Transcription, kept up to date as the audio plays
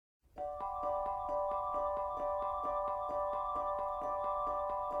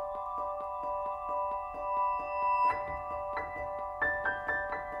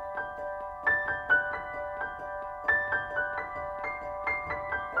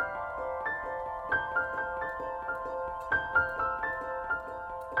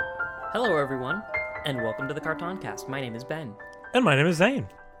Hello, everyone, and welcome to the Cartooncast. My name is Ben. And my name is Zane.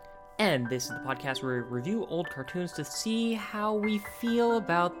 And this is the podcast where we review old cartoons to see how we feel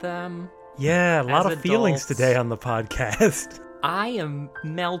about them. Yeah, a lot of adults. feelings today on the podcast. I am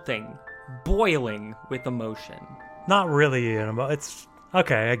melting, boiling with emotion. Not really, it's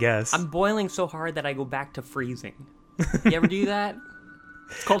okay, I guess. I'm boiling so hard that I go back to freezing. You ever do that?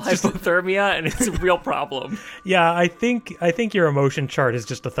 It's called hypothermia, and it's a real problem. Yeah, I think your emotion chart is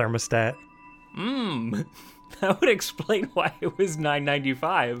just a thermostat. That would explain why it was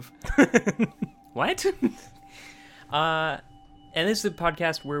 $9.95. What? And this is a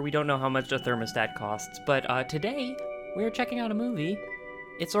podcast where we don't know how much a thermostat costs, but today we're checking out a movie.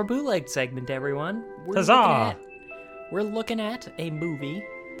 It's our Bootlegg'd segment, everyone. Huzzah! We're looking at a movie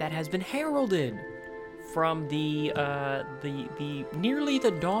that has been heralded from the nearly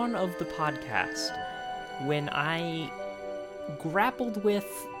the dawn of the podcast, when I grappled with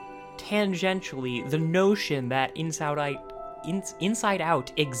tangentially the notion that Inside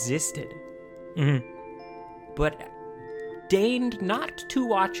Out existed, but deigned not to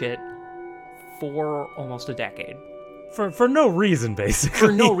watch it for almost a decade. For no reason, basically.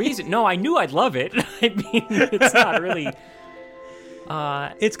 For no reason. No, I knew I'd love it. I mean, it's not really...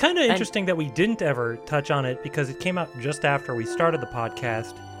 it's kind of interesting that we didn't ever touch on it because it came out just after we started the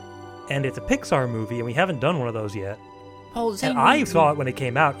podcast, and it's a Pixar movie, and we haven't done one of those yet. Oh, Zane, and I saw it when it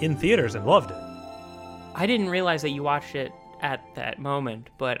came out in theaters and loved it. I didn't realize that you watched it at that moment,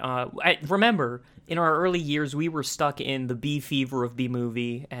 but I remember in our early years we were stuck in the B fever of B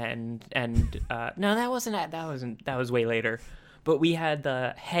movie, and no, that was way later. But we had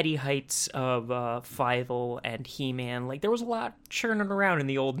the heady heights of Fievel and He-Man. Like, there was a lot churning around in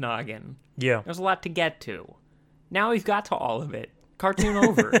the old noggin. Yeah. There's a lot to get to. Now we've got to all of it. Cartoon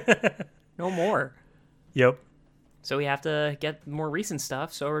over. No more. Yep. So we have to get more recent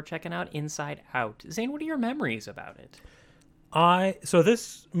stuff, so we're checking out Inside Out. Zane, what are your memories about it? So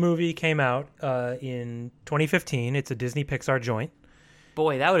this movie came out in 2015. It's a Disney Pixar joint.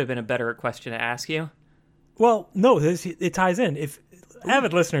 Boy, that would have been a better question to ask you. Well, no, it ties in. If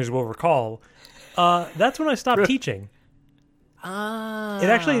avid listeners will recall, that's when I stopped teaching. Oh. It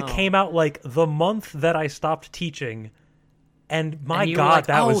actually came out like the month that I stopped teaching, and my you God, like,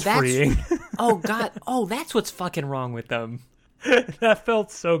 that was freeing. Oh, God. Oh, that's what's fucking wrong with them. That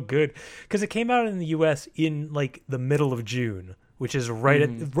felt so good. Because it came out in the U.S. in like the middle of June, which is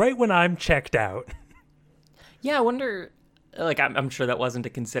right when I'm checked out. Yeah, I wonder... Like, I'm sure that wasn't a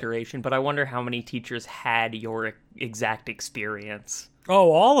consideration, but I wonder how many teachers had your exact experience.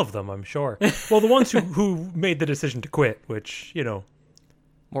 Oh, all of them, I'm sure. Well, the ones who made the decision to quit, which,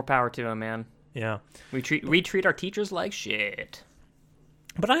 More power to them, man. Yeah. We treat our teachers like shit.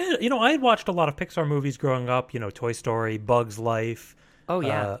 But I had watched a lot of Pixar movies growing up, Toy Story, Bug's Life. Oh,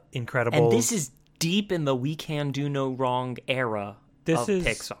 yeah. Incredibles. And this is deep in the We Can Do No Wrong era of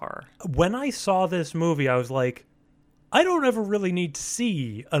Pixar. When I saw this movie, I was like, I don't ever really need to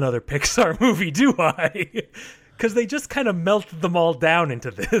see another Pixar movie, do I? Because they just kind of melted them all down into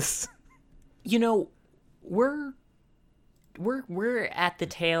this. We're at the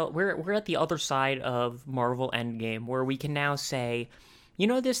tail. We're at the other side of Marvel Endgame, where we can now say,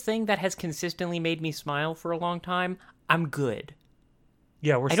 this thing that has consistently made me smile for a long time, I'm good.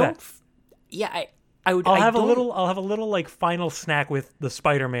 Yeah, we're set. I'll have a little like final snack with the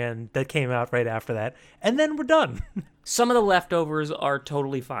Spider-Man that came out right after that, and then we're done. Some of the leftovers are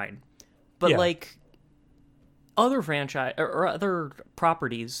totally fine, but like other franchise or other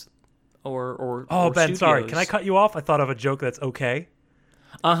properties or Ben, studios. Sorry, can I cut you off? I thought of a joke that's okay.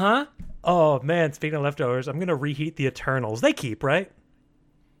 Oh man, speaking of leftovers, I'm gonna reheat the Eternals. They keep, right?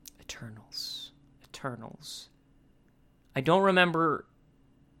 Eternals. I don't remember.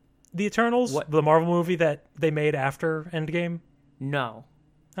 The Eternals, the Marvel movie that they made after Endgame? No.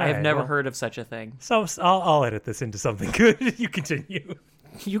 I have never heard of such a thing. So I'll edit this into something good. You continue.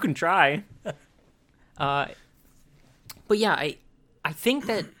 You can try. But yeah, I think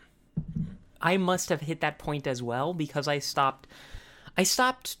that I must have hit that point as well, because I stopped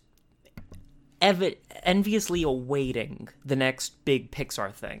enviously awaiting the next big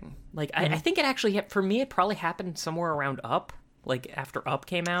Pixar thing. Like, I think it actually, for me, it probably happened somewhere around Up. Like, after Up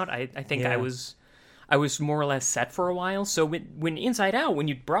came out, I think I was more or less set for a while. So when Inside Out, when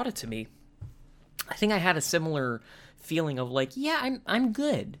you brought it to me, I think I had a similar feeling of like, yeah, I'm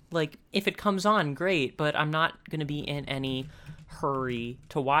good. Like, if it comes on, great, but I'm not going to be in any hurry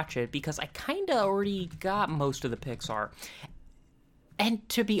to watch it because I kind of already got most of the Pixar. And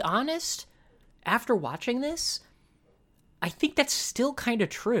to be honest, after watching this, I think that's still kind of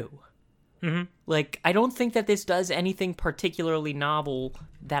true. Like, I don't think that this does anything particularly novel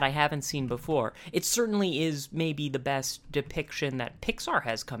that I haven't seen before. It certainly is maybe the best depiction that Pixar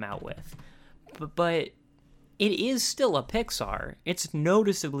has come out with. But it is still a Pixar. It's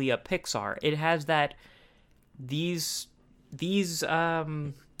noticeably a Pixar. It has that these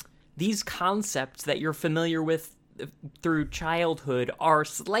concepts that you're familiar with through childhood are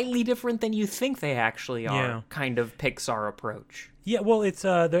slightly different than you think they actually are, kind of Pixar approach. Yeah, well, it's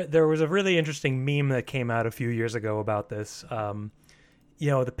there was a really interesting meme that came out a few years ago about this. The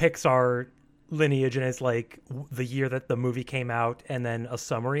Pixar lineage, and it's like the year that the movie came out, and then a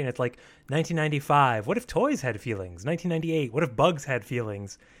summary, and it's like 1995. What if toys had feelings? 1998. What if bugs had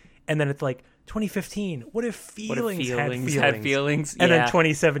feelings? And then it's like 2015. What if feelings had feelings? And then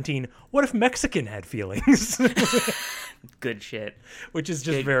 2017. What if Mexican had feelings? Good shit. Which is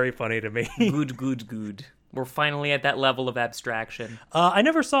just very funny to me. Good. We're finally at that level of abstraction. I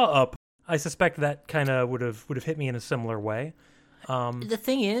never saw Up. I suspect that kind of would have hit me in a similar way. The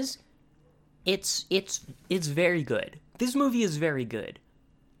thing is, it's very good. This movie is very good.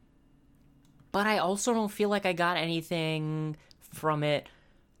 But I also don't feel like I got anything from it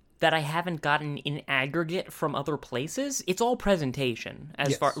that I haven't gotten in aggregate from other places. It's all presentation.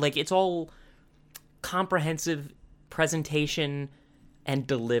 It's all comprehensive presentation and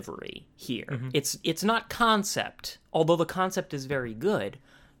delivery here. Mm-hmm. It's not concept, although the concept is very good.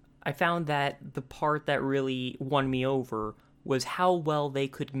 I found that the part that really won me over was how well they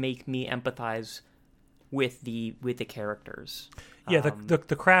could make me empathize with the characters. Yeah,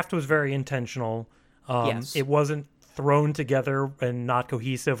 the craft was very intentional. Yes. It wasn't thrown together and not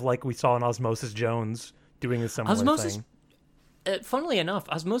cohesive like we saw in Osmosis Jones doing a similar thing. Funnily enough,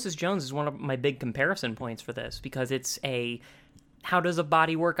 Osmosis Jones is one of my big comparison points for this, because it's a how does a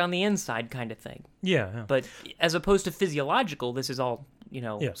body work on the inside kind of thing. Yeah. But as opposed to physiological, this is all,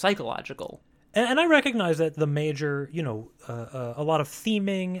 psychological. And I recognize that the major, a lot of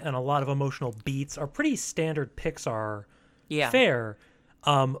theming and a lot of emotional beats are pretty standard Pixar fare.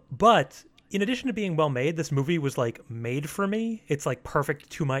 But in addition to being well made, this movie was like made for me. It's like perfect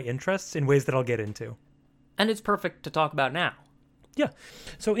to my interests in ways that I'll get into. And it's perfect to talk about now. Yeah.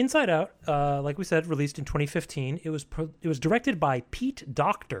 So Inside Out, like we said, released in 2015. It was directed by Pete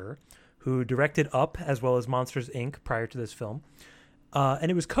Docter, who directed Up as well as Monsters, Inc. prior to this film.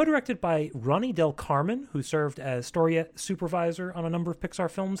 And it was co-directed by Ronnie Del Carmen, who served as story supervisor on a number of Pixar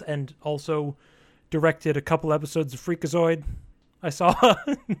films and also directed a couple episodes of Freakazoid I saw.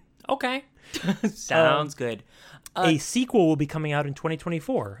 Okay. Sounds good. A sequel will be coming out in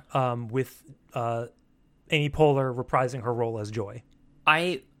 2024 with Amy Poehler reprising her role as Joy.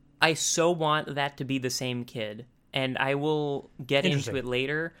 I so want that to be the same kid, and I will get into it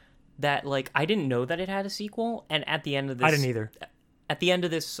later. That I didn't know that it had a sequel, and at the end of this, I didn't either. At the end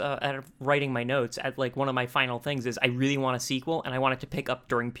of this, writing my notes, one of my final things is I really want a sequel, and I want it to pick up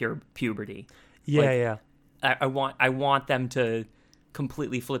during puberty. Yeah. I want them to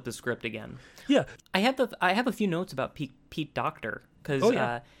completely flip the script again. Yeah, I have a few notes about Pete Docter, because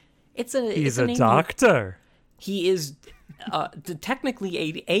he's a doctor. He is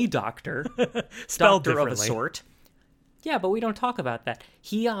technically a doctor, spelled doctor of differently. a sort. Yeah, but we don't talk about that.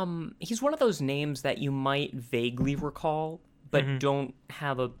 He's one of those names that you might vaguely recall, but don't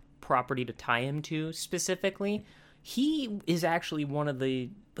have a property to tie him to specifically. He is actually one of the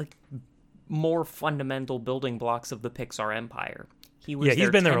more fundamental building blocks of the Pixar empire. He's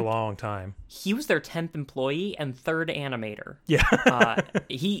been there a long time. He was their 10th employee and 3rd animator. Yeah.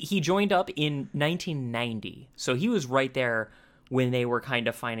 He joined up in 1990, so he was right there when they were kind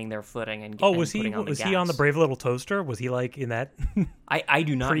of finding their footing and was he on the Brave Little Toaster? Was he in that? I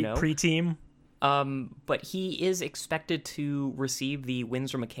do not know pre-team. But he is expected to receive the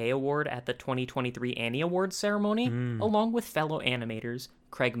Winsor McKay Award at the 2023 Annie Awards ceremony, along with fellow animators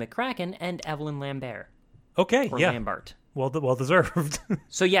Craig McCracken and Evelyn Lambert. Okay, or Lambert. Well deserved.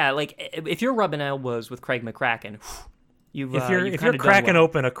 So yeah, if you're rubbing elbows with Craig McCracken, if you're cracking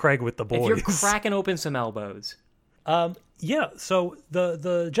open a Craig with the boys, if you're cracking open some elbows. Yeah. So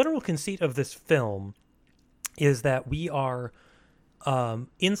the general conceit of this film is that we are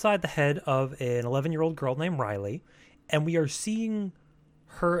inside the head of an 11-year-old girl named Riley, and we are seeing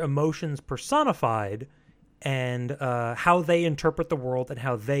her emotions personified and how they interpret the world and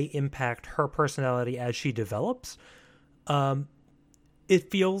how they impact her personality as she develops. It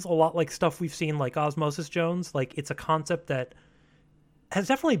feels a lot like stuff we've seen like Osmosis Jones. It's a concept that has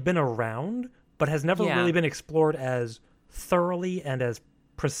definitely been around, but has never really been explored as thoroughly and as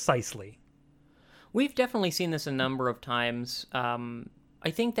precisely. We've definitely seen this a number of times. I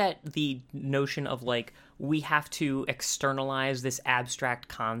think that the notion of like we have to externalize this abstract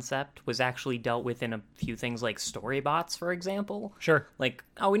concept was actually dealt with in a few things like storybots, for example. Sure. Like,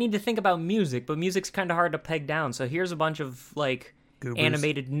 oh, we need to think about music, but music's kind of hard to peg down. So here's a bunch of like Goobers.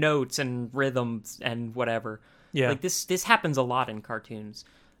 Animated notes and rhythms and whatever. Yeah. Like this happens a lot in cartoons.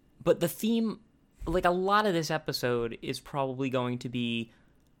 But the theme, like a lot of this episode is probably going to be,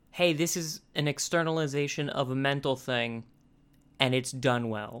 hey, this is an externalization of a mental thing, and it's done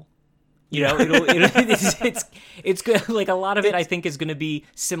well. You know, it's good. Like a lot of it, I think, is going to be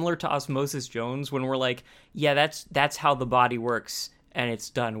similar to Osmosis Jones when we're like, yeah, that's how the body works, and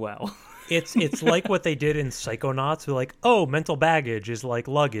it's done well. It's like what they did in Psychonauts, who like, oh, mental baggage is like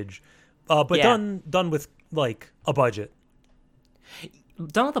luggage, but done with like a budget.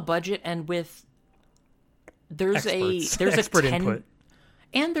 Done with a budget and with there's expert input.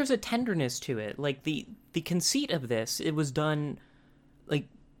 And there's a tenderness to it. Like the conceit of this, it was done like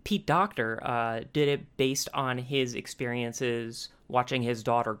Pete Docter did it based on his experiences watching his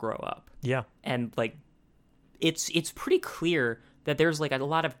daughter grow up. Yeah. And like it's pretty clear that there's like a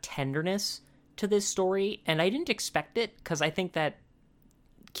lot of tenderness to this story, and I didn't expect it because I think that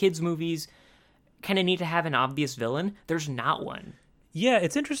kids movies kind of need to have an obvious villain. There's not one. Yeah,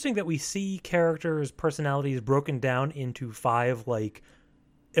 it's interesting that we see characters' personalities broken down into 5 like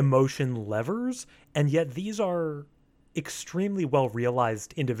emotion levers, and yet these are extremely well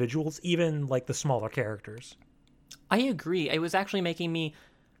realized individuals, even like the smaller characters. I agree. It was actually making me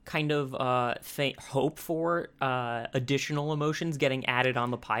kind of hope for additional emotions getting added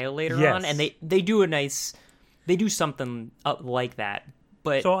on the pile later on, and they do something like that.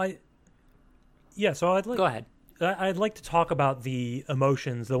 But so I'd like go ahead. I'd like to talk about the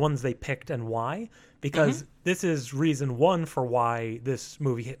emotions, the ones they picked and why, because this is reason one for why this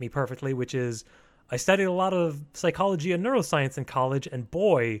movie hit me perfectly, which is I studied a lot of psychology and neuroscience in college, and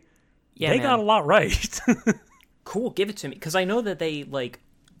boy, they got a lot right. Cool, give it to me, because I know that they like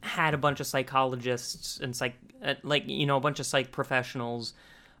had a bunch of psychologists and a bunch of psych professionals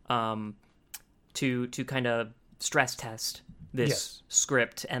to kind of stress test this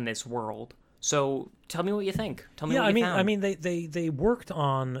script and this world. So tell me what you think. Tell me what you found. I mean, they worked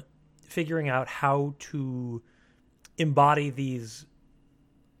on figuring out how to embody these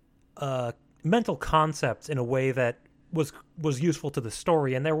mental concepts in a way that was useful to the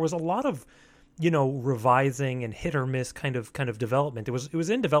story, and there was a lot of revising and hit or miss kind of development. It was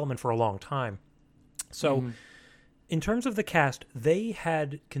in development for a long time. So in terms of the cast, they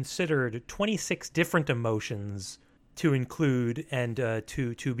had considered 26 different emotions to include and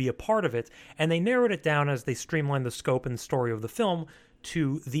to be a part of it, and they narrowed it down as they streamlined the scope and story of the film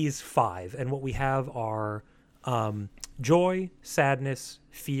to these 5. And what we have are joy, sadness,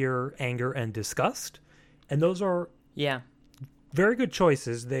 fear, anger, and disgust. And those are very good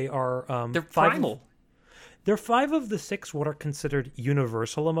choices. They are they're primal. They're 5 of the 6 what are considered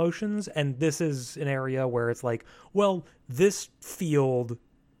universal emotions, and this is an area where it's like, well, this field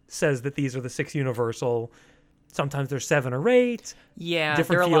says that these are the 6 universal. Sometimes there's 7 or 8. Yeah, different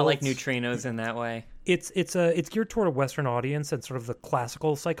they're a fields. lot like neutrinos in that way. It's geared toward a Western audience and sort of the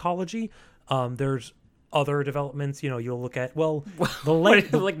classical psychology. There's other developments. You'll look at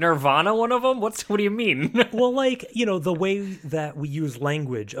like Nirvana, one of them. What do you mean? Well, the way that we use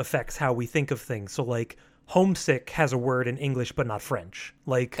language affects how we think of things. So like homesick has a word in English but not French.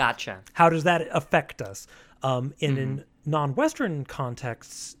 Like, gotcha. How does that affect us? In non-Western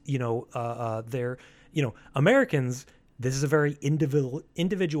contexts, they're Americans, this is a very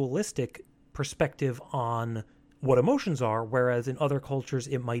individualistic perspective on what emotions are, whereas in other cultures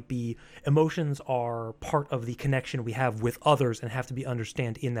it might be emotions are part of the connection we have with others and have to be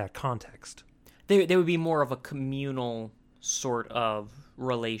understood in that context. They would be more of a communal sort of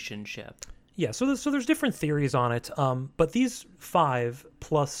relationship. Yeah, so there's different theories on it, but these 5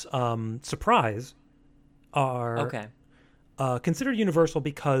 plus surprise are considered universal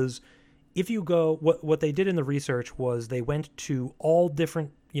because if you go, what they did in the research was they went to all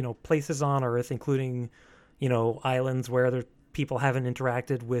different, places on Earth, including, islands where the people haven't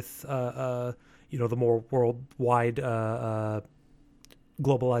interacted with, the more worldwide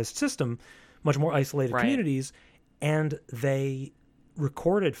globalized system, much more isolated communities, and they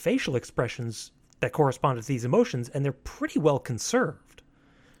recorded facial expressions that corresponded to these emotions, and they're pretty well conserved.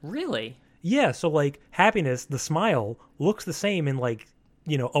 Really? Yeah, so like happiness, the smile, looks the same in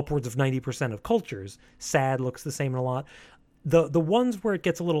upwards of 90% of cultures. Sad looks the same in a lot. The ones where it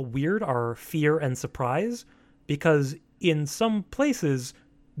gets a little weird are fear and surprise, because in some places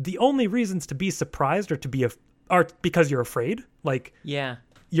the only reasons to be surprised are because you're afraid. Like, you're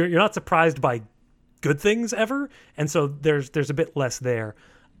not surprised by good things ever, and so there's a bit less there.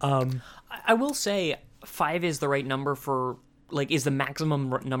 I will say 5 is the right number for, like, is the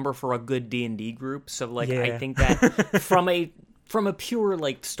maximum number for a good D&D group. So, like, I think that from a pure,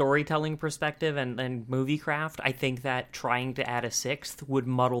 like, storytelling perspective and movie craft, I think that trying to add a 6th would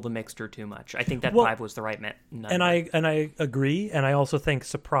muddle the mixture too much. I think that 5 was the right number. And I agree, and I also think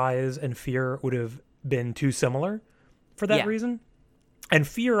surprise and fear would have been too similar for that reason. And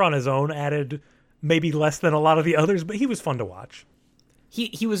fear on his own added maybe less than a lot of the others, but he was fun to watch.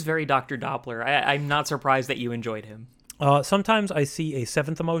 He was very Dr. Doppler. I'm not surprised that you enjoyed him. Sometimes I see a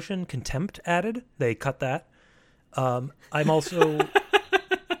 7th emotion, contempt, added. They cut that. I'm also...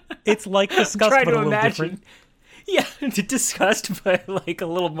 It's like disgust, but a little different. Yeah, disgust, but like a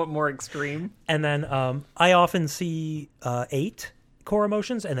little bit more extreme. And then I often see 8 core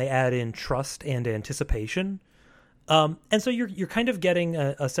emotions, and they add in trust and anticipation. And so you're kind of getting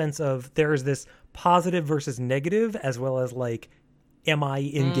a sense of there's this positive versus negative, as well as like, am I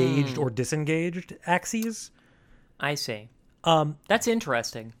engaged or disengaged axes? I see. That's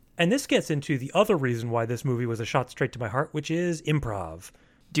interesting. And this gets into the other reason why this movie was a shot straight to my heart, which is improv.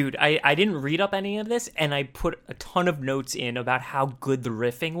 Dude, I didn't read up any of this, and I put a ton of notes in about how good the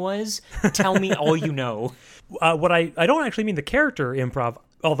riffing was. Tell me all you know. What I don't actually mean the character improv,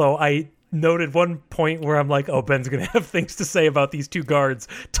 although I noted one point where I'm like, oh, Ben's going to have things to say about these 2 guards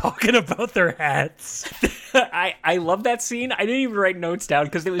talking about their hats. I love that scene. I didn't even write notes down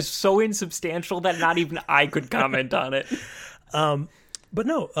because it was so insubstantial that not even I could comment on it. But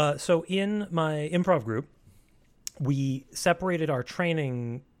no, so in my improv group, we separated our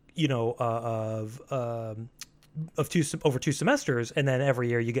training, over 2 semesters, and then every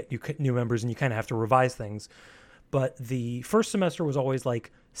year you get new members and you kind of have to revise things. But the first semester was always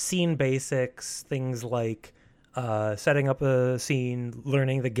like scene basics, things like setting up a scene,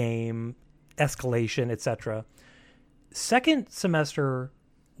 learning the game, escalation, etc. Second semester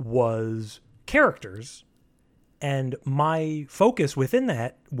was characters, and my focus within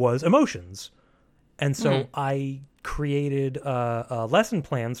that was emotions. And so I created lesson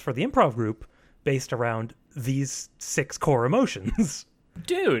plans for the improv group based around these 6 core emotions.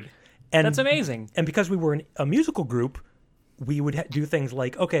 Dude, that's amazing. And because we were a musical group, we would do things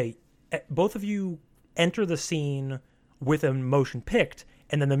like, okay, both of you enter the scene with an emotion picked,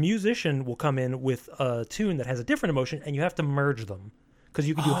 and then the musician will come in with a tune that has a different emotion, and you have to merge them. Because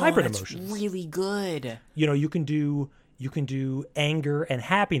you can do hybrid emotions. That's really good. You can do anger and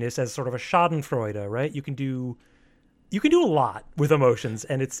happiness as sort of a Schadenfreude, right? You can do a lot with emotions,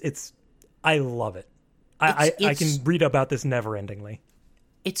 and it's I love it. I can read about this never-endingly.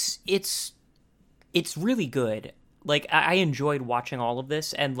 It's really good. Like, I enjoyed watching all of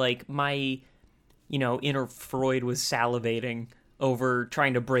this, and like my inner Freud was salivating over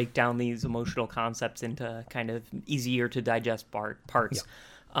trying to break down these emotional concepts into kind of easier to digest parts.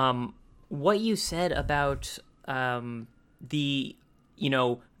 Yeah. What you said about the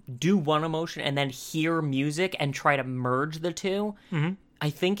do one emotion and then hear music and try to merge the two, I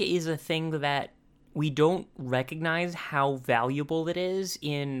think is a thing that we don't recognize how valuable it is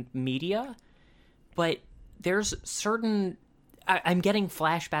in media, but there's certain... I'm getting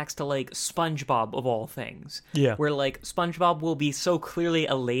flashbacks to, like, SpongeBob, of all things. Yeah. Where, like, SpongeBob will be so clearly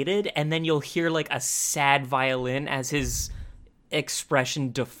elated, and then you'll hear, like, a sad violin as his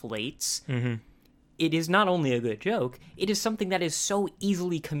expression deflates. Mm-hmm. It is not only a good joke, it is something that is so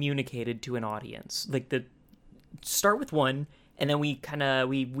easily communicated to an audience. Like, start with one, and then we kind of,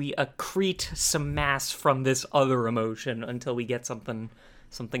 we accrete some mass from this other emotion until we get something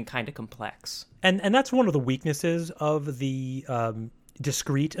kind of complex. And that's one of the weaknesses of the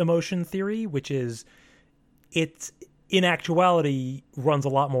discrete emotion theory, which is it, in actuality, runs a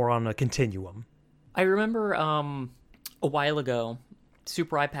lot more on a continuum. I remember a while ago,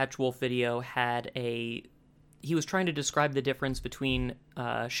 Super Eye Patch Wolf video had he was trying to describe the difference between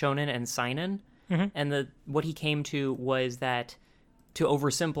shonen and seinen, and what he came to was that, to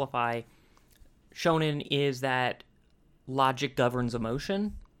oversimplify, shonen is that logic governs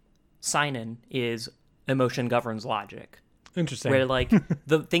emotion. Seinen is emotion governs logic. Interesting. Where, like,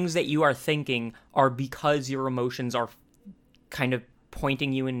 the things that you are thinking are because your emotions are kind of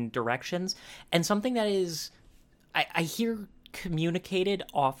pointing you in directions. And something that is, I hear communicated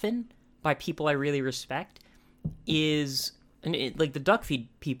often by people I really respect is, like the Duckfeed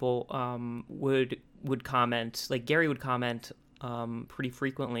people would comment, like Gary would comment pretty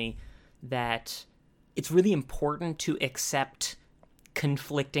frequently, that it's really important to accept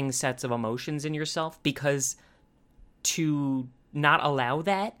conflicting sets of emotions in yourself, because to not allow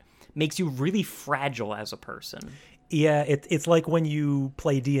that makes you really fragile as a person. Yeah, it's like when you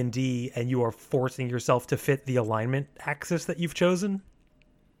play D&D and you are forcing yourself to fit the alignment axis that you've chosen.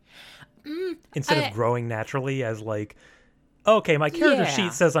 Instead of growing naturally as like, okay, my character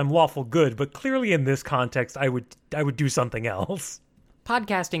sheet says I'm lawful good, but clearly in this context I would do something else.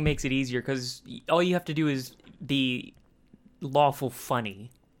 Podcasting makes it easier because all you have to do is be lawful funny,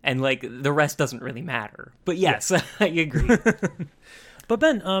 and like the rest doesn't really matter. But yes, I agree. But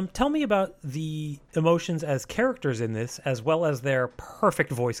Ben, tell me about the emotions as characters in this, as well as their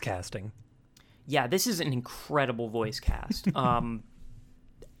perfect voice casting. Yeah, this is an incredible voice cast.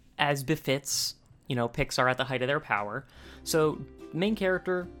 As befits, Pixar at the height of their power. So, the main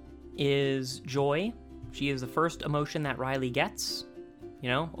character is Joy. She is the first emotion that Riley gets.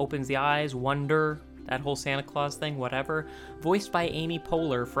 Opens the eyes, wonder, that whole Santa Claus thing, whatever. Voiced by Amy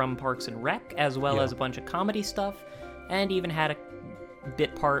Poehler from Parks and Rec, as well as a bunch of comedy stuff, and even had a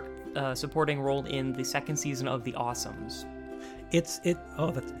bit part supporting role in the second season of The Awesomes.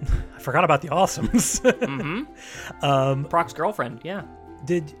 I forgot about The Awesomes. Proc's girlfriend, yeah.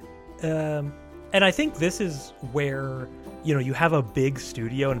 And I think this is where, you have a big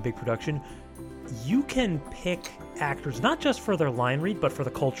studio and a big production. You can pick actors, not just for their line read, but for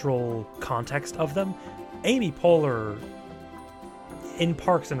the cultural context of them. Amy Poehler in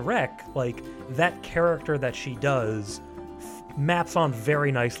Parks and Rec, like, that character that she does maps on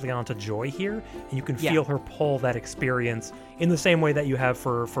very nicely onto Joy here, and you can feel her pull that experience in the same way that you have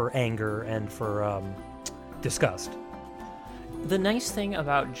for anger and for disgust. The nice thing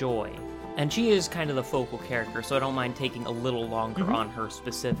about Joy, and she is kind of the focal character, so I don't mind taking a little longer on her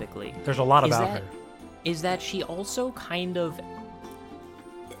specifically. There's a lot about her. Is that she also kind of...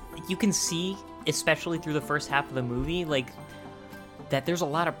 You can see, especially through the first half of the movie, like, that there's a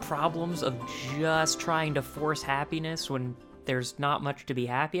lot of problems of just trying to force happiness when there's not much to be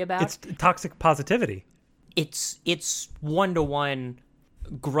happy about. It's toxic positivity. It's one-to-one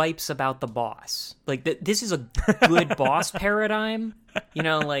gripes about the boss. Like, this is a good boss paradigm,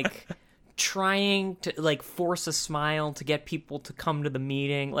 like trying to like force a smile to get people to come to the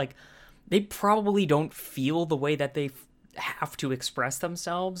meeting. Like, they probably don't feel the way that they have to express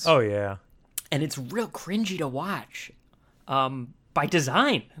themselves. Oh yeah. And it's real cringy to watch. By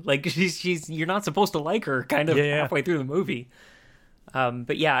design. Like, she's you're not supposed to like her kind of halfway through the movie.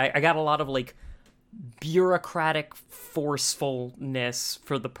 But yeah, I got a lot of like bureaucratic forcefulness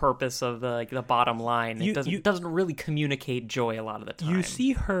for the purpose of the bottom line. It doesn't really communicate joy a lot of the time. You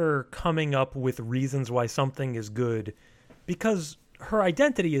see her coming up with reasons why something is good because her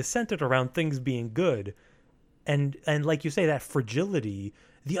identity is centered around things being good. And like you say, that fragility,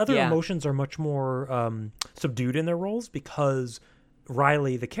 the other emotions are much more subdued in their roles because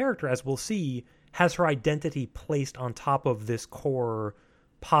Riley, the character, as we'll see, has her identity placed on top of this core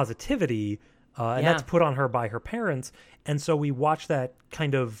positivity, and that's put on her by her parents. And so we watch that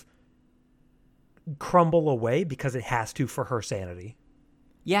kind of crumble away because it has to for her sanity.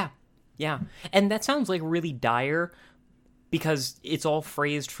 Yeah. And that sounds like really dire because it's all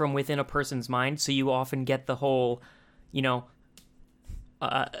phrased from within a person's mind. So you often get the whole,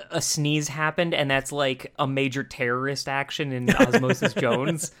 a sneeze happened, and that's like a major terrorist action in Osmosis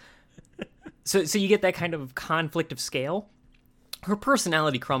Jones. So you get that kind of conflict of scale. Her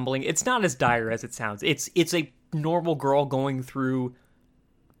personality crumbling, it's not as dire as it sounds. It's a normal girl going through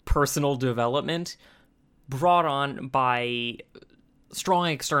personal development brought on by strong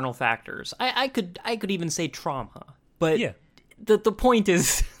external factors. I could even say trauma. But the point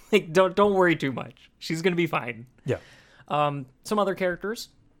is, like, don't worry too much. She's going to be fine. Yeah. Some other characters.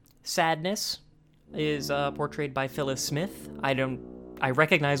 Sadness is portrayed by Phyllis Smith. I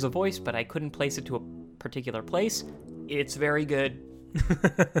recognize the voice, but I couldn't place it to a particular place. It's very good.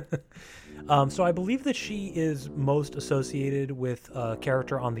 So I believe that she is most associated with a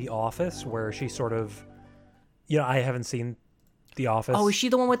character on The Office, where she sort of, I haven't seen The Office. Oh, is she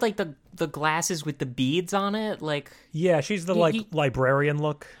the one with like the glasses with the beads on it? Like, yeah, she's the librarian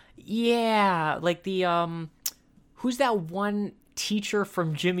look. Yeah, like the who's that one teacher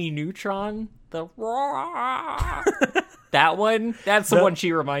from Jimmy Neutron? That one? That's the one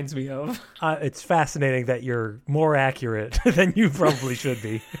she reminds me of. It's fascinating that you're more accurate than you probably should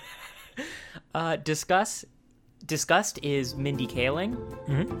be. Disgust is Mindy Kaling.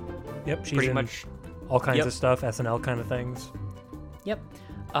 Mm-hmm. Yep, she's pretty much all kinds of stuff, SNL kind of things. Yep.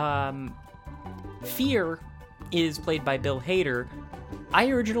 Fear is played by Bill Hader. I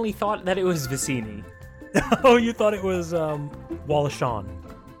originally thought that it was Vicini. Oh, you thought it was Wallace Shawn.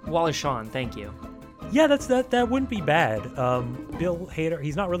 Wallace Shawn, thank you. Yeah, that wouldn't be bad. Bill Hader,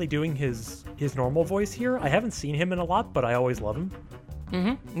 he's not really doing his normal voice here. I haven't seen him in a lot, but I always love him.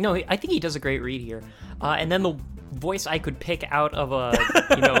 Mm-hmm. No, I think he does a great read here. And then voice I could pick out of a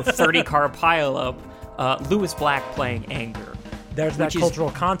 30-car pileup, Lewis Black playing Anger. There's that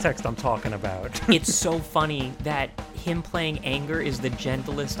cultural context I'm talking about. It's so funny that him playing Anger is the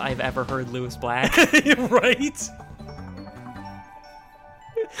gentlest I've ever heard Lewis Black. Right?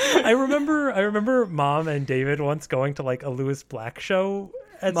 I remember Mom and David once going to like a Lewis Black show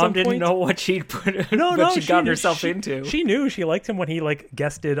at Mom some point. didn't know what she'd she'd gotten herself into. She knew. She liked him when he like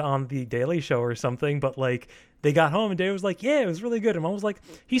guested on the Daily Show or something, but like they got home and David was like, yeah, it was really good. And Mom was like,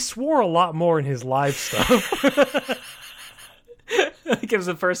 he swore a lot more in his live stuff. Like it was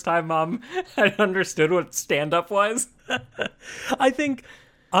the first time Mom had understood what stand-up was.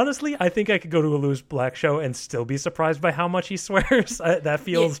 Honestly, I think I could go to a Lewis Black show and still be surprised by how much he swears. That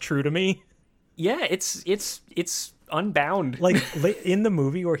feels true to me. Yeah, it's unbound. Like in the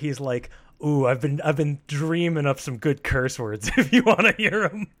movie where he's like, "Ooh, I've been dreaming up some good curse words if you want to hear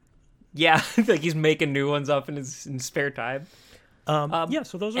them." Yeah, like he's making new ones up in his spare time. Yeah,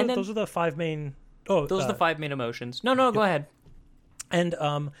 so those are the five main. Oh, those are the five main emotions. No, go ahead. And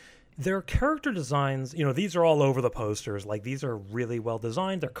their character designs, these are all over the posters. Like, these are really well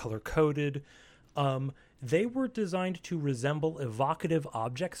designed. They're color-coded. They were designed to resemble evocative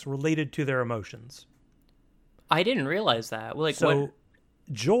objects related to their emotions. I didn't realize that. Like, so,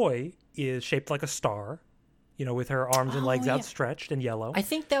 Joy is shaped like a star, with her arms and legs outstretched and yellow. I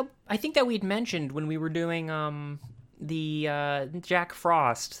think that we'd mentioned when we were doing the Jack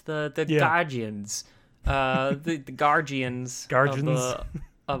Frost, the Guardians. The Guardians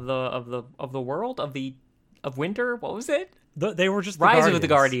of the world of winter. What was it? They were just Rise of the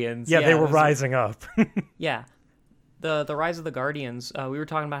Guardians. Yeah, they were rising up. Yeah, the Rise of the Guardians. We were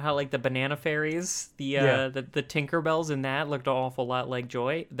talking about how like the banana fairies, the Tinkerbells in that looked an awful lot like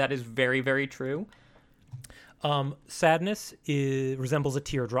Joy. That is very, very true. Sadness resembles a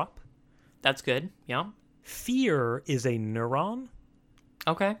teardrop. That's good. Yeah. Fear is a neuron.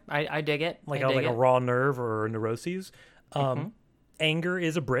 Okay, I dig it. Like a raw nerve or neuroses. Anger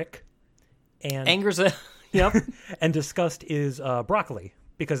is a brick. And Anger's a... Yep. And disgust is broccoli,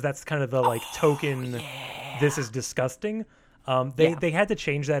 because that's kind of the token, this is disgusting. They had to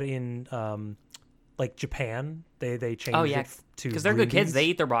change that in Japan. They changed it to... Because they're good kids. They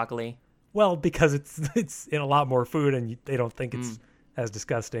eat their broccoli. Well, because it's in a lot more food and they don't think it's as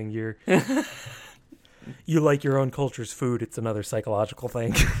disgusting. You like your own culture's food. It's another psychological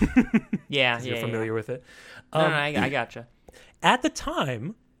thing. Yeah, you're familiar with it. No, I gotcha. At the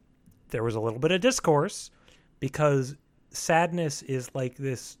time, there was a little bit of discourse because sadness is like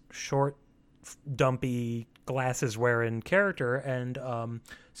this short, dumpy, glasses-wearing character, and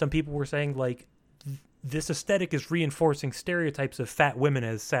some people were saying this aesthetic is reinforcing stereotypes of fat women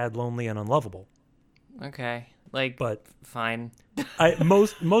as sad, lonely, and unlovable. Okay. But fine.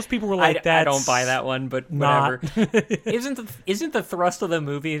 Most people were like that. I don't buy that one, but whatever. Isn't the thrust of the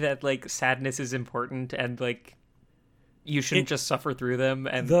movie that sadness is important and you shouldn't just suffer through them?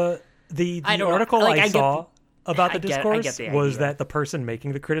 And the article I saw about the discourse was that the person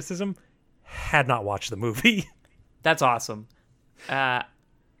making the criticism had not watched the movie. That's awesome. Yeah,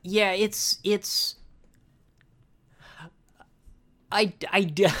 it's.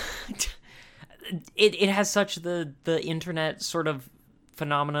 It has such the internet sort of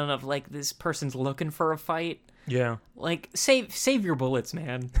phenomenon of this person's looking for a fight. Yeah. Save your bullets,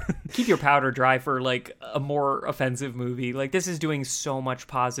 man. Keep your powder dry for a more offensive movie. This is doing so much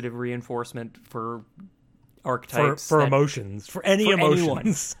positive reinforcement for archetypes. For emotions. For emotions.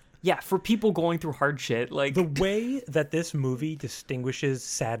 Anyone. Yeah, for people going through hard shit. The way that this movie distinguishes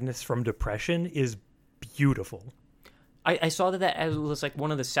sadness from depression is beautiful. I saw that as was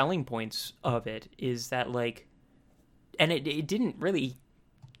one of the selling points of it is that and it didn't really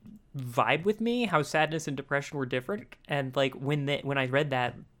vibe with me how sadness and depression were different, and when I read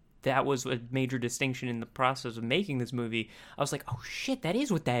that was a major distinction in the process of making this movie. I was like, oh shit, that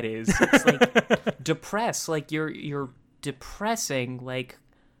is what that is. It's depress, you're depressing,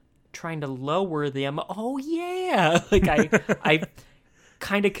 trying to lower the oh yeah, I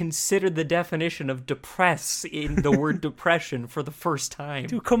kind of considered the definition of depress in the word depression for the first time.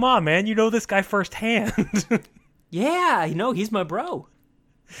 Dude, come on, man. You know this guy firsthand. Yeah, he's my bro.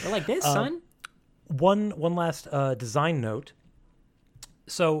 We're like this, son. One last design note.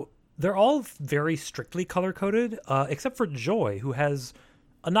 So they're all very strictly color-coded, except for Joy, who has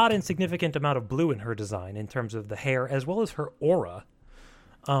a not insignificant amount of blue in her design in terms of the hair as well as her aura.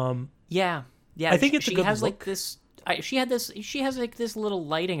 Yeah. I think it's a good look. She has this little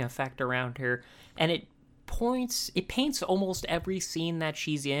lighting effect around her, and it paints almost every scene that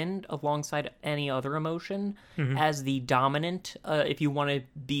she's in alongside any other emotion as the dominant, if you want to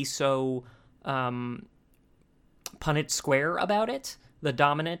be so Punnett square about it, the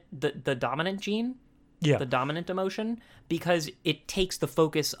dominant gene, the dominant emotion, because it takes the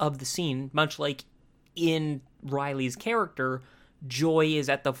focus of the scene, much like in Riley's character. Joy is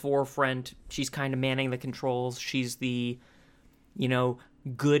at the forefront. She's kind of manning the controls. She's the,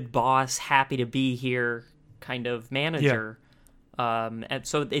 good boss, happy to be here kind of manager. And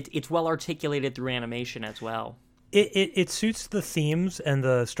so it's well articulated through animation as well. It suits the themes and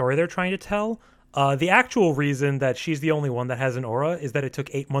the story they're trying to tell. The actual reason that she's the only one that has an aura is that it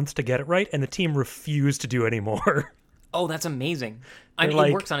took 8 months to get it right, and the team refused to do any more. Oh, that's amazing. I mean,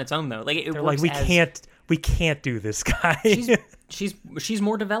 it works on its own though. Like it works. We can't do this, guy. she's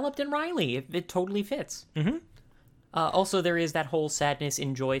more developed than Riley. It totally fits. Mm-hmm. Also, there is that whole sadness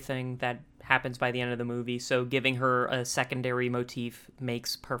in joy thing that happens by the end of the movie. So giving her a secondary motif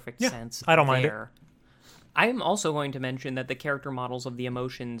makes perfect sense. I don't mind it. I'm also going to mention that the character models of the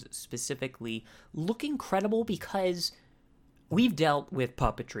emotions specifically look incredible because we've dealt with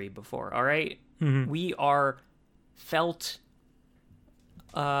puppetry before, all right? Mm-hmm. We are felt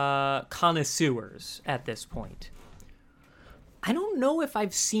connoisseurs at this point. I don't know if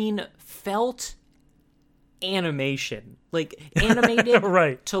I've seen felt animation, like animated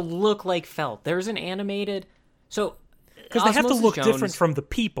right. to look like felt. There's an animated... So, because they have to look different from the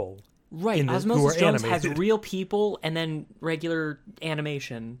people. Right, Osmosis Jones has real people and then regular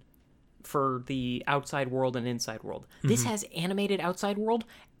animation for the outside world and inside world. Mm-hmm. This has animated outside world,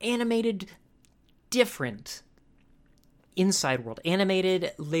 animated different inside world.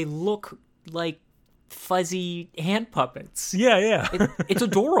 Animated, they look like fuzzy hand puppets. Yeah. It's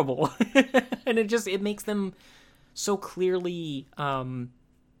adorable. And it makes them so clearly...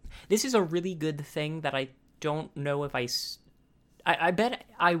 this is a really good thing that I don't know if I bet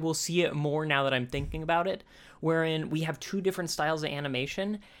I will see it more now that I'm thinking about it, wherein we have two different styles of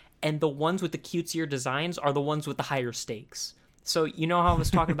animation, and the ones with the cutesier designs are the ones with the higher stakes. So you know how I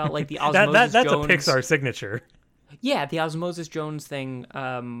was talking about like the Osmosis that's Jones... That's a Pixar signature. Yeah, the Osmosis Jones thing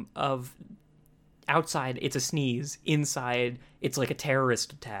of outside it's a sneeze, inside it's like a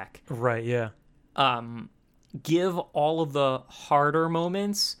terrorist attack. Right, yeah. Give all of the harder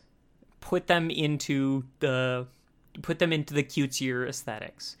moments, put them into the cutesier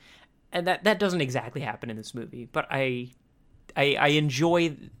aesthetics, and that doesn't exactly happen in this movie. But I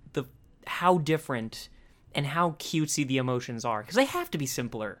enjoy how different and how cutesy the emotions are, because they have to be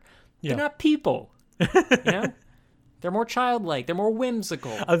simpler. They're not people, They're more childlike. They're more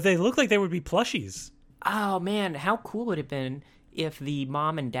whimsical. They look like they would be plushies. Oh man, how cool would it have been if the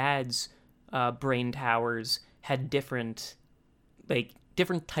mom and dad's brain towers had different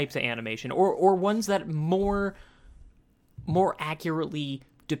types of animation, or ones that more accurately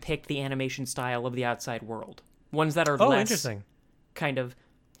depict the animation style of the outside world. Ones that are less interesting. Kind of...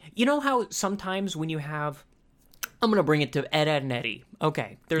 You know how sometimes when you have... I'm going to bring it to Ed, Ed, and Eddie.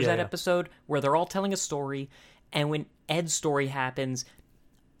 Okay, there's that episode where they're all telling a story, and when Ed's story happens,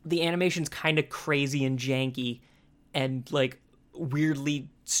 the animation's kind of crazy and janky and, like, weirdly,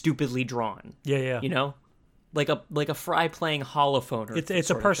 stupidly drawn. Yeah. You know? Like a Fry playing holophoner. It's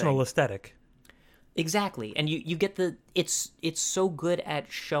a personal aesthetic. Exactly, and you get it's so good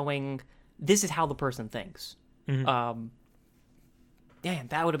at showing this is how the person thinks. Mm-hmm. Damn,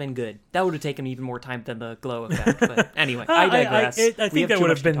 that would have been good. That would have taken even more time than the glow effect. But anyway, I digress. I think that would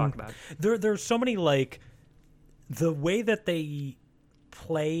have been. Talk about. There's so many, like, the way that they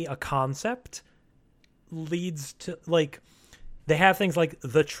play a concept leads to, like, they have things like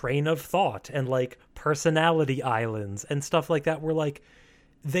the train of thought and like personality islands and stuff like that, where like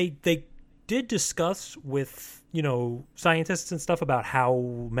they did discuss with, scientists and stuff about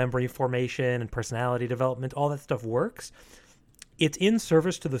how memory formation and personality development, all that stuff works. It's in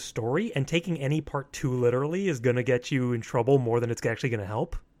service to the story, and taking any part too literally is going to get you in trouble more than it's actually going to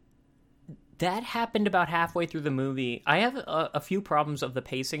help. That happened about halfway through the movie. I have a few problems of the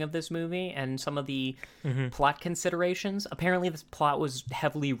pacing of this movie and some of the plot considerations. Apparently, this plot was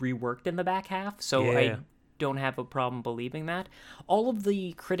heavily reworked in the back half, so I don't have a problem believing that. All of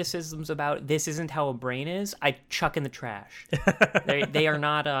the criticisms about this isn't how a brain is, I chuck in the trash. They are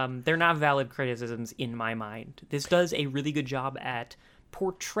not they're not valid criticisms in my mind. This does a really good job at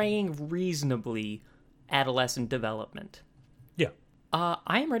portraying reasonably adolescent development. Yeah.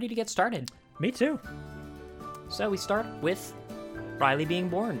 I am ready to get started. Me too. So we start with Riley being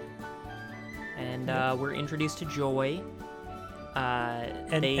born, and we're introduced to Joy.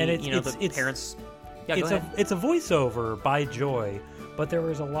 The parents. Yeah, it's a voiceover by Joy, but there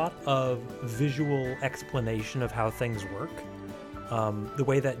is a lot of visual explanation of how things work. The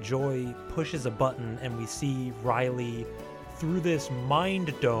way that Joy pushes a button and we see Riley through this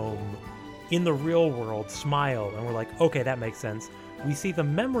mind dome in the real world smile, and we're like, okay, that makes sense. We see the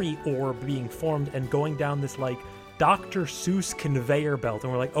memory orb being formed and going down this like Dr. Seuss conveyor belt,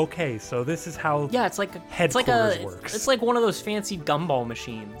 and we're like, okay, so this is how headquarters works. It's like one of those fancy gumball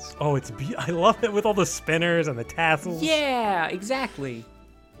machines. Oh, I love it with all the spinners and the tassels. Yeah, exactly.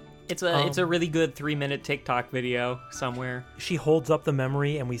 It's a really good 3-minute TikTok video somewhere. She holds up the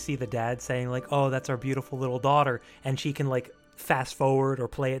memory, and we see the dad saying like, "Oh, that's our beautiful little daughter," and she can like fast forward or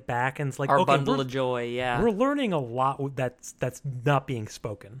play it back, and it's like our bundle of joy. Yeah, we're learning a lot that's not being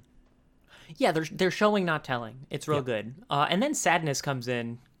spoken. Yeah, they're showing, not telling. It's real good. And then sadness comes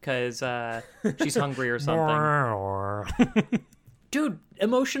in because she's hungry or something. Dude,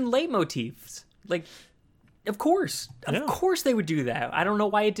 emotion leitmotifs. Like, of course. Of course they would do that. I don't know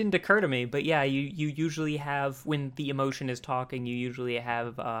why it didn't occur to me. But yeah, you usually have, when the emotion is talking, you usually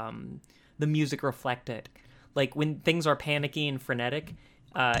have the music reflect it. Like, when things are panicky and frenetic,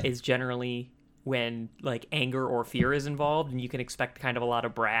 is generally when, like, anger or fear is involved. And you can expect kind of a lot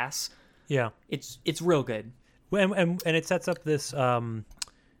of brass. Yeah, it's real good, and it sets up this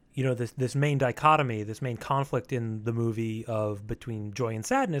this main dichotomy, this main conflict in the movie between joy and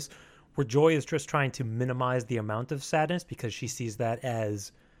sadness, where joy is just trying to minimize the amount of sadness because she sees that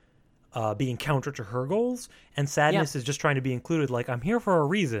as being counter to her goals, and sadness is just trying to be included. Like, I'm here for a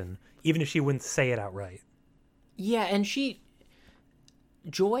reason, even if she wouldn't say it outright. Yeah, and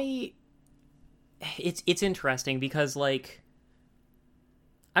joy. It's interesting because like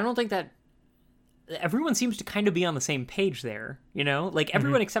I don't think that. Everyone seems to kind of be on the same page there, you know? Like,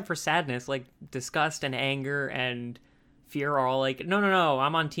 everyone except for sadness, like, disgust and anger and fear are all like, no,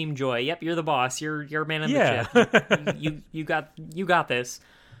 I'm on Team Joy. Yep, you're the boss. You're a man in the ship. You got this.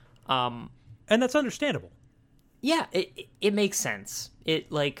 And that's understandable. Yeah, it makes sense.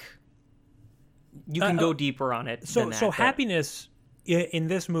 It, like, you can go deeper on it. So happiness in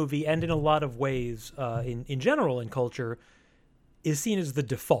this movie, and in a lot of ways in general in culture, is seen as the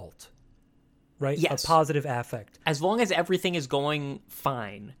default. Right? Yes. A positive affect. As long as everything is going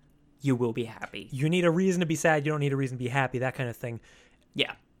fine, you will be happy. You need a reason to be sad. You don't need a reason to be happy. That kind of thing.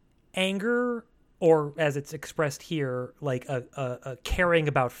 Yeah. Anger, or as it's expressed here, like a caring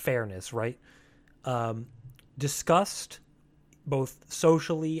about fairness, right? Disgust, both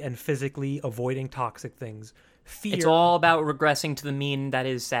socially and physically, avoiding toxic things. Fear. It's all about regressing to the mean that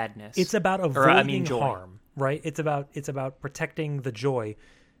is sadness. It's about avoiding harm, right? It's about protecting the joy.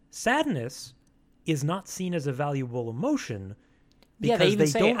 Sadness is not seen as a valuable emotion because they even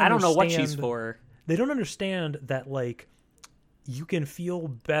say, I don't know what she's for. They don't understand that, like, you can feel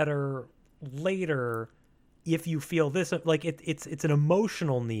better later if you feel this. Like, it's an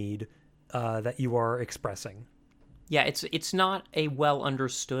emotional need that you are expressing. Yeah, it's not a well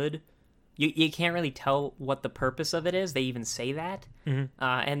understood. You can't really tell what the purpose of it is. They even say that,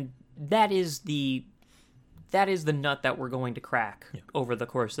 and that is the nut that we're going to crack over the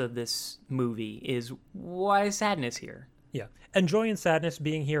course of this movie, is why is sadness here? Yeah. And joy and sadness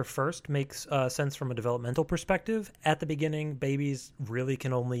being here first makes sense from a developmental perspective. At the beginning, babies really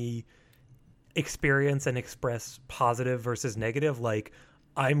can only experience and express positive versus negative, like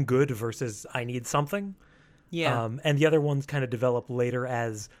I'm good versus I need something. Yeah. And the other ones kind of develop later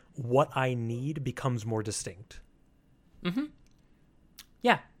as what I need becomes more distinct. Mm-hmm.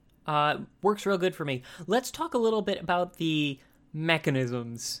 Yeah. Works real good for me. Let's talk a little bit about the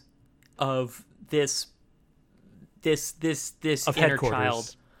mechanisms of this of inner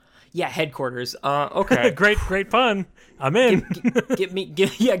child. Yeah, headquarters. Okay. Great pun. I'm in. Give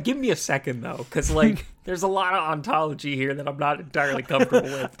me a second though, because like there's a lot of ontology here that I'm not entirely comfortable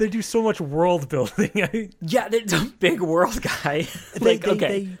with. They do so much world building. Yeah, it's a big world guy.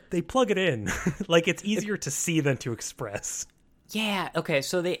 They plug it in. Like, it's easier to see than to express. Yeah, okay,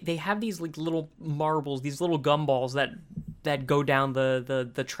 so they have these like little marbles, these little gumballs that go down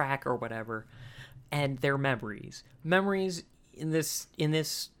the track or whatever, and they're memories. Memories in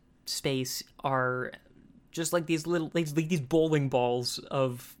this space are just like these these bowling balls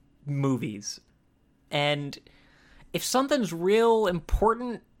of movies. And if something's real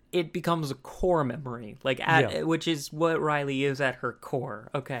important, it becomes a core memory, which is what Riley is at her core.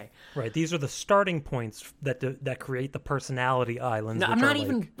 Okay, right. These are the starting points that create the personality islands. No, I'm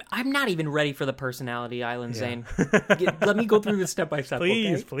not even ready for the personality island, Zane. Let me go through this step by step.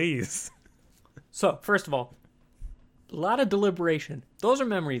 Please. So, first of all, a lot of deliberation. Those are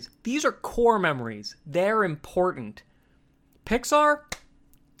memories. These are core memories. They're important. Pixar,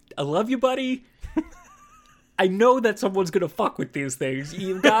 I love you, buddy. I know that someone's gonna fuck with these things.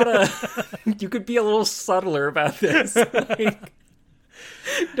 You've gotta. You could be a little subtler about this.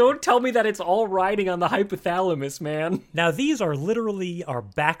 Don't tell me that it's all riding on the hypothalamus, man. Now, these are literally our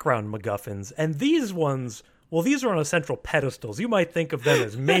background MacGuffins, and these ones, well, these are on a central pedestals. You might think of them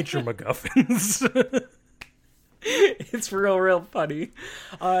as major MacGuffins. It's real funny.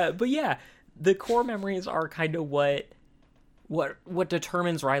 But yeah, the core memories are kind of what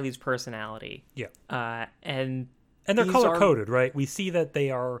determines Riley's personality. Yeah. And they're color-coded, right? We see that they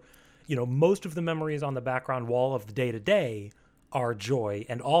are, most of the memories on the background wall of the day-to-day are joy,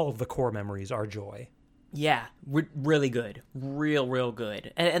 and all of the core memories are joy. Yeah, really good. Real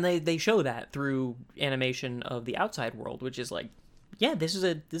good. And they show that through animation of the outside world, which is like, yeah, this is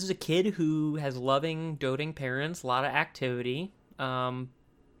a kid who has loving, doting parents, a lot of activity.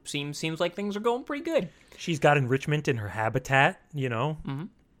 Seems like things are going pretty good. She's got enrichment in her habitat, Mm-hmm.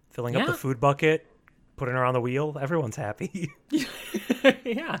 Filling up the food bucket, putting her on the wheel. Everyone's happy.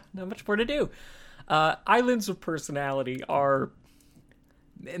 Yeah, not much more to do. Islands of personality are...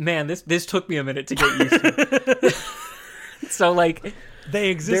 Man, this took me a minute to get used to. So, like... They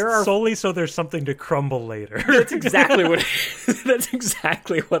exist solely so there's something to crumble later. That's exactly what that's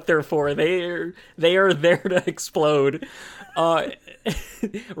exactly what they're for. They are there to explode.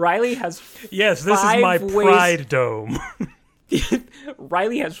 Riley has Yes, this is my pride dome.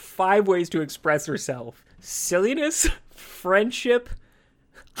 Riley has 5 ways to express herself: silliness, friendship,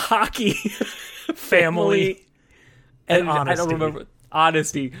 hockey, family, and honesty. I don't remember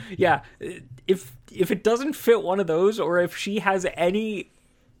honesty. Yeah, if it doesn't fit one of those, or if she has anything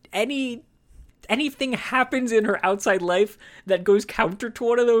happens in her outside life that goes counter to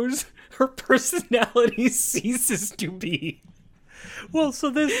one of those, her personality ceases to be. Well, so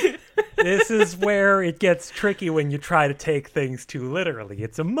this is where it gets tricky when you try to take things too literally.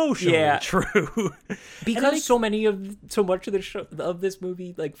 It's emotionally true. Because so much of the show, of this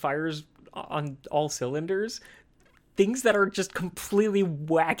movie like fires on all cylinders. Things that are just completely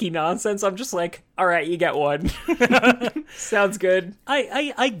wacky nonsense, I'm just like, all right, you get one. Sounds good.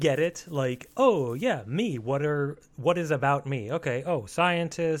 I get it. Like, oh yeah, me. What is about me? Okay. Oh,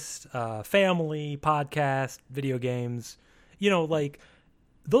 scientist, family, podcast, video games. Like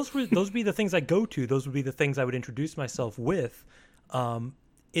those would be the things I go to. Those would be the things I would introduce myself with.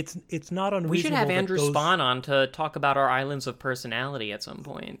 It's not unreasonable. We should have Andrew Spahn on to talk about our islands of personality at some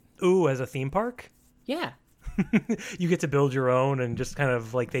point. Ooh, as a theme park? Yeah. You get to build your own and just kind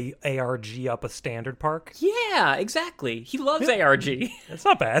of like they ARG up a standard park. Yeah, exactly. He loves ARG. That's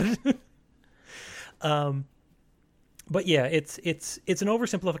not bad. But yeah, it's an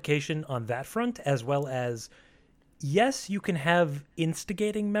oversimplification on that front, as well as, yes, you can have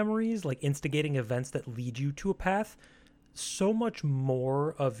instigating memories, like instigating events that lead you to a path. So much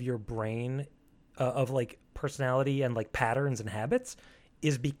more of your brain, of like personality and like patterns and habits,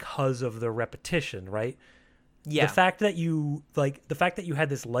 is because of the repetition, right? Yeah. The fact that you had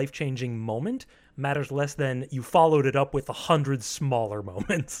this life-changing moment matters less than you followed it up with 100 smaller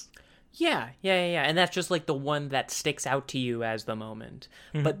moments. Yeah. And that's just like the one that sticks out to you as the moment.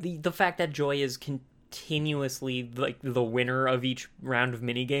 Mm-hmm. But the fact that Joy is continuously like the winner of each round of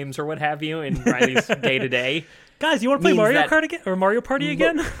mini games or what have you in Riley's day-to-day. Guys, you want to play Mario Kart again or Mario Party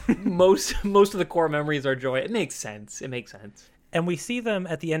again? most of the core memories are Joy. It makes sense. And we see them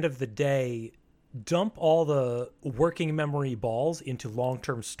at the end of the day dump all the working memory balls into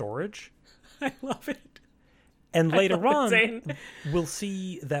long-term storage. I love it. And later on, we'll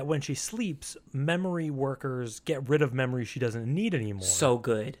see that when she sleeps, memory workers get rid of memory she doesn't need anymore. So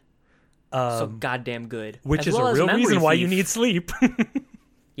good. So goddamn good. Which is a real reason why you need sleep.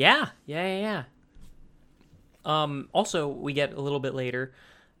 Yeah. Also, we get a little bit later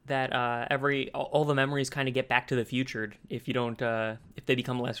that all the memories kind of get back to the future if you don't if they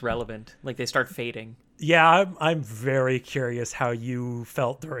become less relevant, like they start fading. Yeah, I'm very curious how you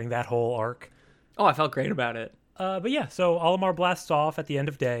felt during that whole arc. Oh, I felt great about it. But yeah, so Olimar blasts off at the end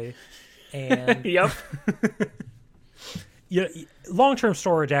of day, and yep. Yeah, long-term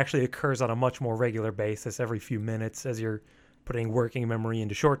storage actually occurs on a much more regular basis every few minutes as you're putting working memory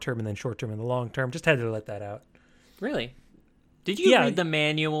into short-term and then short-term into long-term. Just had to let that out. Really? Did you read the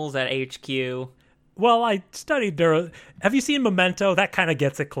manuals at HQ? Well, I studied Have you seen Memento? That kind of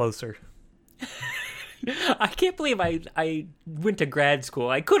gets it closer. I can't believe I went to grad school.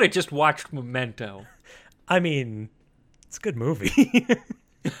 I could have just watched Memento. I mean, it's a good movie.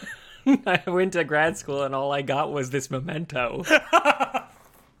 I went to grad school and all I got was this Memento.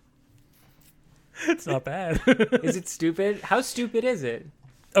 It's not bad. Is it stupid? How stupid is it?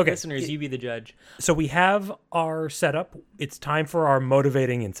 Okay. Listeners, you be the judge. So we have our setup. It's time for our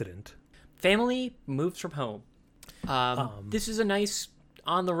motivating incident. Family moves from home. This is a nice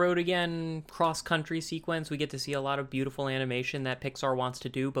on the road again, cross-country sequence. We get to see a lot of beautiful animation that Pixar wants to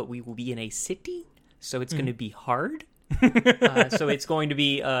do, but we will be in a city, so it's going to be hard. So it's going to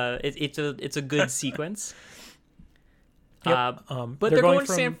be it's a good sequence. Yep. But they're going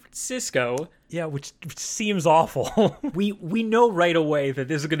to San Francisco. Yeah, which seems awful. we know right away that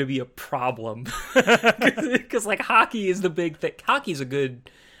this is going to be a problem because like hockey is the big thing. Hockey's a good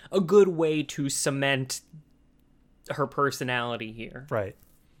way to cement her personality here, right?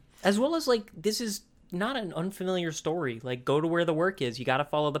 As well as like this is not an unfamiliar story. Like go to where the work is. You got to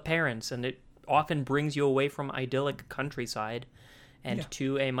follow the parents, and it often brings you away from idyllic countryside and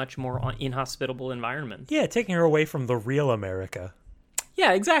to a much more inhospitable environment. Yeah, taking her away from the real America.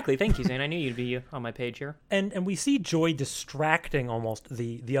 Yeah, exactly. Thank you, Zane. I knew you'd be on my page here. And we see Joy distracting almost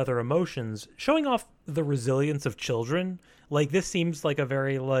the other emotions, showing off the resilience of children. Like this seems like a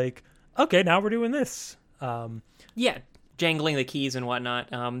very like, okay, now we're doing this. Yeah, jangling the keys and whatnot.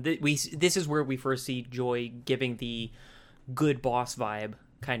 This is where we first see Joy giving the good boss vibe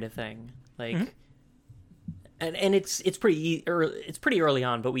kind of thing. Like, and it's pretty early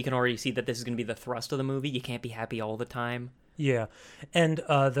on, but we can already see that this is going to be the thrust of the movie. You can't be happy all the time. Yeah, and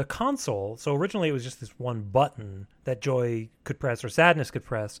the console. So originally it was just this one button that Joy could press or Sadness could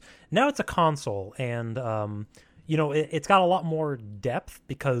press. Now it's a console, and it's got a lot more depth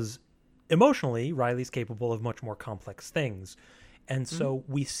because emotionally Riley's capable of much more complex things, and so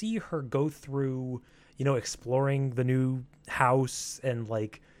we see her go through, exploring the new house and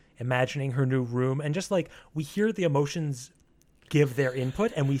like imagining her new room, and just like we hear the emotions give their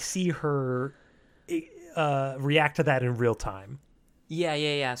input, and we see her react to that in real time.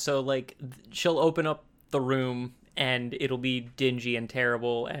 Yeah. So like she'll open up the room and it'll be dingy and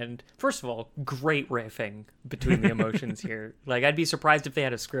terrible. And first of all, great riffing between the emotions here. Like I'd be surprised if they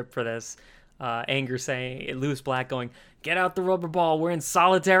had a script for this. Anger saying, Lewis Black going, "Get out the rubber ball. We're in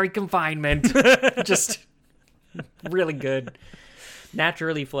solitary confinement." Just really good,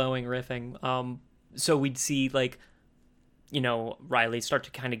 naturally flowing riffing. So we'd see like, Riley start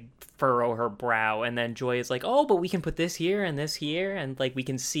to kind of furrow her brow, and then Joy is like, "Oh, but we can put this here and this here," and like we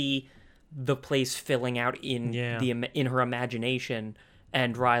can see the place filling out in in her imagination,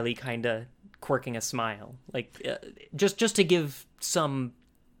 and Riley kind of quirking a smile, like just to give some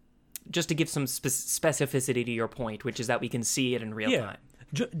specificity to your point, which is that we can see it in real time.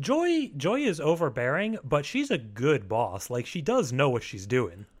 Joy is overbearing, but she's a good boss. Like she does know what she's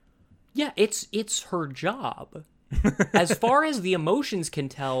doing. Yeah, it's her job. As far as the emotions can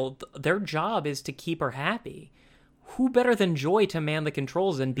tell, their job is to keep her happy. Who better than Joy to man the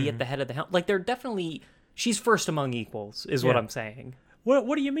controls and be at the head of the helm? Like, they're definitely... She's first among equals, is what I'm saying.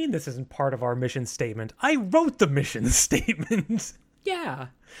 What do you mean this isn't part of our mission statement? I wrote the mission statement. Yeah.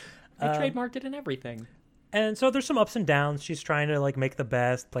 I trademarked it and everything. And so there's some ups and downs. She's trying to, like, make the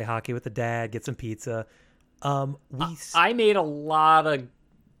best, play hockey with the dad, get some pizza. I made a lot of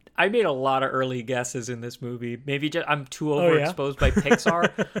early guesses in this movie. Maybe I'm too overexposed by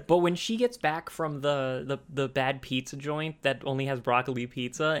Pixar. But when she gets back from the bad pizza joint that only has broccoli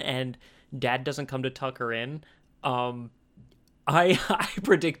pizza and Dad doesn't come to tuck her in, I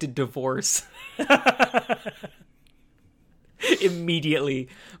predicted divorce. Immediately,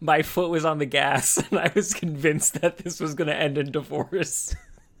 my foot was on the gas, and I was convinced that this was going to end in divorce.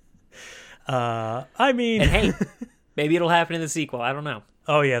 I mean, and hey, maybe it'll happen in the sequel. I don't know.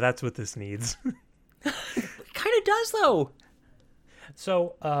 Oh yeah, that's what this needs. It kind of does, though.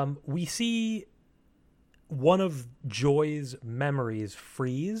 So we see one of Joy's memories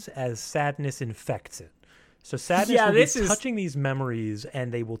freeze as Sadness infects it. So Sadness will be touching these memories,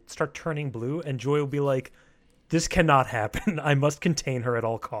 and they will start turning blue, and Joy will be like, "This cannot happen. I must contain her at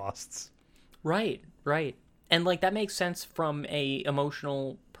all costs." Right. And like that makes sense from a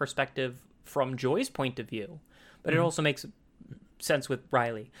emotional perspective from Joy's point of view, but it also makes sense with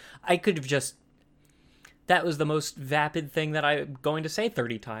Riley. I could have just... That was the most vapid thing that I'm going to say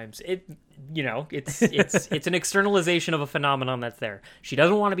 30 times. It's an externalization of a phenomenon that's there. She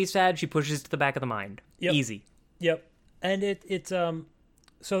doesn't want to be sad. She pushes it to the back of the mind. Yep. Easy. Yep. And it's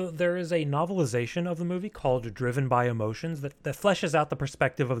so there is a novelization of the movie called Driven by Emotions that fleshes out the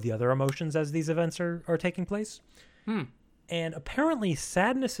perspective of the other emotions as these events are taking place. And apparently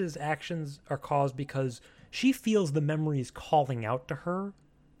Sadness's actions are caused because she feels the memories calling out to her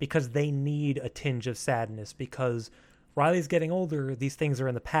because they need a tinge of sadness, because Riley's getting older, these things are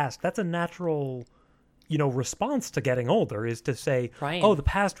in the past. That's a natural, response to getting older, is to say, right. Oh, the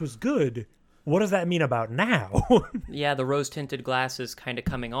past was good. What does that mean about now? Yeah, the rose-tinted glasses kind of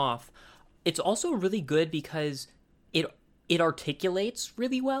coming off. It's also really good because it articulates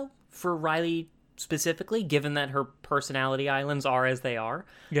really well for Riley specifically, given that her personality islands are as they are.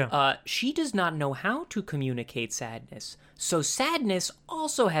 Yeah. She does not know how to communicate sadness. So sadness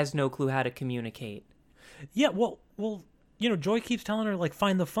also has no clue how to communicate. Yeah, well, Joy keeps telling her, like,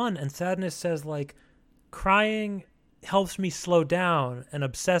 find the fun, and Sadness says, like, crying helps me slow down and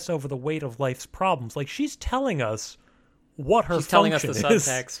obsess over the weight of life's problems. Like, she's telling us what her function is. She's telling us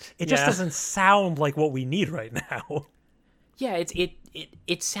the subtext. It just doesn't sound like what we need right now. Yeah,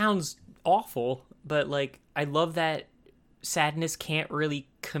 it sounds awful, but, like, I love that Sadness can't really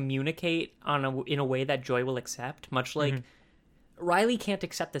communicate in a way that Joy will accept, much like Riley can't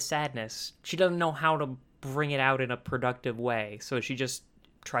accept the sadness. She doesn't know how to bring it out in a productive way, so she just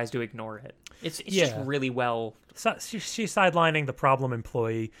tries to ignore it. It's just really well. So she's sidelining the problem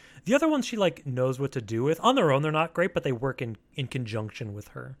employee. The other ones she, like, knows what to do with. On their own, they're not great, but they work in conjunction with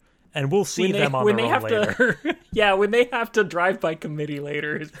her. And we'll see them on their own later. Yeah, when they have to drive by committee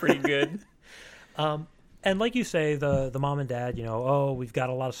later is pretty good. And like you say, the mom and dad, we've got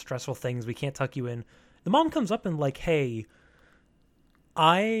a lot of stressful things. We can't tuck you in. The mom comes up and, like, hey,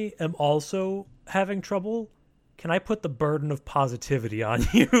 I am also having trouble. Can I put the burden of positivity on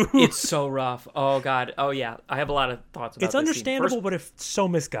you? It's so rough. Oh, God. Oh, yeah. I have a lot of thoughts about It's understandable, but it's so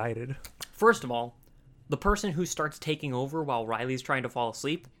misguided. First of all, the person who starts taking over while Riley's trying to fall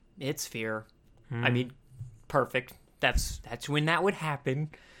asleep, it's Fear. I mean, perfect. That's when that would happen.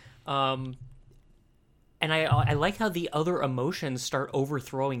 And I like how the other emotions start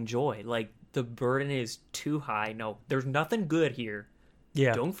overthrowing Joy. Like, the burden is too high. No, there's nothing good here.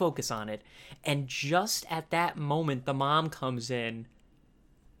 Yeah. Don't focus on it. And just at that moment, the mom comes in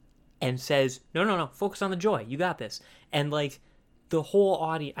and says, no, focus on the joy. You got this. And, like, the whole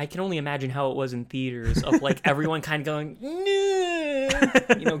audience, I can only imagine how it was in theaters of, like, everyone kind of going,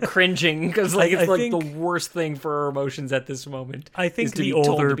 cringing, because, like, it's the worst thing for our emotions at this moment. I think is to be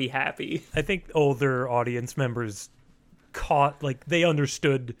told to be happy. I think older audience members caught, like, they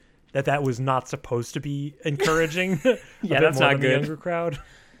understood that was not supposed to be encouraging. Yeah, that's not good. The younger crowd.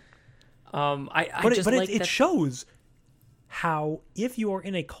 It shows how, if you are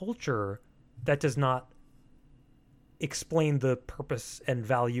in a culture that does not explain the purpose and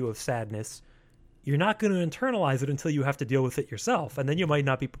value of sadness, you're not going to internalize it until you have to deal with it yourself, and then you might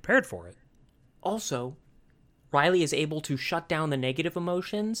not be prepared for it. Also, Riley is able to shut down the negative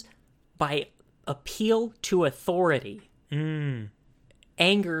emotions by appeal to authority.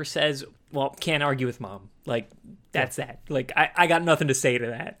 Anger says, well, can't argue with mom. Like, that's that. Like, I got nothing to say to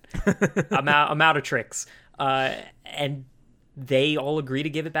that. I'm out of tricks. And they all agree to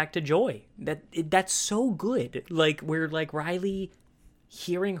give it back to Joy. That's so good. Like, where, like, Riley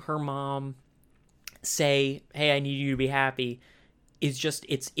hearing her mom say, hey, I need you to be happy, is just,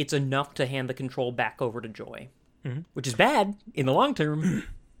 it's enough to hand the control back over to Joy. Which is bad in the long term,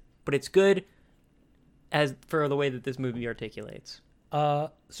 but it's good as for the way that this movie articulates.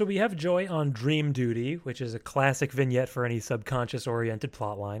 So we have Joy on dream duty, which is a classic vignette for any subconscious-oriented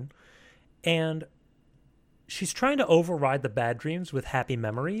plotline. And she's trying to override the bad dreams with happy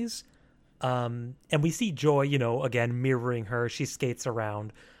memories. And we see Joy, again, mirroring her. She skates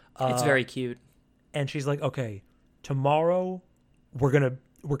around. It's very cute. And she's like, okay, tomorrow we're gonna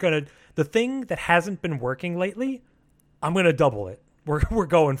the thing that hasn't been working lately, I'm gonna double it. We're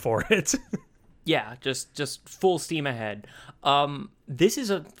going for it. Yeah, just full steam ahead. This is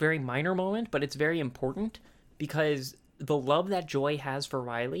a very minor moment, but it's very important because the love that Joy has for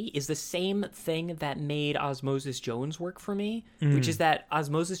Riley is the same thing that made Osmosis Jones work for me, which is that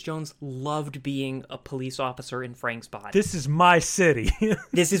Osmosis Jones loved being a police officer in Frank's body. This is my city.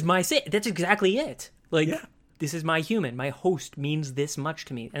 This is my city. That's exactly it. Like, This is my human. My host means this much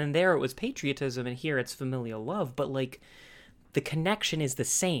to me. And there it was patriotism, and here it's familial love. But, like, the connection is the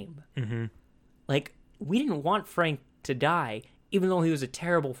same. Like, we didn't want Frank to die, even though he was a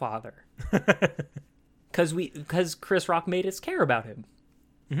terrible father. Because Chris Rock made us care about him.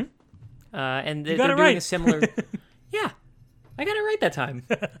 And they're doing a similar... Yeah, I got it right that time.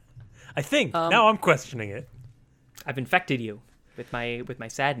 I think. Now I'm questioning it. I've infected you with my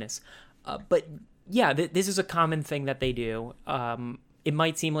sadness. But yeah, this is a common thing that they do. It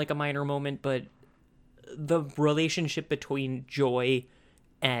might seem like a minor moment, but the relationship between Joy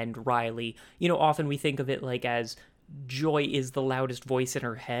and Riley, often we think of it like as Joy is the loudest voice in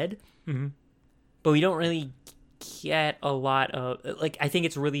her head, but we don't really get a lot of, like, I think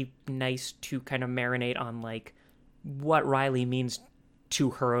it's really nice to kind of marinate on, like, what Riley means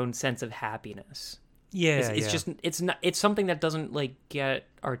to her own sense of happiness. Yeah, it's something that doesn't, like, get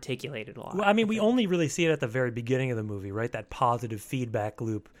articulated a lot. Well, I mean, we only really see it at the very beginning of the movie, right? That positive feedback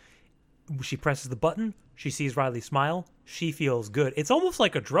loop. She presses the button, she sees Riley smile, she feels good. It's almost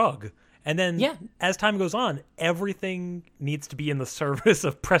like a drug. And then Yeah. as time goes on, everything needs to be in the service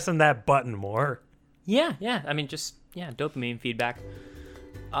of pressing that button more. Yeah. I mean, just, dopamine feedback.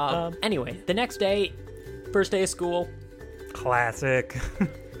 Anyway, the next day, first day of school, Classic.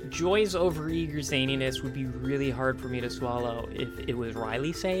 Joy's overeager zaniness would be really hard for me to swallow if it was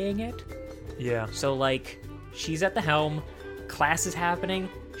Riley saying it. Yeah. So, like, she's at the helm, class is happening,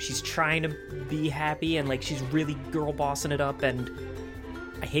 she's trying to be happy, and, like, she's really girl bossing it up, and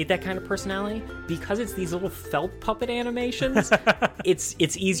I hate that kind of personality. Because it's these little felt puppet animations, it's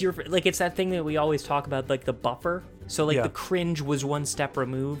easier for, like, it's that thing that we always talk about, like, the buffer. So, like, the cringe was one step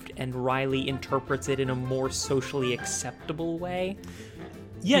removed, and Riley interprets it in a more socially acceptable way.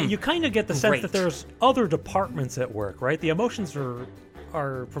 Yeah, you kind of get the sense Great. that there's other departments at work, right? The emotions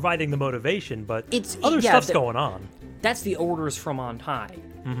are providing the motivation, but other stuff's going on. That's the orders from on high.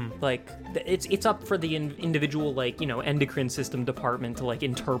 Mm-hmm. Like, it's up for the individual, like, endocrine system department to, like,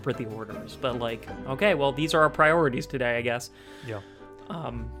 interpret the orders. But, like, okay, well, these are our priorities today, I guess. Yeah.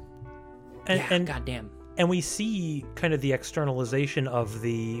 And goddamn. And we see kind of the externalization of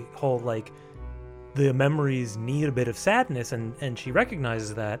the whole, like, the memories need a bit of sadness, and she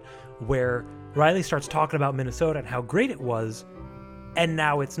recognizes that, where Riley starts talking about Minnesota and how great it was, and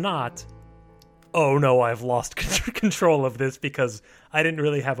now it's not. Oh no, I've lost control of this because I didn't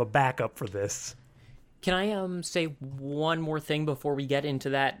really have a backup for this. Can I say one more thing before we get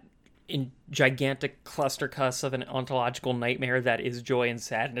into that gigantic cluster cuss of an ontological nightmare that is joy and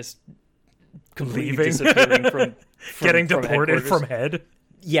sadness completely disappearing from getting from deported from head?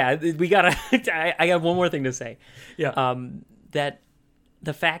 Yeah, we gotta. I got one more thing to say. Yeah. That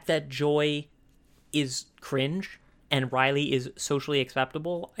the fact that Joy is cringe and Riley is socially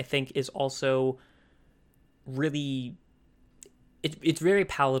acceptable, I think, is also really. It's very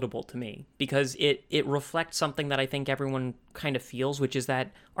palatable to me because it reflects something that I think everyone kind of feels, which is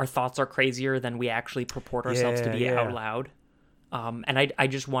that our thoughts are crazier than we actually purport ourselves to be out loud. And I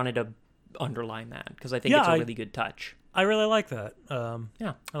just wanted to underline that because I think it's a really good touch. I really like that. I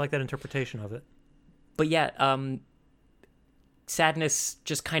like that interpretation of it. But sadness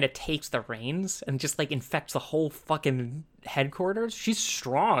just kind of takes the reins and just like infects the whole fucking headquarters. She's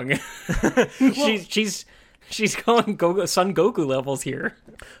strong. She's going Son Goku levels here.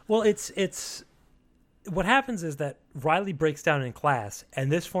 Well, it's what happens is that Riley breaks down in class,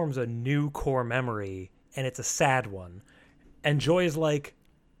 and this forms a new core memory, and it's a sad one. And Joy is like,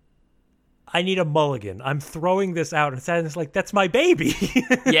 I need a mulligan. I'm throwing this out. And Sadness is like, that's my baby.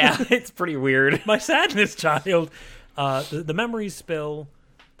 Yeah, it's pretty weird. My sadness child. The memories spill.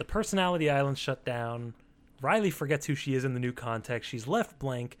 The personality island shut down. Riley forgets who she is in the new context. She's left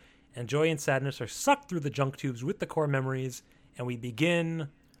blank. And Joy and Sadness are sucked through the junk tubes with the core memories. And we begin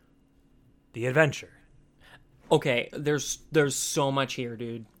the adventure. Okay, there's so much here,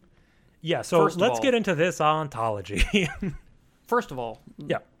 dude. Yeah, so let's get into this ontology. First of all,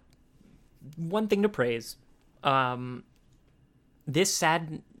 yeah. One thing to praise, this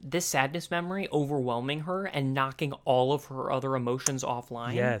sadness memory overwhelming her and knocking all of her other emotions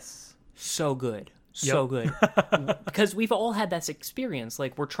offline. Yes. So good. So good. Because we've all had that experience.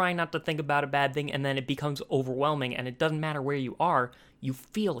 Like, we're trying not to think about a bad thing, and then it becomes overwhelming, and it doesn't matter where you are, you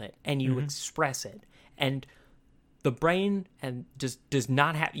feel it, and you express it. And the brain just does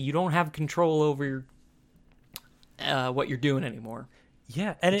not have... You don't have control over what you're doing anymore.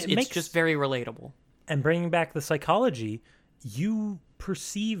 Yeah, and it's just very relatable. And bringing back the psychology, you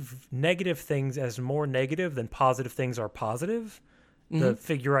perceive negative things as more negative than positive things are positive. Mm-hmm. The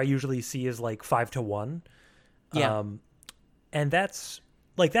figure I usually see is like 5-1. Yeah. And that's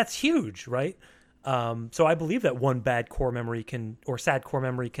huge, right? So I believe that one bad core memory or sad core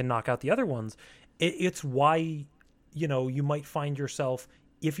memory can knock out the other ones. It's why, you might find yourself,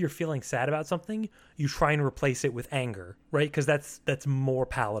 if you're feeling sad about something, you try and replace it with anger, right? Because that's more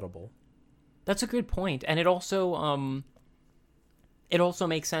palatable. That's a good point. And it also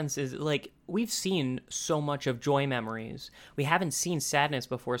makes sense is like we've seen so much of joy memories. We haven't seen sadness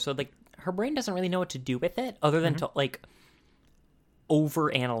before. So like her brain doesn't really know what to do with it other than to like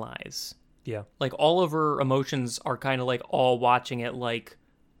overanalyze. Yeah. Like all of her emotions are kind of like all watching it like,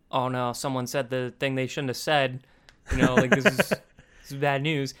 oh no, someone said the thing they shouldn't have said. Like this is bad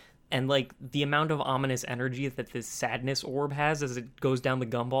news. And like the amount of ominous energy that this sadness orb has as it goes down the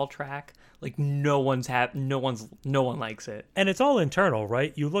gumball track, like no one likes it. And it's all internal,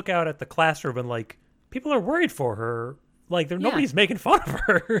 right? You look out at the classroom and like people are worried for her. Like nobody's making fun of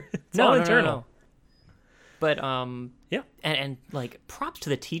her. It's all internal. No. But yeah. And like props to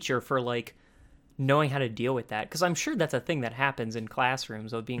the teacher for like knowing how to deal with that, because I'm sure that's a thing that happens in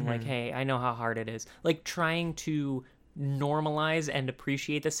classrooms of being like, hey, I know how hard it is. Like trying to normalize and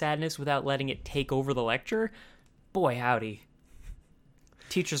appreciate the sadness without letting it take over the lecture, boy howdy.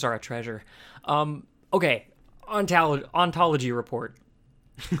 Teachers are a treasure. Okay, ontology report.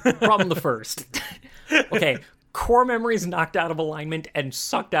 Problem the first. Okay, core memory is knocked out of alignment and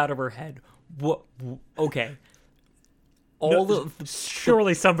sucked out of her head. What? Okay.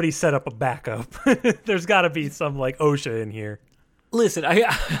 Surely somebody set up a backup. There's got to be some like OSHA in here. Listen,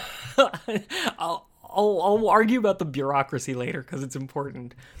 I'll argue about the bureaucracy later because it's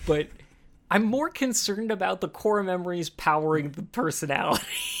important, but I'm more concerned about the core memories powering the personality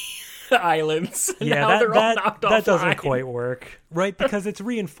islands. Yeah, that doesn't quite work, right? Because it's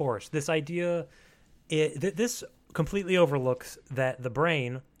reinforced. This idea, this completely overlooks that the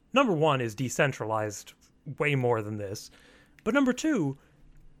brain, number one, is decentralized way more than this. But number two,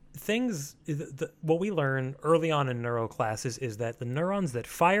 what we learn early on in neuro classes is that the neurons that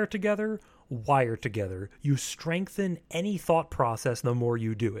fire together wire together. You strengthen any thought process the more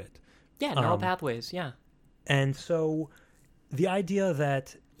you do it. Yeah, neural pathways, yeah. And so the idea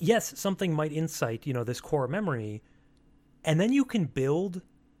that, yes, something might incite, this core memory, and then you can build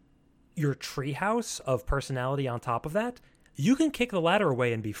your treehouse of personality on top of that, you can kick the ladder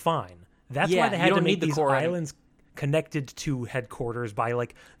away and be fine. That's why they had to make these islands connected to headquarters by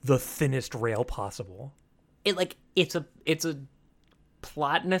like the thinnest rail possible. It's a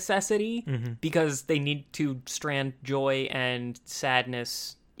plot necessity because they need to strand joy and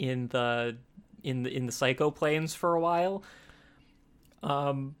sadness in the psycho planes for a while.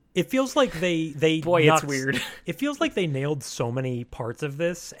 It feels like they it's weird. It feels like they nailed so many parts of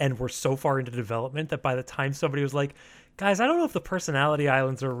this and were so far into development that by the time somebody was like, guys, I don't know if the personality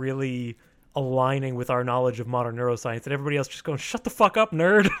islands are really aligning with our knowledge of modern neuroscience, and everybody else just going, shut the fuck up,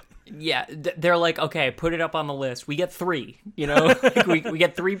 nerd. Yeah, they're like, okay, put it up on the list. We get 3, like we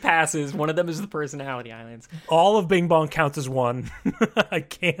get 3 passes. One of them is the personality islands. All of Bing Bong counts as 1. I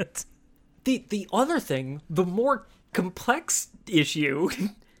can't. The other thing, the more complex issue,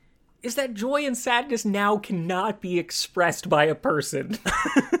 is that joy and sadness now cannot be expressed by a person.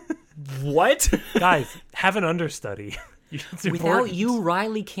 What? Guys, have an understudy. Without you,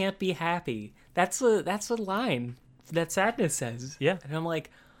 Riley can't be happy. That's a line that sadness says. Yeah. And I'm like,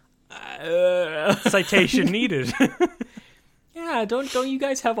 citation needed. Yeah, don't you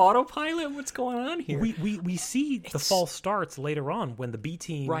guys have autopilot? What's going on here? We see the false starts later on when the B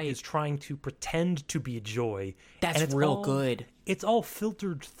team right. is trying to pretend to be joy. That's and real good. It's all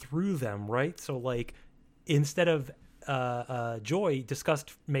filtered through them, right? So like instead of joy,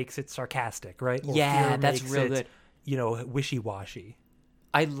 disgust makes it sarcastic, right? Or yeah, that's real good. Wishy-washy.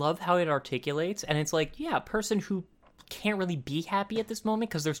 I love how it articulates, and it's like, yeah, a person who can't really be happy at this moment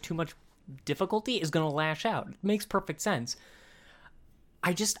because there's too much difficulty is going to lash out. It makes perfect sense.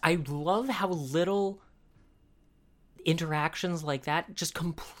 I love how little interactions like that just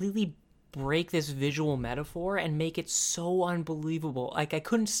completely break this visual metaphor and make it so unbelievable. Like, I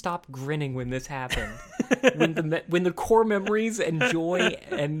couldn't stop grinning when this happened. when the core memories and joy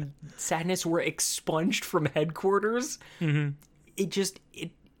and sadness were expunged from headquarters, it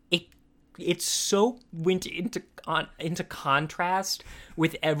so went into contrast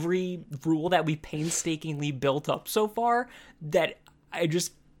with every rule that we painstakingly built up so far that I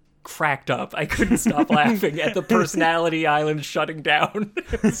just cracked up. I couldn't stop laughing at the personality island shutting down.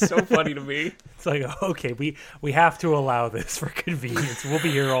 It's so funny to me. It's like, okay, we have to allow this for convenience. We'll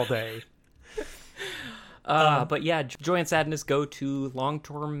be here all day. But yeah, joy and sadness go to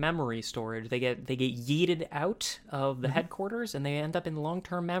long-term memory storage. They get yeeted out of the headquarters and they end up in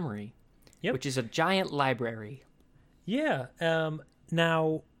long-term memory, which is a giant library. Yeah.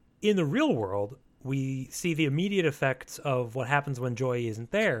 Now, in the real world, we see the immediate effects of what happens when joy isn't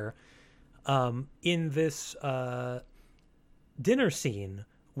there in this dinner scene,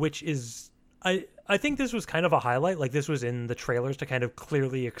 which is, I think this was kind of a highlight. Like, this was in the trailers to kind of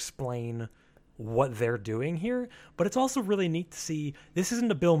clearly explain what they're doing here. But it's also really neat to see this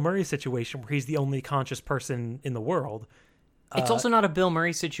isn't a Bill Murray situation where he's the only conscious person in the world. It's also not a Bill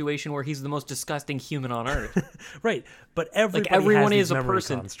Murray situation where he's the most disgusting human on earth. Right. But everyone has these memory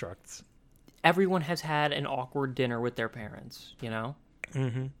constructs. Everyone has had an awkward dinner with their parents,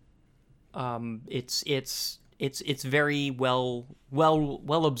 Mm-hmm. It's very well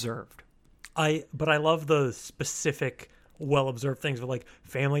observed. But I love the specific well observed things of like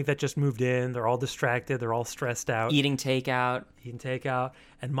family that just moved in, they're all distracted, they're all stressed out. Eating takeout.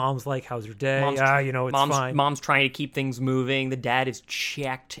 And mom's like, how's your day? It's fine. Mom's trying to keep things moving. The dad is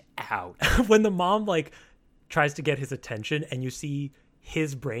checked out. When the mom like tries to get his attention and you see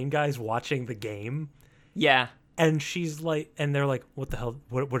his brain guys watching the game. Yeah. And she's like, and they're like, what the hell?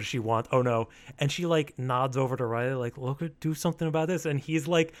 What does she want? Oh no. And she like nods over to Riley, like, look, do something about this. And he's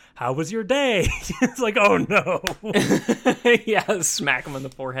like, how was your day? It's like, oh no. Yeah, smack him on the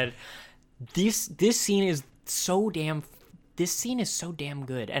forehead. This scene is so damn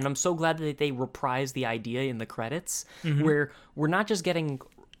good. And I'm so glad that they reprise the idea in the credits, where we're not just getting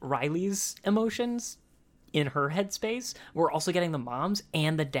Riley's emotions in her headspace, we're also getting the mom's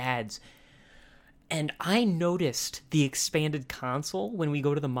and the dad's. And I noticed the expanded console when we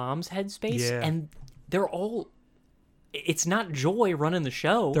go to the mom's headspace, and they're all... It's not Joy running the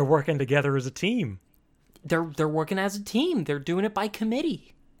show. They're working together as a team. They're working as a team. They're doing it by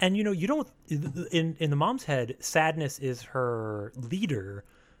committee. And, you know, you don't... In the mom's head, Sadness is her leader.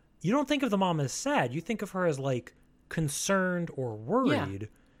 You don't think of the mom as sad. You think of her as, like, concerned or worried. Yeah.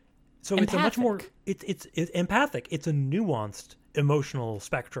 So empathic. It's a much more... It's empathic. It's a nuanced emotional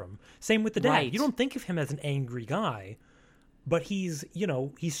spectrum. Same with the dad. Right. You don't think of him as an angry guy, but he's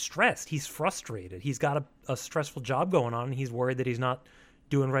stressed. He's frustrated. He's got a stressful job going on, and he's worried that he's not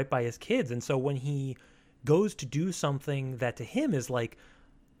doing right by his kids. And so when he goes to do something that to him is like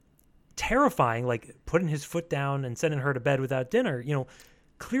terrifying, like putting his foot down and sending her to bed without dinner, you know,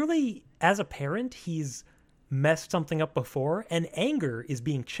 clearly as a parent, he's messed something up before, and anger is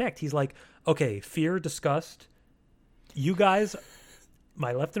being checked. He's like, okay, fear, disgust, you guys,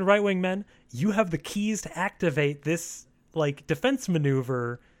 my left and right wing men, you have the keys to activate this like defense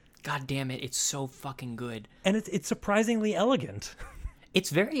maneuver. God damn it, it's so fucking good. And it's surprisingly elegant. It's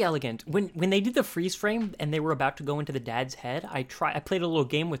very elegant. When they did the freeze frame and they were about to go into the dad's head, I played a little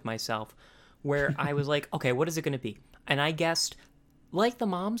game with myself where I was like, okay, what is it going to be? And I guessed like the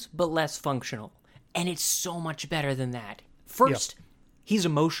mom's, but less functional. And it's so much better than that. First, he's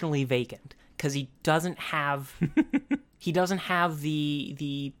emotionally vacant because he doesn't have the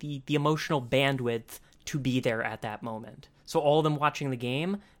emotional bandwidth to be there at that moment. So all of them watching the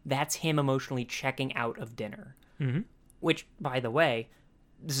game, that's him emotionally checking out of dinner. Mm-hmm. Which, by the way,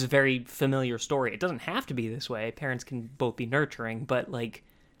 this is a very familiar story. It doesn't have to be this way. Parents can both be nurturing, but like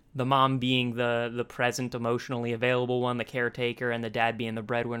the mom being the present, emotionally available one, the caretaker, and the dad being the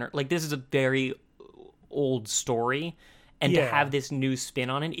breadwinner. Like this is a very old story, and to have this new spin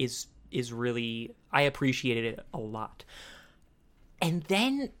on it is really, I appreciated it a lot. And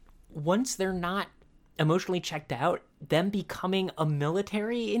then once they're not emotionally checked out, them becoming a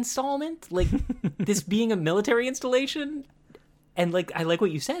military installment, like this being a military installation, and like I like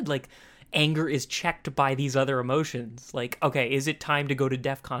what you said, like anger is checked by these other emotions. Like, okay, is it time to go to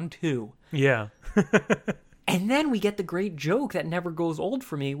DEFCON 2? Yeah. And then we get the great joke that never goes old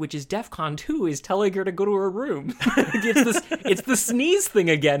for me, which is DEFCON 2 is telling her to go to her room. It's the sneeze thing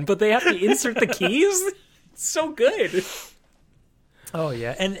again, but they have to insert the keys. It's so good. Oh,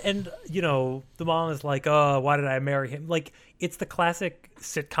 yeah. And you know, the mom is like, oh, why did I marry him? Like, it's the classic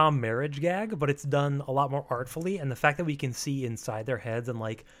sitcom marriage gag, but it's done a lot more artfully. And the fact that we can see inside their heads and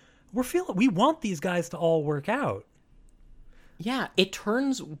like, we want these guys to all work out. Yeah, it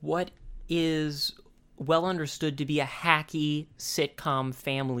turns what is well understood to be a hacky sitcom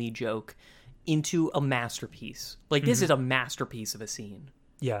family joke into a masterpiece. Like, this is a masterpiece of a scene.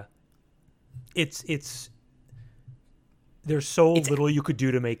 Yeah. It's there's so little you could do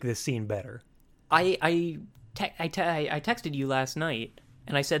to make this scene better. I texted you last night,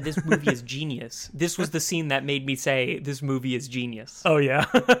 and I said this movie is genius. This was the scene that made me say this movie is genius. Oh, yeah.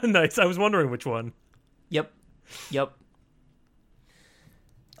 Nice. I was wondering which one. Yep.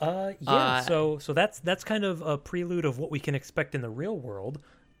 So that's kind of a prelude of what we can expect in the real world.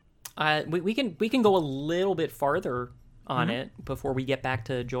 We can go a little bit farther on it before we get back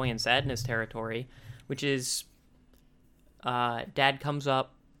to joy and sadness territory, which is dad comes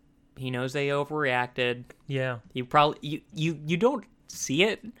up, he knows they overreacted. Yeah. You don't see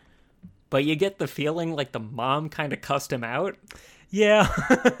it, but you get the feeling like the mom kind of cussed him out. Yeah.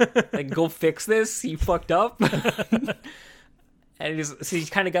 Like, go fix this, you fucked up. And he's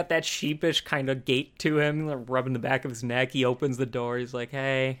kind of got that sheepish kind of gait to him, rubbing the back of his neck. He opens the door. He's like,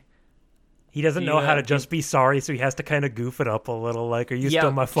 hey. He doesn't know how to just be sorry, so he has to kind of goof it up a little. Like, are you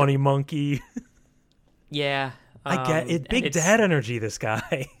still my funny monkey? Yeah. I get it. Big dad energy, this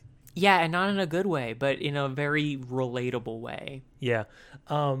guy. Yeah, and not in a good way, but in a very relatable way. Yeah.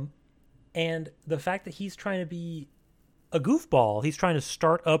 And the fact that he's trying to be a goofball. He's trying to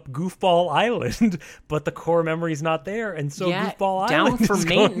start up Goofball Island, but the core memory's not there, and so Goofball Island is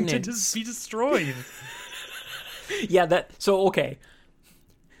going to just be destroyed. Okay.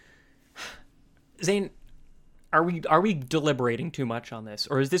 Zane, are we deliberating too much on this,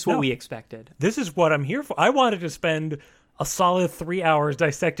 or is this what we expected? This is what I'm here for. I wanted to spend a solid 3 hours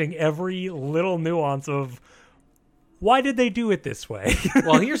dissecting every little nuance of Why did they do it this way?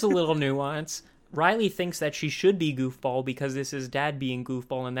 Well, here's a little nuance. Riley thinks that she should be goofball because this is dad being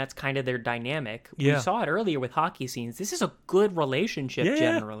goofball, and that's kind of their dynamic. Yeah. We saw it earlier with hockey scenes. This is a good relationship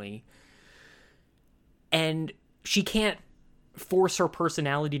generally. And she can't force her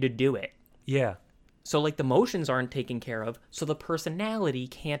personality to do it. Yeah. So, like, the motions aren't taken care of, so the personality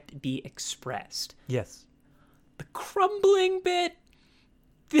can't be expressed. Yes. The crumbling bit,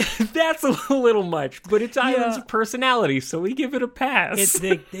 that's a little much, but it's Island's personality, so we give it a pass.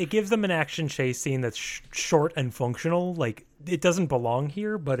 It gives them an action chase scene that's short and functional. Like, it doesn't belong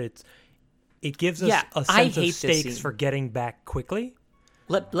here, but it gives us a sense of stakes for getting back quickly.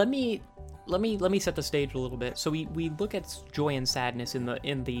 Let me set the stage a little bit. So we look at joy and sadness in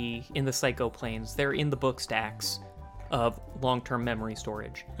the psycho planes. They're in the book stacks of long-term memory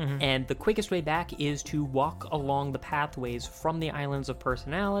storage. Mm-hmm. And the quickest way back is to walk along the pathways from the islands of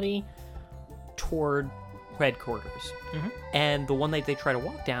personality toward headquarters. Mm-hmm. And the one that they try to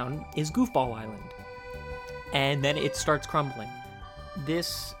walk down is Goofball Island. And then it starts crumbling.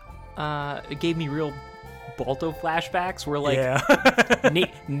 This it gave me real Balto flashbacks. We're like,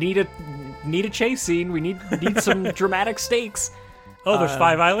 need a chase scene. We need some dramatic stakes. Oh, there's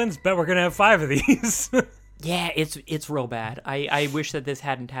 5 islands? Bet we're gonna have 5 of these. Yeah, it's real bad. I wish that this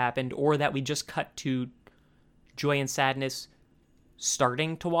hadn't happened, or that we just cut to joy and sadness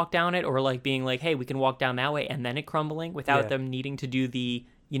starting to walk down it, or like being like, hey, we can walk down that way, and then it crumbling without them needing to do the,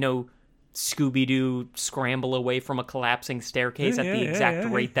 Scooby-Doo scramble away from a collapsing staircase at the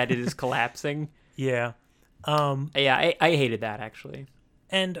exact rate that it is collapsing. Yeah. I hated that, actually.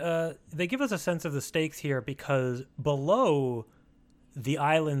 And they give us a sense of the stakes here because below the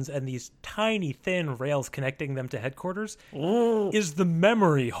islands and these tiny, thin rails connecting them to headquarters is the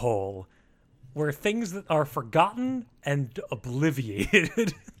memory hole, where things that are forgotten and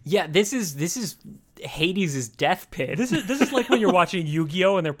obliviated. Yeah, this is Hades' death pit. This is like when you're watching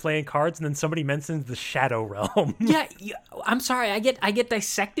Yu-Gi-Oh! And they're playing cards, and then somebody mentions the Shadow Realm. yeah, I'm sorry, I get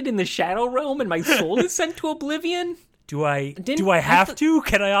dissected in the Shadow Realm, and my soul is sent to oblivion. Do I have to?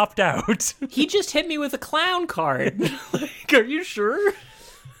 Can I opt out? He just hit me with a clown card. Like, are you sure?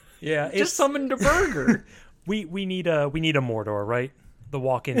 Yeah, just summoned a burger. we need a Mordor, right? The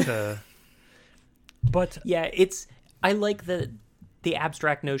walk into. But yeah, I like the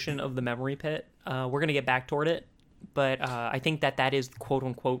abstract notion of the memory pit. We're gonna get back toward it, but I think that is quote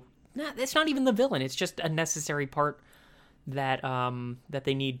unquote. It's not even the villain. It's just a necessary part that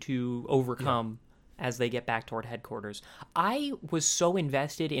they need to overcome. Yeah. As they get back toward headquarters. I was so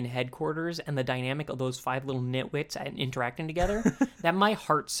invested in headquarters and the dynamic of those 5 little nitwits interacting together that my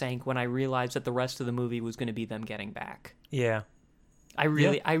heart sank when I realized that the rest of the movie was going to be them getting back. Yeah. I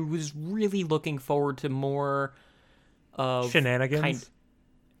was really looking forward to more of shenanigans.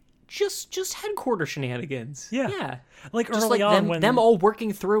 Just headquarters shenanigans. Yeah. Yeah. Like just early like on them all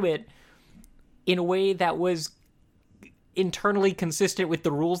working through it in a way that was internally consistent with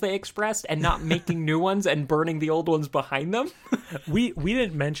the rules they expressed and not making new ones and burning the old ones behind them. We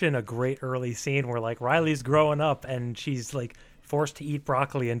didn't mention a great early scene where like Riley's growing up and she's like forced to eat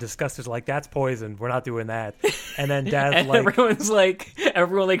broccoli and disgusted like that's poison. We're not doing that. And then Dad's and like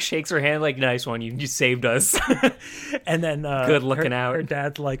everyone shakes her hand like nice one, you saved us. And then good looking out. Her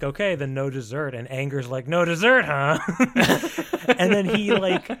dad's like, okay, then no dessert. And Anger's like, no dessert, huh? And then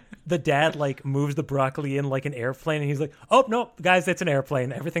the dad moves the broccoli in like an airplane, and he's like, oh no guys, it's an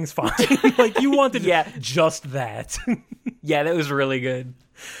airplane, everything's fine. Like you wanted just that. Yeah, that was really good.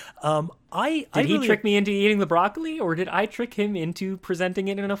 Did he trick me into eating the broccoli, or did I trick him into presenting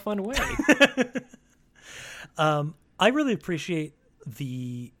it in a fun way? I really appreciate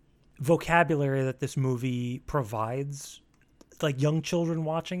the vocabulary that this movie provides, like young children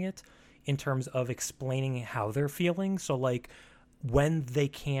watching it, in terms of explaining how they're feeling. So like when they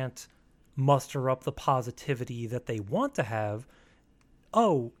can't muster up the positivity that they want to have,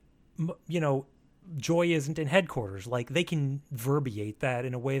 joy isn't in headquarters. Like they can verbiate that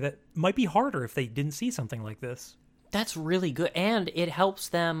in a way that might be harder if they didn't see something like this. That's really good, and it helps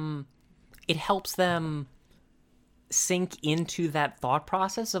them sink into that thought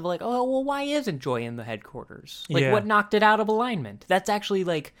process of like, oh well, why isn't joy in the headquarters? Like what knocked it out of alignment? That's actually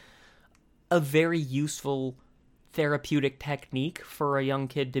like a very useful therapeutic technique for a young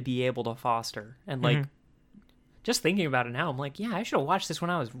kid to be able to foster. And like just thinking about it now, I'm like, yeah, I should have watched this when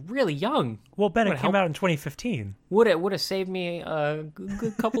I was really young. Well, Ben, it came out in 2015. Would have saved me a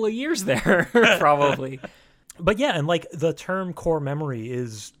good couple of years there, probably. But yeah, and like the term core memory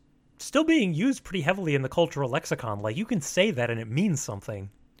is still being used pretty heavily in the cultural lexicon. Like you can say that and it means something.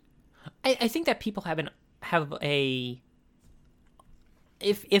 I think that people have a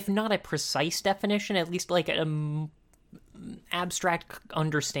if not a precise definition, at least like a abstract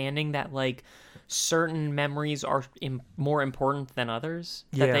understanding that like certain memories are more important than others.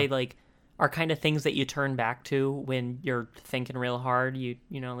 That they like are kind of things that you turn back to when you're thinking real hard. You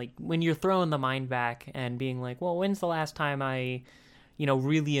know, like when you're throwing the mind back and being like, well, when's the last time I,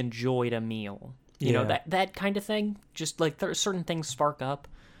 really enjoyed a meal? You know, that kind of thing. Just like certain things spark up.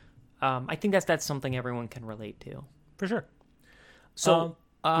 I think that's something everyone can relate to. For sure. So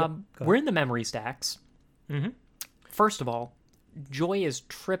we're in the memory stacks. Mm-hmm. First of all, Joy is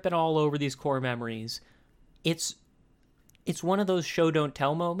tripping all over these core memories. It's one of those show don't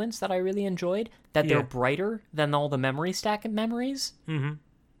tell moments that I really enjoyed, that they're brighter than all the memory stack of memories.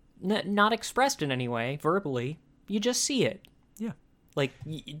 Mm-hmm. Not expressed in any way verbally. You just see it. Yeah. Like,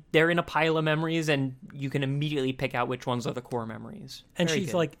 they're in a pile of memories, and you can immediately pick out which ones are the core memories. And Very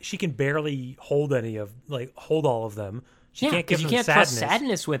she's good. like, she can barely hold all of them. She can't give them you can't sadness. trust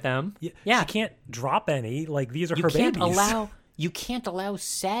sadness with them. Yeah. She can't drop any. Like, these are her babies. You can't allow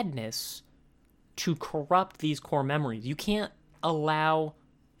sadness to corrupt these core memories. You can't allow,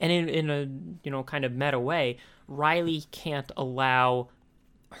 and in a kind of meta way, Riley can't allow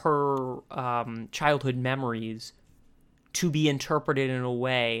her childhood memories to be interpreted in a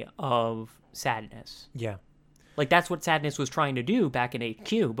way of sadness. Yeah. Like, that's what sadness was trying to do back in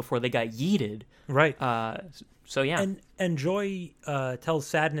HQ before they got yeeted. Right. So, yeah. And Joy tells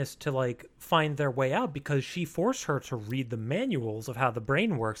Sadness to, like, find their way out because she forced her to read the manuals of how the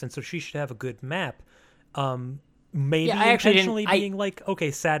brain works, and so she should have a good map. Maybe intentionally being like,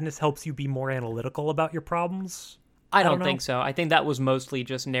 okay, Sadness helps you be more analytical about your problems? I don't think so. I think that was mostly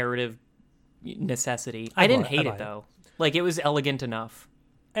just narrative necessity. I didn't hate it, though. Like, it was elegant enough.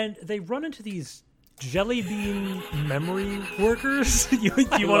 And they run into these jelly bean memory workers. you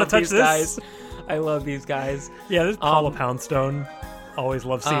want to touch this? Guys. I love these guys. Yeah, this Paula Poundstone. Always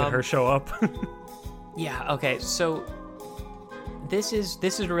love seeing her show up. Yeah, okay, so this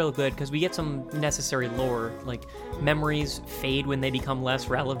is real good because we get some necessary lore. Like, memories fade when they become less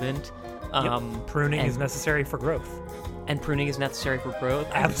relevant. Pruning is necessary for growth. And pruning is necessary for growth.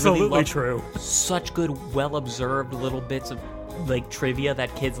 Absolutely true. Such good, well-observed little bits of like trivia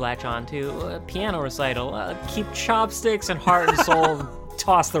that kids latch onto. Piano recital. Keep chopsticks and heart and soul.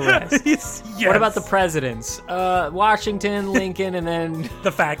 Toss the rest. Yes. What about the presidents? Washington, Lincoln, and then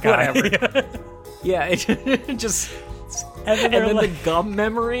the fat guy. Whatever. Yeah, it just and then like, the gum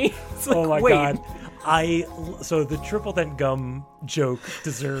memory. It's like, oh my wait. God. So the triple dent gum joke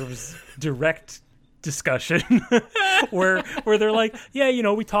deserves direct discussion where they're like,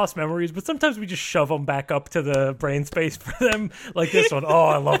 yeah, we toss memories, but sometimes we just shove them back up to the brain space for them. Like this one. Oh,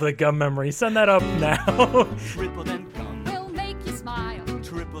 I love the gum memory. Send that up now. Triple dent gum will make you smile.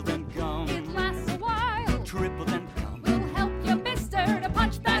 Triple dent gum, it lasts a while. Triple dent gum will help you, mister, to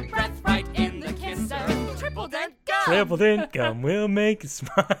punch that breath right in the kisser. Triple dent gum. Triple dent gum will make you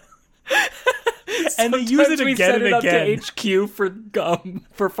smile. And they use it again and again. Up to HQ for gum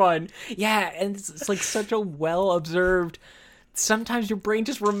for fun. Yeah, and it's like such a well-observed. Sometimes your brain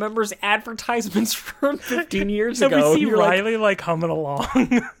just remembers advertisements from 15 years ago. And we see Riley like humming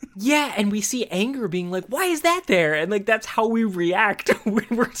along. Yeah, and we see Anger being like, "Why is that there?" And like that's how we react when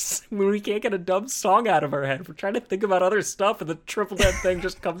we can't get a dumb song out of our head. We're trying to think about other stuff, and the triple dent thing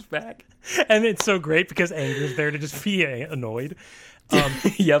just comes back. And it's so great because Anger's there to just be annoyed.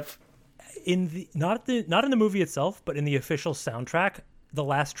 Yep. Not in the movie itself, but in the official soundtrack, the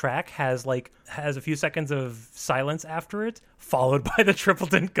last track has a few seconds of silence after it, followed by the triple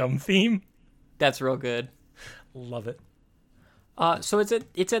dent gum theme. That's real good. Love it. So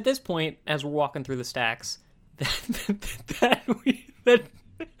it's at this point as we're walking through the stacks that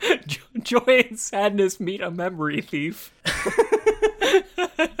Joy and Sadness meet a memory thief.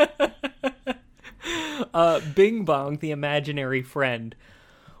 Bing Bong, the imaginary friend.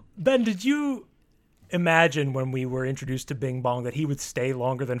 Ben, did you imagine when we were introduced to Bing Bong that he would stay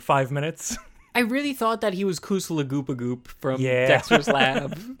longer than 5 minutes? I really thought that he was Kusala Goopa Goop from Dexter's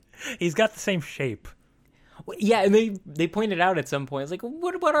Lab. He's got the same shape. Yeah, and they pointed out at some point, it's like,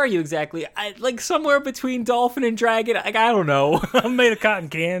 what are you exactly? Like somewhere between dolphin and dragon? Like, I don't know. I'm made of cotton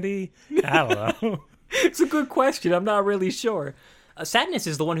candy. I don't know. It's a good question. I'm not really sure. Sadness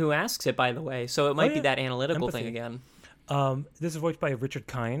is the one who asks it, by the way, so it might be that analytical thing again. This is voiced by Richard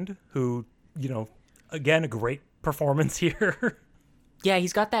Kind, who, again, a great performance here. Yeah,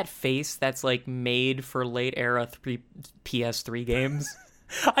 he's got that face that's like made for late era PS3 games.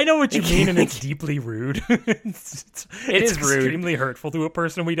 I know what you mean, and it's deeply rude. It's rude. Extremely hurtful to a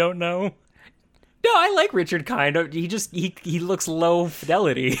person we don't know. No, I like Richard Kind. He looks low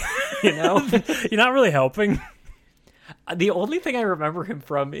fidelity, You're not really helping. The only thing I remember him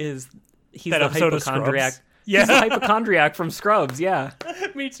from is he's that the episode hypochondriac. of Scrubs. Yeah. He's the hypochondriac from Scrubs, yeah.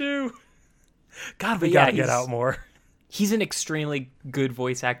 Me too. God, we But gotta get out more. He's an extremely good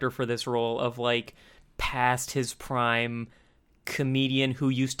voice actor for this role of, like, past his prime comedian who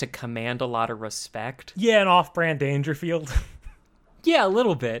used to command a lot of respect. Yeah, an off-brand Dangerfield. Yeah, a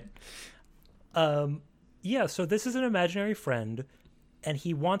little bit. Yeah, so this is an imaginary friend, and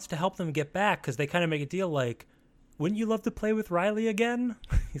he wants to help them get back because they kind of make a deal like, wouldn't you love to play with Riley again?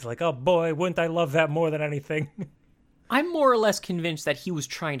 He's like, oh boy, wouldn't I love that more than anything. I'm more or less convinced that he was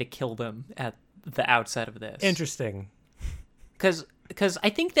trying to kill them at the outset of this. Interesting. Because I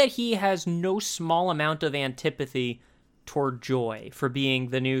think that he has no small amount of antipathy toward Joy for being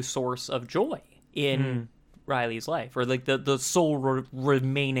the new source of joy in Riley's life, or like the sole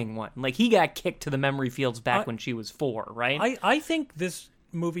remaining one. Like, he got kicked to the memory fields back when she was 4, right? I think this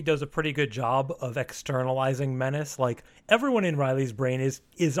movie does a pretty good job of externalizing menace. Like, everyone in Riley's brain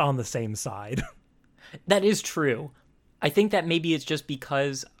is on the same side. That is true. I think that maybe it's just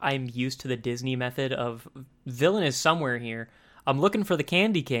because I'm used to the Disney method of villain is somewhere here. I'm looking for the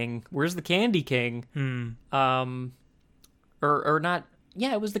Candy King. Where's the Candy King? Or not.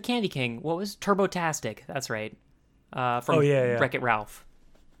 Yeah, it was the Candy King. What was Turbotastic? That's right. From Wreck-It Ralph.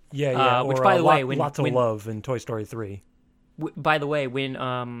 Yeah. Which, or, by the way, lots of love in Toy Story 3. By the way, when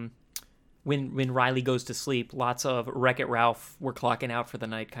Riley goes to sleep, lots of Wreck-It Ralph, we're clocking out for the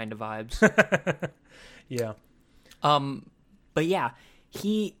night kind of vibes. Yeah. But yeah,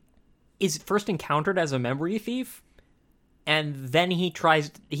 he is first encountered as a memory thief, and then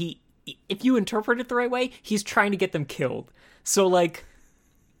if you interpret it the right way, he's trying to get them killed. So, like,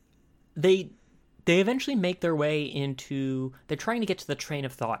 they eventually make their way into, they're trying to get to the train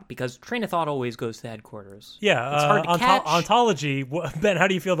of thought, because train of thought always goes to headquarters. Yeah, it's hard to catch. Ontology. Ben, how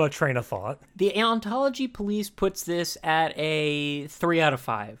do you feel about train of thought? The Ontology Police puts this at a 3 out of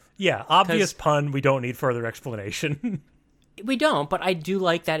 5. Yeah, obvious pun. We don't need further explanation. We don't, but I do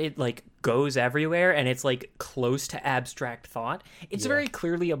like that it, like, goes everywhere, and it's, like, close to abstract thought. It's very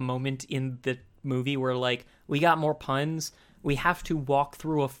clearly a moment in the movie where, like, we got more puns. We have to walk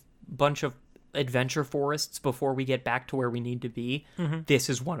through a bunch of adventure forests before we get back to where we need to be. This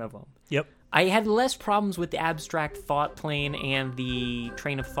is one of them. Yep. I had less problems with the abstract thought plane and the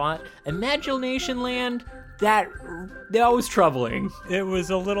train of thought. Imagination Land, that was troubling. It was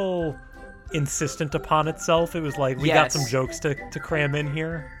a little insistent upon itself. It was like, we got some jokes to cram in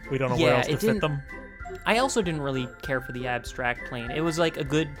here. We don't know where else to fit them. I also didn't really care for the abstract plane. It was like a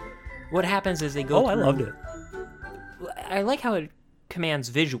good... What happens is they go I loved it. I like how it commands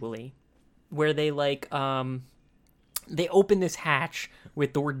visually, where they, like, they open this hatch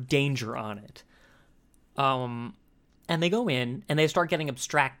with the word danger on it. And they go in, and they start getting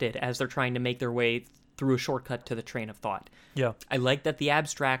abstracted as they're trying to make their way through a shortcut to the train of thought. Yeah. I like that the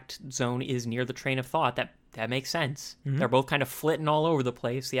abstract zone is near the train of thought. That makes sense. They're both kind of flitting all over the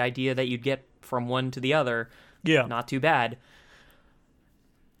place. The idea that you'd get from one to the other, not too bad.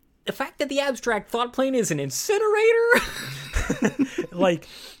 The fact that the abstract thought plane is an incinerator? like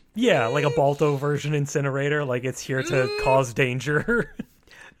a Balto version incinerator. Like, it's here to cause danger.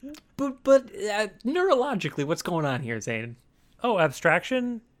 but neurologically, what's going on here, Zane? Oh,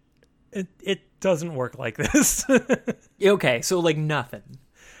 abstraction? It doesn't work like this. Okay, so, like, nothing.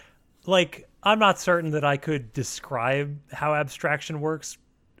 Like, I'm not certain that I could describe how abstraction works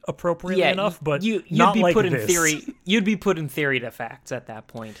appropriately enough, but you'd be like put in this. theory. You'd be put in theory to facts at that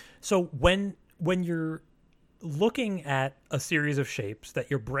point. So when you're looking at a series of shapes that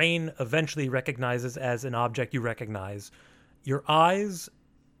your brain eventually recognizes as an object you recognize, your eyes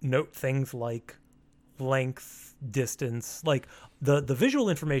note things like length, distance. Like, the visual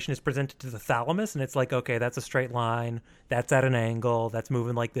information is presented to the thalamus, and it's like, okay, that's a straight line, that's at an angle, that's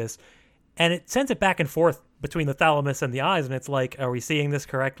moving like this. And it sends it back and forth between the thalamus and the eyes, and it's like, are we seeing this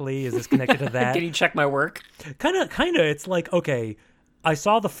correctly? Is this connected to that? Can you check my work? Kind of. It's like, okay, I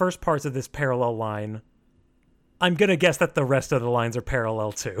saw the first parts of this parallel line. I'm going to guess that the rest of the lines are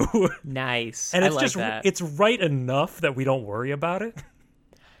parallel too. Nice. And it's like just, that. It's right enough that we don't worry about it.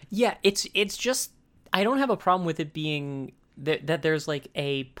 Yeah, it's just, I don't have a problem with it being that there's like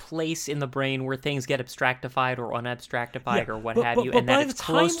a place in the brain where things get abstractified or unabstractified or what have you, and that it's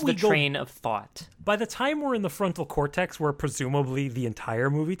close to the train of thought. By the time we're in the frontal cortex, where presumably the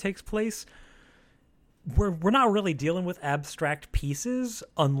entire movie takes place, we're not really dealing with abstract pieces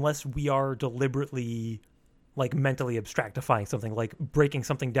unless we are deliberately, like, mentally abstractifying something, like breaking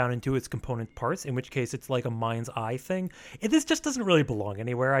something down into its component parts, in which case it's like a mind's eye thing. This just doesn't really belong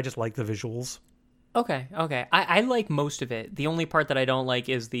anywhere. I just like the visuals. Okay. I like most of it. The only part that I don't like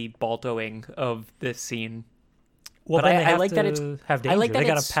is the baltoing of this scene. Well, but then I like that it's have danger. I like that they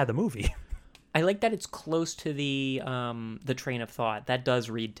got to pad the movie. I like that it's close to the train of thought. That does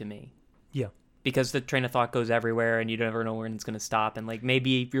read to me. Yeah. Because the train of thought goes everywhere and you never know when it's going to stop. And like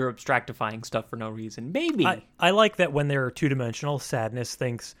maybe you're abstractifying stuff for no reason. Maybe. I like that when they're two-dimensional, Sadness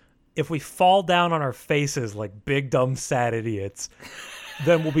thinks, if we fall down on our faces like big, dumb, sad idiots,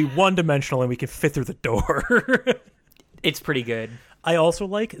 then we'll be one-dimensional and we can fit through the door. It's pretty good. I also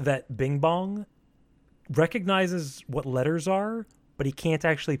like that Bing Bong recognizes what letters are, but he can't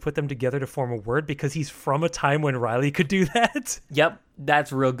actually put them together to form a word because he's from a time when Riley could do that. Yep,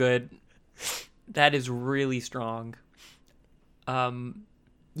 that's real good. That is really strong.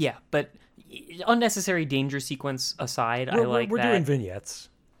 Yeah, but unnecessary danger sequence aside, I like that. We're doing vignettes.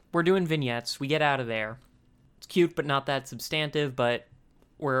 We're doing vignettes. We get out of there. It's cute, but not that substantive, but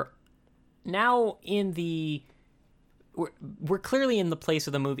we're now in the... We're clearly in the place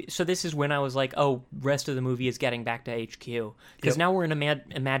of the movie. So this is when I was like, oh, rest of the movie is getting back to HQ. Because now we're in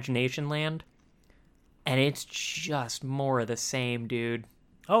imagination land, and it's just more of the same, dude.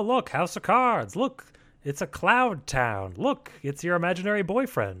 Oh, look, House of Cards. Look, it's a cloud town. Look, it's your imaginary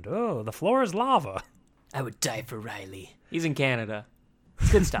boyfriend. Oh, the floor is lava. I would die for Riley. He's in Canada.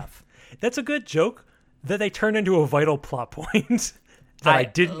 It's good stuff. That's a good joke that they turn into a vital plot point that I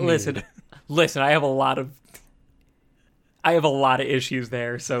didn't listen. Listen, I have a lot of issues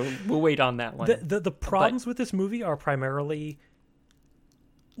there, so we'll wait on that one. The problems with this movie are primarily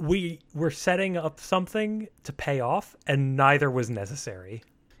we're setting up something to pay off, and neither was necessary.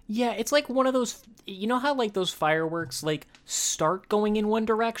 Yeah, it's like one of those, you know how like those fireworks like start going in one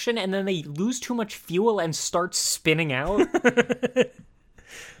direction and then they lose too much fuel and start spinning out?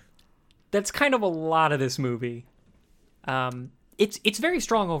 That's kind of a lot of this movie. It's very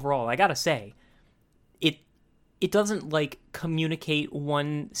strong overall, I gotta say. It doesn't like communicate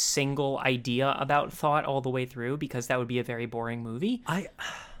one single idea about thought all the way through because that would be a very boring movie.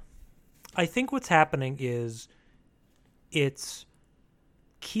 I think what's happening is it's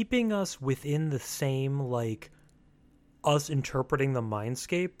keeping us within the same, like, us interpreting the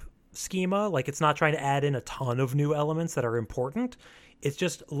mindscape schema. Like, it's not trying to add in a ton of new elements that are important. It's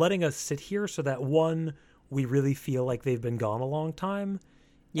just letting us sit here so that, one, we really feel like they've been gone a long time.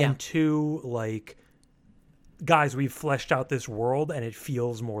 Yeah. And two, like, guys, we've fleshed out this world and it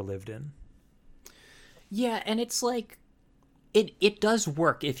feels more lived in. Yeah, and it's like, it does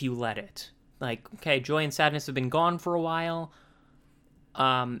work if you let it. Like, okay, joy and sadness have been gone for a while.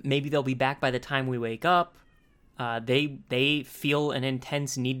 Maybe they'll be back by the time we wake up. They feel an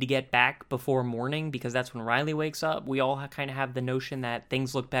intense need to get back before morning because that's when Riley wakes up. We all kind of have the notion that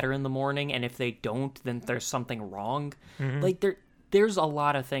things look better in the morning, and if they don't, then there's something wrong. Mm-hmm. Like there's a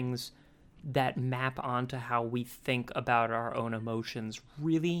lot of things that map onto how we think about our own emotions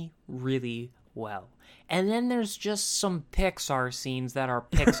really, really well. And then there's just some Pixar scenes that are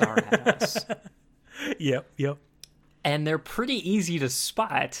Pixar at us. Yep. And they're pretty easy to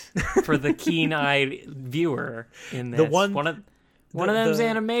spot for the keen-eyed viewer in this. One of them's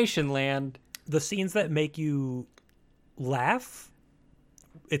animation land. The scenes that make you laugh,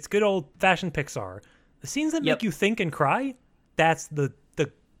 it's good old-fashioned Pixar. The scenes that make you think and cry, that's the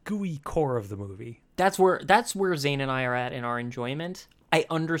gooey core of the movie. That's where Zane and I are at in our enjoyment. I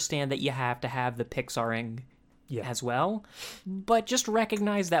understand that you have to have the Pixaring as well, but just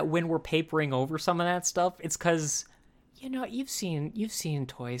recognize that when we're papering over some of that stuff, it's because, you know, you've seen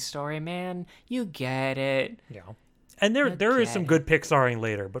Toy Story, man. You get it. Yeah. And there is some good Pixaring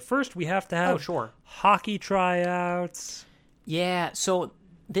later, but first we have to have hockey tryouts. Yeah, so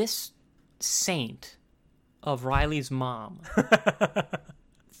this saint of Riley's mom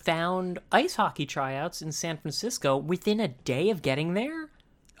found ice hockey tryouts in San Francisco within a day of getting there.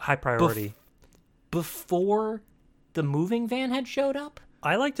 High priority. Before the moving van had showed up?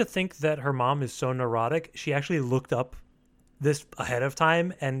 I like to think that her mom is so neurotic, she actually looked up this ahead of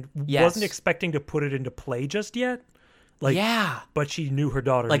time and wasn't expecting to put it into play just yet. But she knew her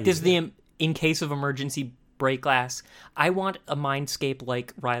daughter like this needed is in case of emergency break glass. I want a mindscape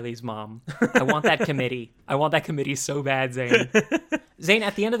like Riley's mom. I want that committee. I want that committee so bad, Zane. Zane,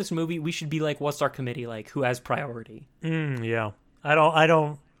 at the end of this movie, we should be like, what's our committee like? Who has priority? Yeah. I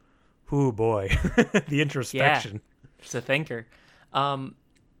don't. Oh boy. The introspection. Yeah, it's a thinker.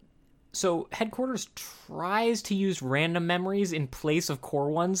 So Headquarters tries to use random memories in place of core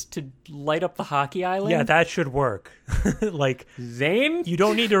ones to light up the hockey island. Yeah, that should work. Like, Zane? You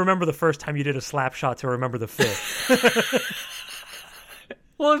don't need to remember the first time you did a slap shot to remember the fifth.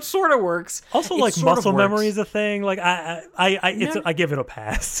 Well, it sort of works. Also, like, muscle memory is a thing. Like, I give it a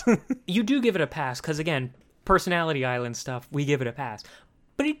pass. You do give it a pass because, again, personality island stuff, we give it a pass.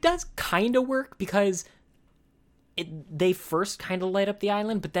 But it does kind of work because they first kind of light up the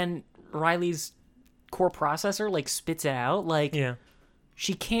island, but then Riley's core processor like spits it out. Like,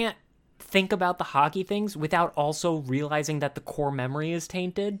 she can't think about the hockey things without also realizing that the core memory is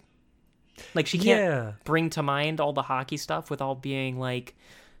tainted. Like, she can't bring to mind all the hockey stuff without being like,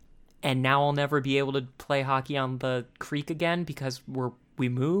 and now I'll never be able to play hockey on the creek again because we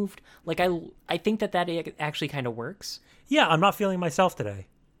moved. Like, I think that actually kind of works. Yeah, I'm not feeling myself today.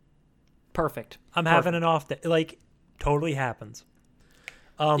 Perfect. I'm having an off day. Like, totally happens.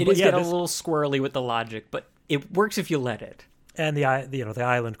 It is getting a little squirrely with the logic, but it works if you let it. And the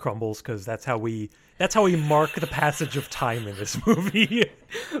island crumbles because that's how we mark the passage of time in this movie.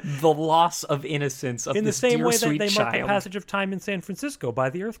 The loss of innocence of in the this same dear, way that sweet they mark the child. passage of time in San Francisco by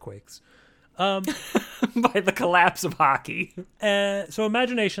the earthquakes. By the collapse of hockey. So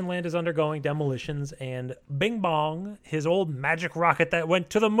Imagination Land is undergoing demolitions, and Bing Bong, his old magic rocket that went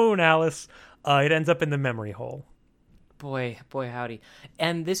to the moon, Alice, it ends up in the memory hole. Boy, howdy.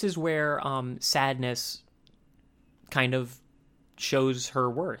 And this is where Sadness kind of shows her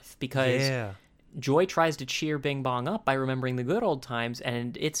worth, because Joy tries to cheer Bing Bong up by remembering the good old times,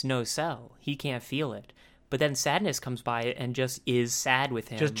 and it's no sell. He can't feel it. But then Sadness comes by and just is sad with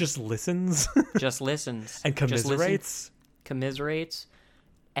him. Just listens. Just listens. And commiserates. Commiserates.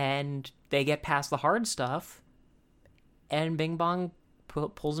 And they get past the hard stuff, and Bing Bong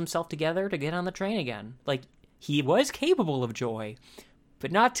pulls himself together to get on the train again. Like, he was capable of joy,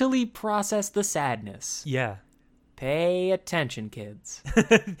 but not till he processed the sadness. Yeah. Pay attention, kids.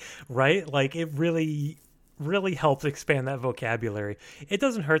 Right? Like, it really helps expand that vocabulary. It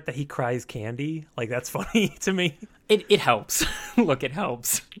doesn't hurt that he cries candy. Like, that's funny to me. It helps. Look, it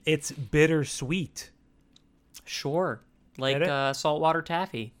helps. It's bittersweet. Sure. Like saltwater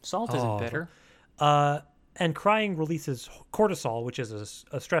taffy. Salt isn't bitter. And crying releases cortisol, which is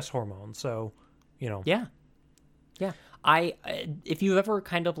a stress hormone. So, Yeah. Yeah. If you ever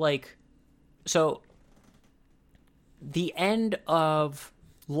kind of like... So, the end of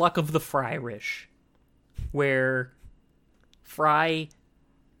Luck of the Fryrish, where Fry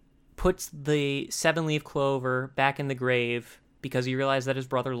puts the 7-leaf clover back in the grave because he realized that his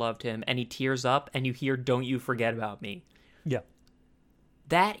brother loved him, and he tears up, and you hear "Don't You Forget About Me." Yeah.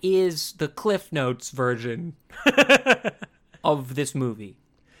 That is the Cliff Notes version of this movie.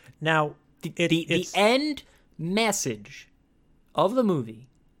 Now, the end message of the movie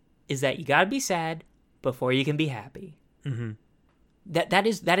is that you gotta be sad before you can be happy. Mm-hmm. That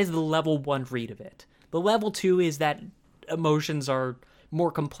is the level 1 read of it. The level 2 is that emotions are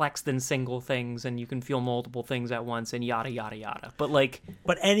more complex than single things, and you can feel multiple things at once, and yada yada yada.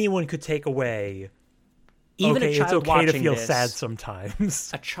 But anyone could take away. Even a child it's okay to feel this, sad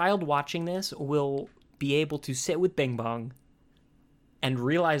sometimes. A child watching this will be able to sit with Bing Bong and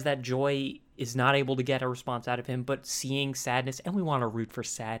realize that Joy is not able to get a response out of him, but seeing sadness, and we want to root for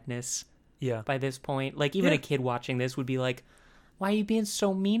sadness. Yeah. By this point, like, even a kid watching this would be like, "Why are you being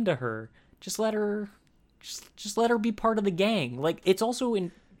so mean to her? Just let her be part of the gang." Like, it's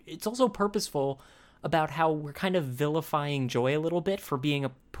also purposeful about how we're kind of vilifying Joy a little bit for being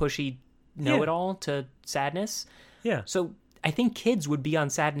a pushy know-it-all to sadness. Yeah. So I think kids would be on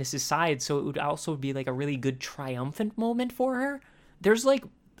sadness's side, so it would also be like a really good triumphant moment for her. There's like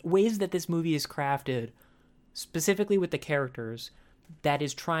ways that this movie is crafted, specifically with the characters, that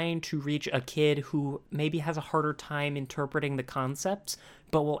is trying to reach a kid who maybe has a harder time interpreting the concepts,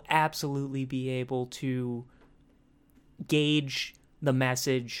 but will absolutely be able to gauge the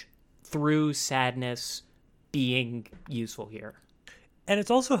message through sadness being useful here. And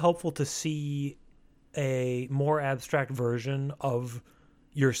it's also helpful to see a more abstract version of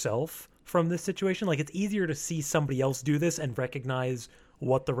yourself from this situation. Like, it's easier to see somebody else do this and recognize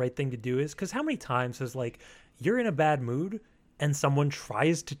what the right thing to do is. Because how many times has, like, you're in a bad mood and someone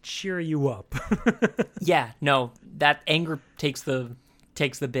tries to cheer you up? Yeah, no, that anger takes the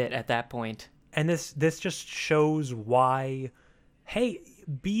bit at that point. And this just shows why, hey,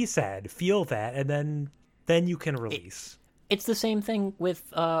 be sad, feel that, and then you can release. It's the same thing with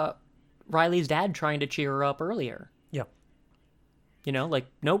Riley's dad trying to cheer her up earlier. Yeah. Like,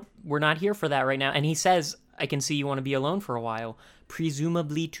 nope, we're not here for that right now. And he says, "I can see you want to be alone for a while,"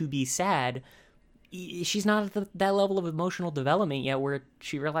 presumably to be sad. She's not at that level of emotional development yet where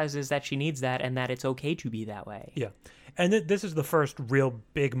she realizes that she needs that and that it's okay to be that way. Yeah. And this is the first real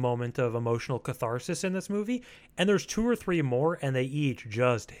big moment of emotional catharsis in this movie. And there's 2 or 3 more, and they each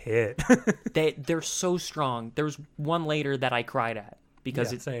just hit. They're so strong. There's one later that I cried at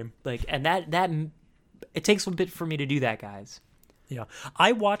because it's same. Like, and that it takes a bit for me to do that, guys. Yeah.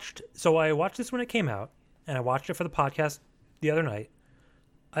 I watched this when it came out, and I watched it for the podcast the other night.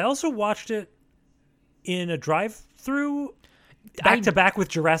 I also watched it in a drive-through back to back with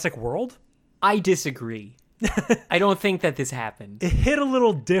Jurassic World? I disagree. I don't think that this happened. It hit a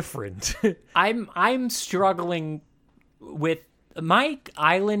little different. I'm struggling with my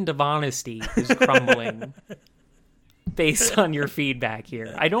island of honesty is crumbling based on your feedback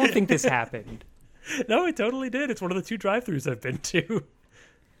here. I don't think this happened. No, it totally did. It's one of the 2 drive-thrus I've been to.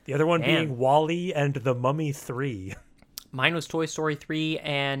 The other one being WALL-E and The Mummy 3. Mine was Toy Story 3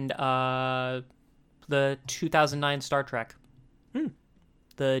 and the 2009 Star Trek.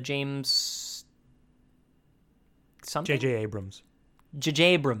 The James something? J.J. Abrams. J.J.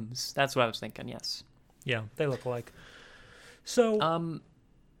 Abrams. That's what I was thinking, yes. Yeah, they look alike. So,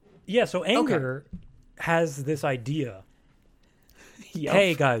 so Anger has this idea. Yep.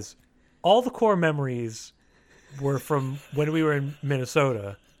 Hey, guys, all the core memories were from when we were in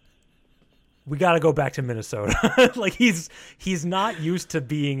Minnesota. We got to go back to Minnesota. Like, he's not used to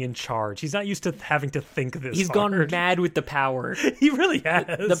being in charge. He's not used to having to think this He's hard. gone mad with the power. He really has.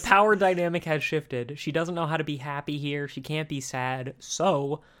 The power dynamic has shifted. She doesn't know how to be happy here. She can't be sad.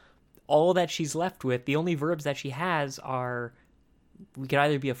 So all that she's left with, the only verbs that she has are, we could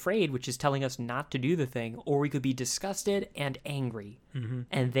either be afraid, which is telling us not to do the thing, or we could be disgusted and angry. Mm-hmm.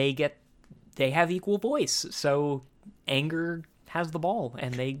 And they have equal voice. So Anger has the ball,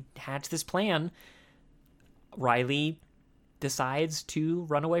 and they hatch this plan. Riley decides to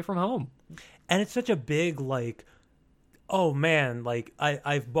run away from home. And it's such a big, like, oh man, like,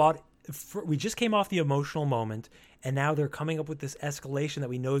 I've bought, we just came off the emotional moment, and now they're coming up with this escalation that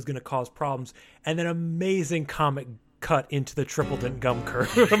we know is going to cause problems, and then amazing comic cut into the Tripledent gum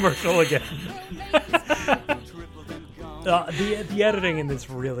commercial again. The editing in this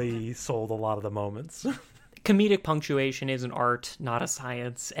really sold a lot of the moments. Comedic punctuation is an art, not a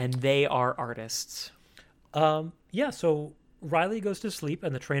science, and they are artists. So Riley goes to sleep,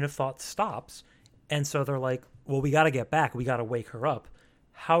 and the train of thought stops, and so they're like, well, we got to get back. We got to wake her up.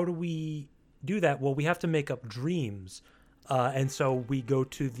 How do we do that? Well, we have to make up dreams. And so we go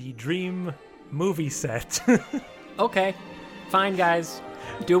to the dream movie set. Okay, fine, guys.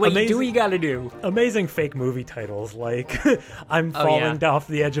 Do what you gotta do. Amazing fake movie titles, like I'm falling off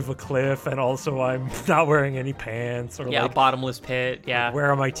the edge of a cliff, and also I'm not wearing any pants. Or like, bottomless pit. Yeah. Where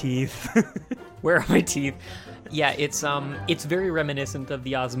are my teeth? Where are my teeth? Yeah, it's very reminiscent of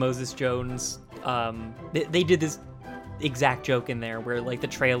the Osmosis Jones. They did this exact joke in there where like the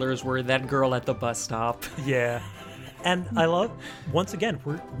trailers were that girl at the bus stop. Yeah. And I love, once again,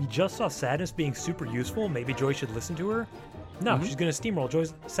 we just saw Sadness being super useful. Maybe Joy should listen to her. No, she's going to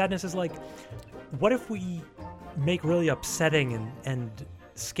steamroll. Sadness is like, what if we make really upsetting and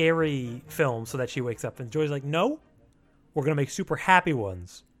scary films so that she wakes up? And Joy's like, no, we're going to make super happy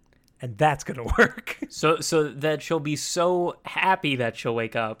ones. And that's going to work. So that she'll be so happy that she'll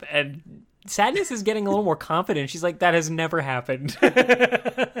wake up. And Sadness is getting a little more confident. She's like, that has never happened.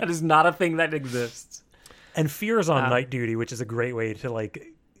 That is not a thing that exists. And Fear is on night duty, which is a great way to,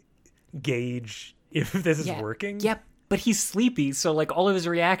 like, gauge if this is working. Yep, but he's sleepy, so, like, all of his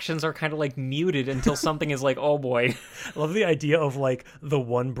reactions are kind of, like, muted until something is like, oh, boy. I love the idea of, like, the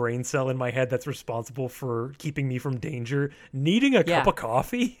one brain cell in my head that's responsible for keeping me from danger needing a cup of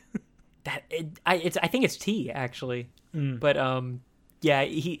coffee. I think it's tea, actually. But,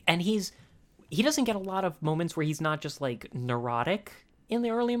 he doesn't get a lot of moments where he's not just, like, neurotic in the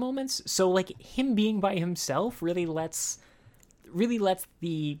early moments, so like him being by himself really lets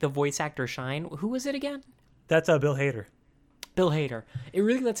the voice actor shine. Who was it again? That's Bill Hader. Bill Hader. It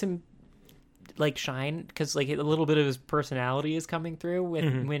really lets him like shine because like a little bit of his personality is coming through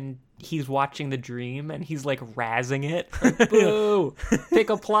when he's watching the dream and he's like razzing it. Like, boo! Pick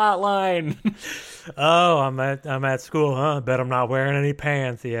a plot line. Oh, I'm at school, huh? Bet I'm not wearing any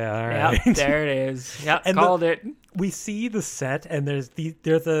pants. Yeah, all right. Yep, there it is. Yep, and called it. We see the set, and they're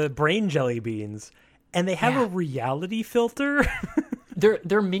the brain jelly beans, and they have a reality filter.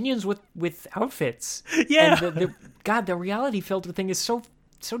 they're minions with outfits. Yeah. And the reality filter thing is so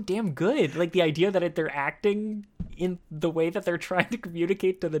damn good. Like the idea that they're acting in the way that they're trying to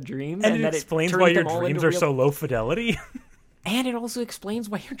communicate to the dream, and it explains why your dreams are so low fidelity. And it also explains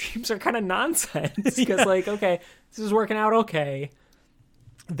why your dreams are kind of nonsense. Because like, okay, this is working out okay.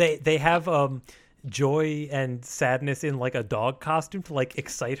 They have Joy and Sadness in like a dog costume to like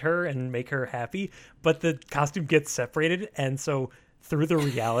excite her and make her happy, but the costume gets separated, and so through the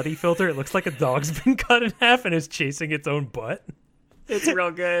reality filter it looks like a dog's been cut in half and is chasing its own butt. It's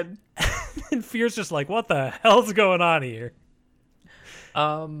real good. And Fear's just like, what the hell's going on here?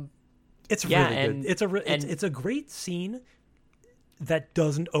 It's really good. It's a great scene that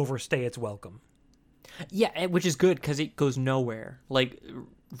doesn't overstay its welcome. Yeah, which is good because it goes nowhere. Like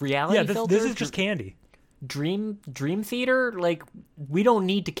reality filter. This is just candy. Dream Theater, like, we don't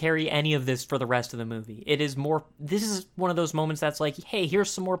need to carry any of this for the rest of the movie. This is one of those moments that's like, hey, here's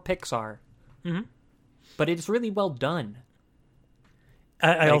some more Pixar. Mm-hmm. But it's really well done.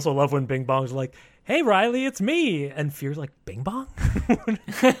 I also love when Bing Bong's like, hey, Riley, it's me. And Fear's like, Bing Bong?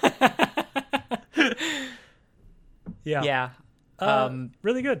 Yeah.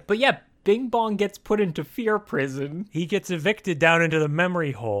 Really good. But yeah, Bing Bong gets put into Fear prison. He gets evicted down into the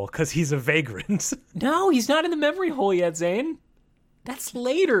memory hole because he's a vagrant. No, he's not in the memory hole yet, Zane. That's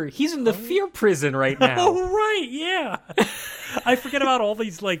later. He's in the Fear prison right now. Oh, right, yeah. I forget about all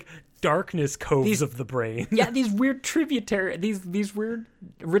these, like, darkness coves of the brain. Yeah, these weird tributary, these weird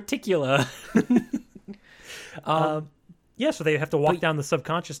reticula. Yeah, so they have to walk down the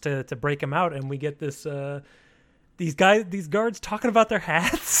subconscious to break him out, and we get this these guards talking about their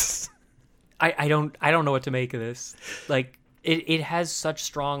hats. I don't know what to make of this. Like, it has such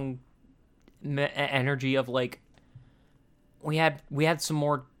strong energy of, like, we had some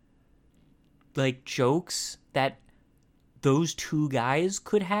more, like, jokes that those two guys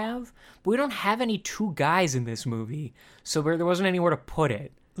could have, but we don't have any two guys in this movie, so there wasn't anywhere to put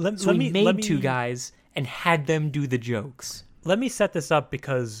it. We made two guys and had them do the jokes. Let me set this up,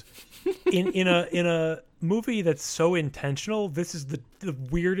 because in a movie that's so intentional, this is the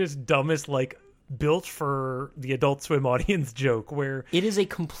weirdest, dumbest, like, built for the Adult Swim audience joke, where it is a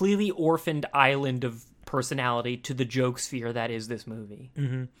completely orphaned island of personality to the joke sphere that is this movie.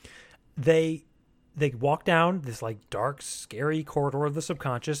 Mm-hmm. They walk down this, like, dark, scary corridor of the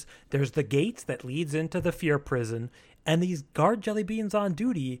subconscious. There's the gates that leads into the Fear prison, and these guard jelly beans on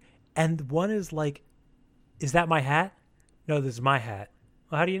duty, and one is like, is that my hat? No, this is my hat.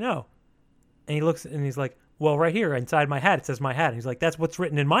 Well, how do you know? And he looks and he's like, well, right here inside my hat, it says my hat. And he's like, that's what's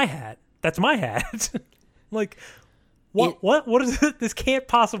written in my hat. That's my hat. Like, what is it? This can't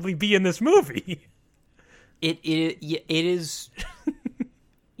possibly be in this movie. It is.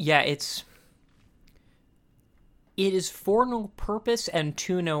 Yeah, it is for no purpose and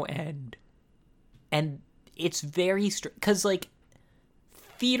to no end. And it's very because, like,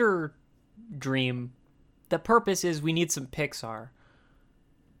 theater dream, the purpose is we need some Pixar.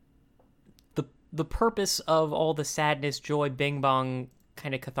 The purpose of all the sadness, joy, bing bong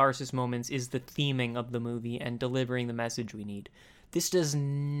kind of catharsis moments is the theming of the movie and delivering the message we need. This does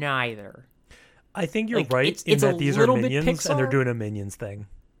neither. I think you're right in that these are Minions and they're doing a Minions thing.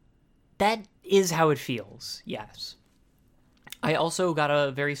 That is how it feels, yes. I also got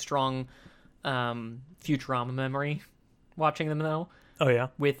a very strong Futurama memory watching them, though. Oh, yeah?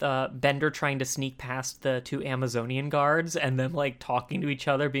 With Bender trying to sneak past the two Amazonian guards and them, like, talking to each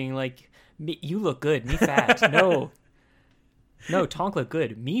other, being like, you look good, me fat. No, Tonk look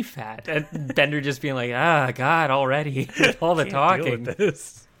good, me fat. And Bender just being like, God, already. All the talking. Deal with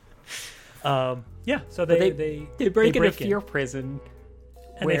this. Yeah, so they break into Fear prison.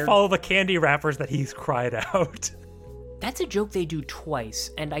 And they follow the candy wrappers that he's cried out. That's a joke they do twice,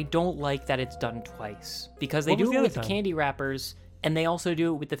 and I don't like that it's done twice. Because they do it with the candy wrappers, and they also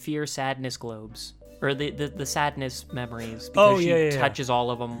do it with the Fear sadness globes. Or the sadness memories. Because she touches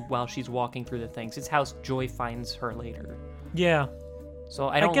all of them while she's walking through the things. It's how Joy finds her later. Yeah. So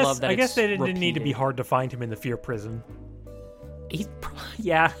I don't love that. I guess they didn't repeated. need to be hard to find him in the Fear prison.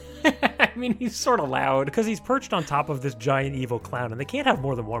 Yeah. I mean, he's sort of loud. Because he's perched on top of this giant evil clown, and they can't have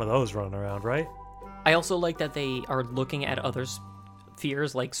more than one of those running around, right? I also like that they are looking at other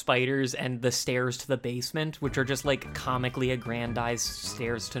fears, like spiders and the stairs to the basement, which are just, like, comically aggrandized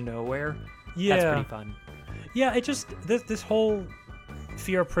stairs to nowhere. Yeah. That's pretty fun. Yeah, it just... This whole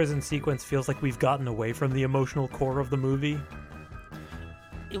Fear prison sequence feels like we've gotten away from the emotional core of the movie.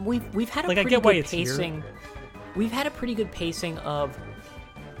 We've had a pretty good pacing. We've had a pretty good pacing of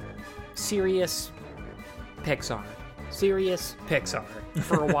serious Pixar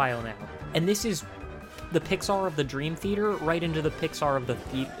for a while now, and this is the Pixar of the Dream Theater right into the Pixar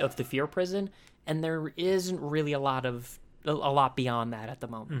of the Fear prison, and there isn't really a lot beyond that at the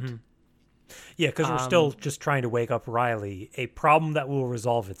moment. Mm-hmm. Yeah, because we're still just trying to wake up Riley, a problem that will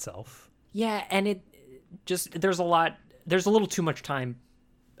resolve itself. Yeah, and there's a little too much time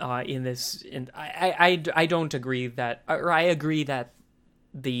in this, and I don't agree that, or I agree that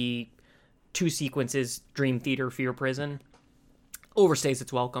the two sequences, Dream Theater, Fear prison, overstays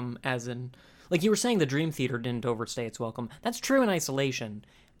its welcome, as in, like you were saying, the Dream Theater didn't overstay its welcome. That's true in isolation.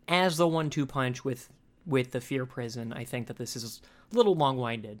 As the 1-2 punch with the Fear prison, I think that this is a little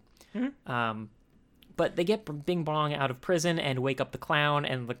long-winded. Mm-hmm. But they get Bing Bong out of prison and wake up the clown,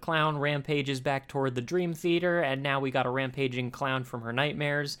 and the clown rampages back toward the Dream Theater, and now we got a rampaging clown from her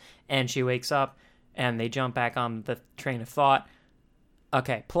nightmares, and she wakes up, and they jump back on the train of thought.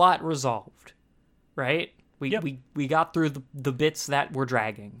 Okay, plot resolved, right? We got through the bits that were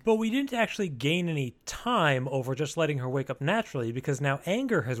dragging. But we didn't actually gain any time over just letting her wake up naturally, because now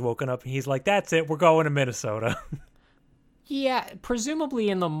Anger has woken up and he's like, that's it, we're going to Minnesota. Yeah, presumably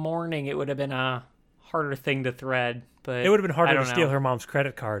in the morning it would have been a harder thing to thread, but it would have been harder to steal her mom's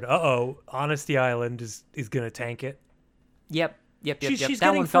credit card. Honesty Island is going to tank it. Yep. She's that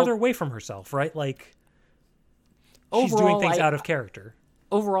getting further away from herself, right? Like, she's doing things out of character.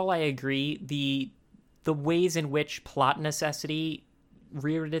 Overall, I agree. The ways in which plot necessity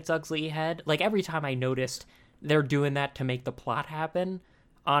reared its ugly head, like every time I noticed they're doing that to make the plot happen,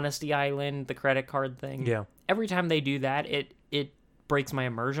 Honesty Island, the credit card thing. Yeah. Every time they do that, it breaks my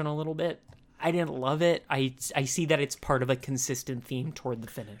immersion a little bit. I didn't love it. I see that it's part of a consistent theme toward the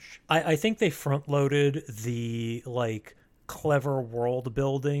finish. I think they front-loaded the, like, clever world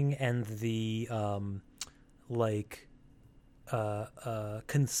building and the,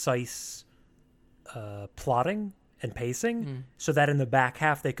 concise plotting and pacing, so that in the back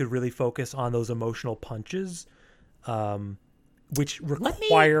half they could really focus on those emotional punches, which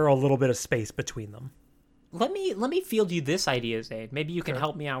require a little bit of space between them. Let me field you this idea, Zaid. Maybe you can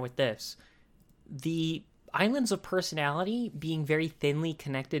help me out with this. The Islands of Personality being very thinly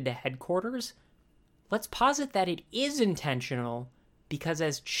connected to headquarters, let's posit that it is intentional, because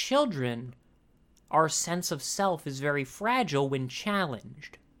as children, our sense of self is very fragile when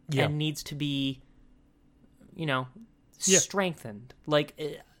challenged and needs to be, strengthened.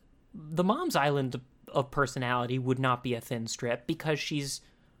 Like, the mom's island of personality would not be a thin strip, because she's,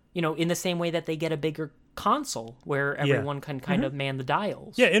 in the same way that they get a bigger console where everyone can kind of man the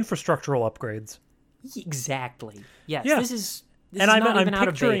dials. Yeah, infrastructural upgrades. Exactly. Yes. Yeah. This is I'm not even out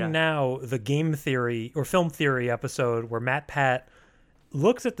of beta. picturing now the game theory or film theory episode where Matt Pat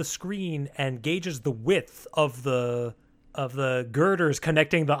looks at the screen and gauges the width of the girders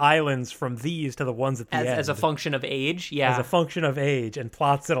connecting the islands from these to the ones at the end. As a function of age, yeah. As a function of age, and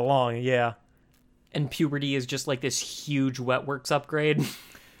plots it along, yeah. And puberty is just like this huge wetworks upgrade.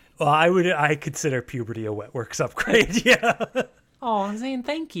 Well, I consider puberty a wetworks upgrade, yeah. Oh, Zane,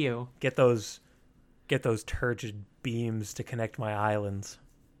 thank you. Get those turgid beams to connect my islands.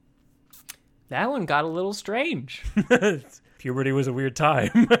 That one got a little strange. Puberty was a weird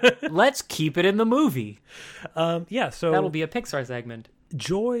time. Let's keep it in the movie. So that'll be a Pixar segment.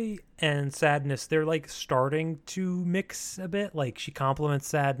 Joy and sadness, they're like starting to mix a bit. Like, she compliments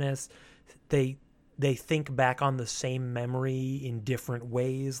sadness. They think back on the same memory in different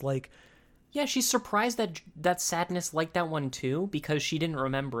ways. Like, yeah, she's surprised that sadness liked that one too, because she didn't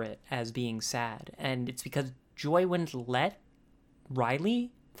remember it as being sad, and it's because Joy wouldn't let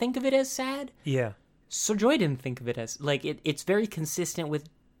Riley think of it as sad. Yeah. So Joy didn't think of it as like it's very consistent with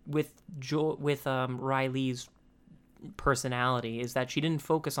Riley's personality, is that she didn't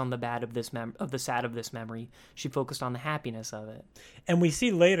focus on the bad of the sad of this memory. She focused on the happiness of it. And we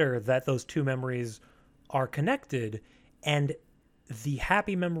see later that those two memories are connected, and the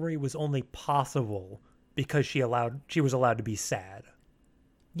happy memory was only possible because she was allowed to be sad.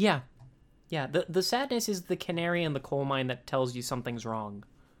 Yeah. Yeah, the sadness is the canary in the coal mine that tells you something's wrong.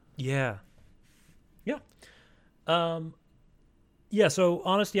 Yeah. Yeah. So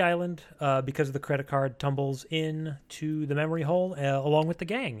Honesty Island, because of the credit card, tumbles into the memory hole along with the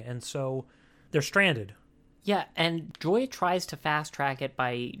gang, and so they're stranded. Yeah, and Joy tries to fast track it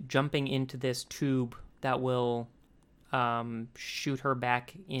by jumping into this tube that will shoot her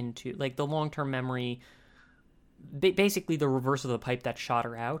back into, like, the long-term memory, basically the reverse of the pipe that shot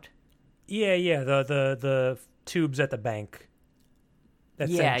her out. Yeah, the tubes at the bank.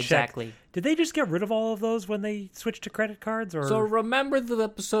 Yeah, exactly. Did they just get rid of all of those when they switched to credit cards? Or so remember the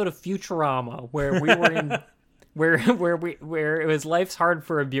episode of Futurama where we were in where it was life's hard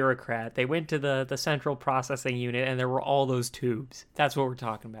for a bureaucrat. They went to the central processing unit and there were all those tubes. That's what we're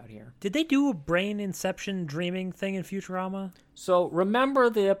talking about here. Did they do a brain inception dreaming thing in Futurama? So remember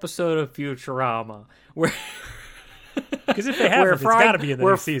the episode of Futurama where because if they haven't, it's got to be in the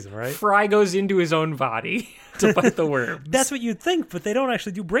new season, right? Fry goes into his own body to fight the worms. That's what you'd think, but they don't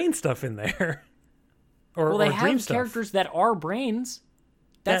actually do brain stuff in there. Or they have characters that are brains.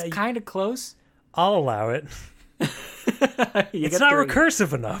 That's kind of close. I'll allow it. It's not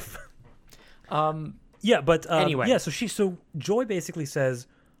recursive enough. Anyway. So Joy basically says,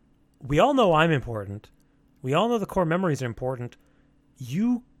 we all know I'm important. We all know the core memories are important.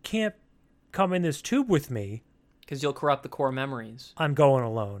 You can't come in this tube with me. Because you'll corrupt the core memories. I'm going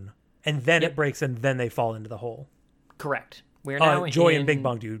alone. And then it breaks, and then they fall into the hole. Correct. We're now Joy and Big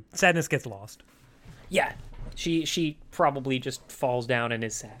Bong Dude. Sadness gets lost. Yeah. She probably just falls down and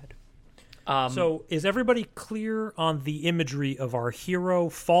is sad. So is everybody clear on the imagery of our hero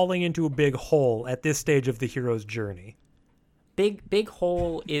falling into a big hole at this stage of the hero's journey? Big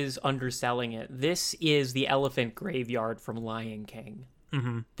hole is underselling it. This is the elephant graveyard from Lion King.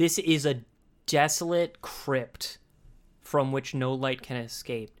 Mm-hmm. This is a desolate crypt from which no light can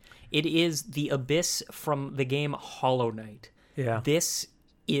escape. It is the abyss from the game Hollow Knight. Yeah. This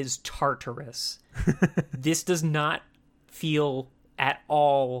is Tartarus. This does not feel at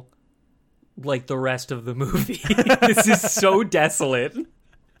all like the rest of the movie. This is so desolate.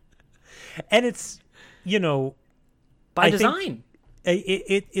 And it's, by design.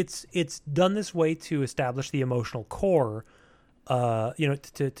 It's done this way to establish the emotional core, to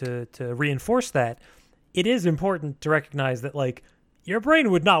reinforce that. It is important to recognize that, like, your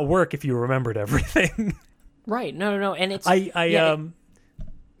brain would not work if you remembered everything. Right. No. And it's...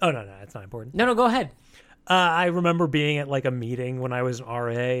 Oh, no, it's not important. No, go ahead. I remember being at, like, a meeting when I was an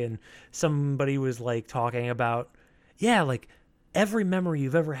RA, and somebody was, like, talking about, like, every memory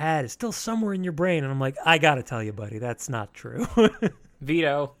you've ever had is still somewhere in your brain. And I'm like, I gotta tell you, buddy, that's not true.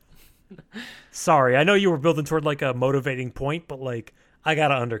 Veto. Sorry, I know you were building toward, like, a motivating point, but, like, I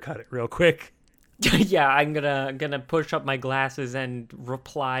gotta undercut it real quick. Yeah, I'm gonna push up my glasses and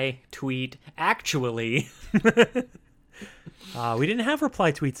tweet, actually. We didn't have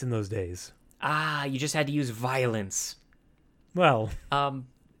reply tweets in those days. You just had to use violence. Well.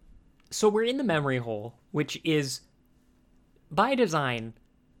 So we're in the memory hole, which is, by design,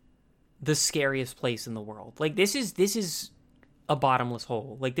 the scariest place in the world. Like, this is a bottomless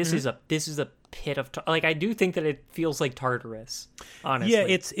hole. Like, this is a pit of... like, I do think that it feels like Tartarus, honestly. Yeah,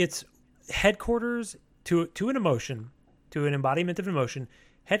 it's headquarters to an emotion, to an embodiment of emotion.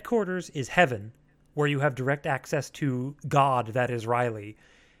 Headquarters is heaven, where you have direct access to God, that is Riley.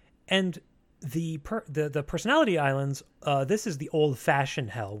 And the personality islands, this is the old-fashioned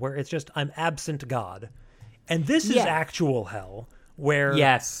hell, where it's just, I'm absent God. And this is actual hell, where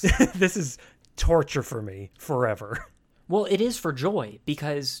this is torture for me forever. Well, it is for Joy,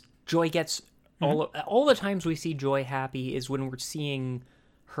 because Joy gets... all the times we see Joy happy is when we're seeing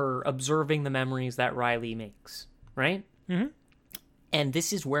her observing the memories that Riley makes, right? Mm-hmm. And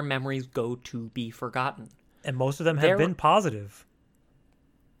this is where memories go to be forgotten. And most of them have been positive.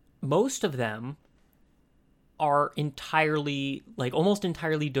 Most of them are entirely, like, almost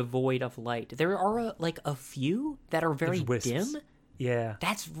entirely devoid of light. There are, a few that are very dim. Yeah.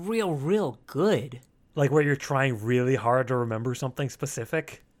 That's real good. Like, where you're trying really hard to remember something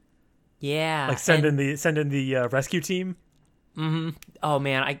specific. Yeah. Like, send in the rescue team. Mm-hmm. Oh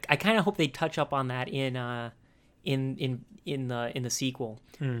man, I kind of hope they touch up on that in the sequel.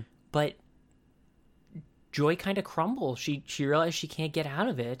 But Joy kind of crumbles. She realizes she can't get out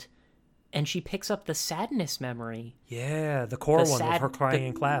of it, and she picks up the sadness memory. Yeah, the core one of her crying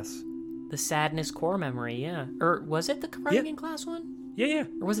in class. The sadness core memory, yeah. Or was it the crying in class one? Yeah.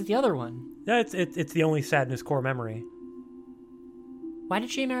 Or was it the other one? Yeah, it's the only sadness core memory. Why did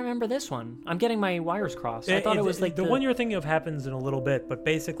she remember this one? I'm getting my wires crossed. I thought it was like the one you're thinking of happens in a little bit, but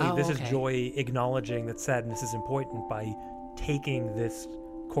basically this is Joy acknowledging that sadness is important by taking this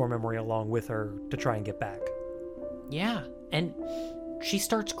core memory along with her to try and get back. Yeah, and she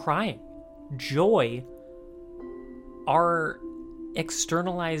starts crying. Joy, our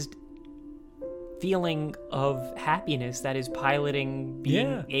externalized feeling of happiness that is piloting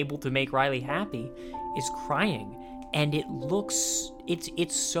being able to make Riley happy, is crying. And it looks,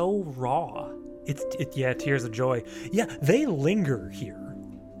 it's so raw. Tears of joy. Yeah, they linger here.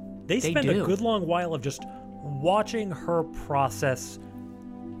 They spend a good long while of just watching her process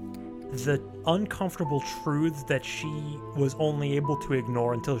the uncomfortable truths that she was only able to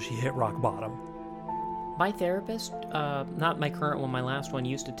ignore until she hit rock bottom. My therapist, not my current one, my last one,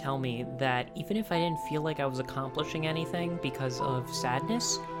 used to tell me that even if I didn't feel like I was accomplishing anything because of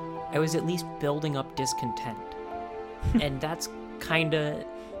sadness, I was at least building up discontent. And that's kind of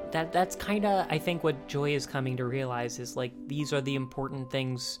I think what Joy is coming to realize is, like, these are the important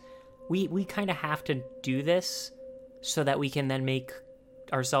things. We kind of have to do this so that we can then make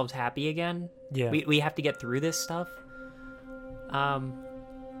ourselves happy again. Yeah. We have to get through this stuff. And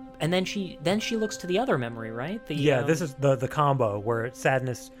then she looks to the other memory, right? This is the combo where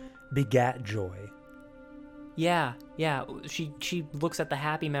sadness begat joy. Yeah. She looks at the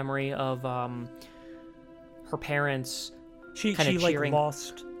happy memory of her parents. She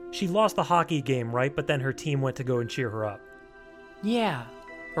lost the hockey game, right? But then her team went to go and cheer her up. Yeah,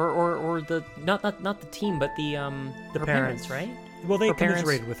 or the not the team, but the her parents, right? Well, they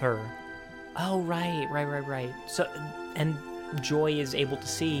commiserated with her. Oh, right. So, and Joy is able to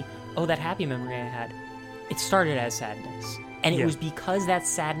see, that happy memory I had, it started as sadness. And it was because that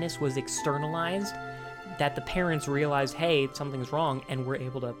sadness was externalized that the parents realized, hey, something's wrong, and were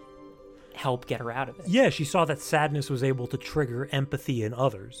able to help get her out of it. Yeah, she saw that sadness was able to trigger empathy in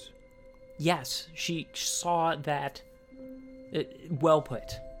others. Yes, she saw that. Well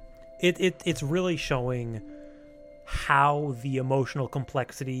put. It's really showing how the emotional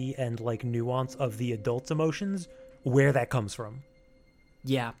complexity and like nuance of the adult's emotions, where that comes from.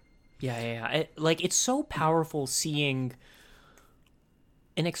 Yeah. It's so powerful seeing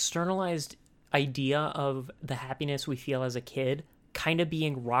an externalized idea of the happiness we feel as a kid kind of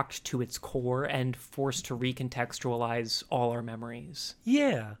being rocked to its core and forced to recontextualize all our memories.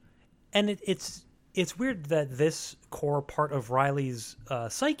 Yeah. And it's weird that this core part of Riley's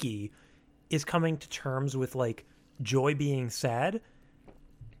psyche is coming to terms with like joy being sad,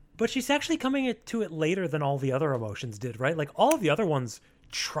 but she's actually coming to it later than all the other emotions did, right? Like all of the other ones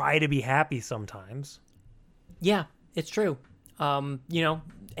try to be happy sometimes. Yeah, it's true.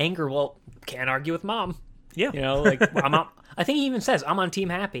 Anger, well, can't argue with mom. Yeah. Like I think he even says, I'm on team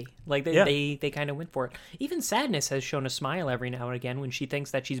happy. Like they kind of went for it. Even sadness has shown a smile every now and again when she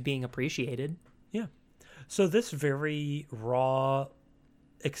thinks that she's being appreciated. Yeah. So this very raw,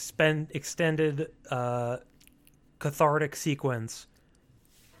 extended, cathartic sequence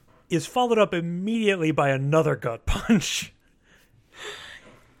is followed up immediately by another gut punch.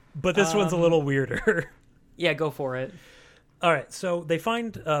 But this one's a little weirder. Yeah, go for it. All right, so they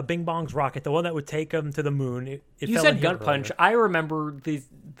find Bing Bong's rocket, the one that would take them to the moon. You said gut punch. I remember the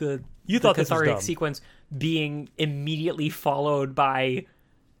cathartic sequence being immediately followed by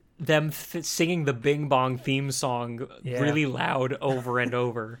them singing the Bing Bong theme song really loud over and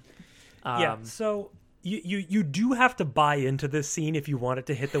over. So you do have to buy into this scene if you want it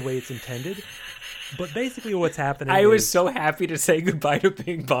to hit the way it's intended. But basically what's happening I was so happy to say goodbye to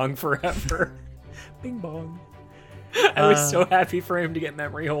Bing Bong forever. Bing Bong. I was so happy for him to get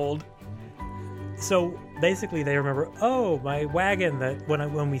memory hold. So basically they remember, oh, my wagon that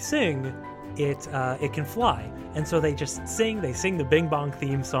when we sing, it can fly. And so they just sing the Bing Bong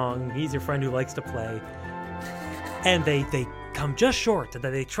theme song, He's Your Friend Who Likes to Play. And they come just short. And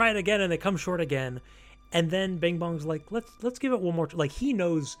then they try it again and they come short again. And then Bing Bong's like, let's give it one more. Like he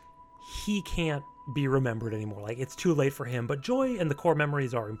knows he can't be remembered anymore. Like it's too late for him. But joy and the core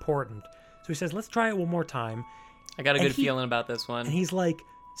memories are important. So he says, let's try it one more time. I got a good feeling about this one. And he's like,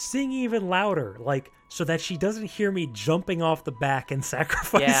 sing even louder, like so that she doesn't hear me jumping off the back and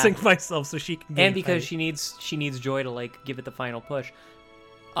sacrificing myself so she can. And because she needs joy to like give it the final push.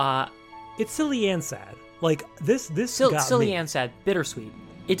 It's silly and sad. Like this got silly me. And sad, bittersweet.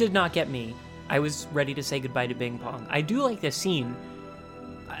 It did not get me. I was ready to say goodbye to Bing Bong. I do like this scene.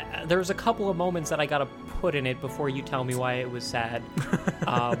 There's a couple of moments that I gotta put in it before you tell me why it was sad.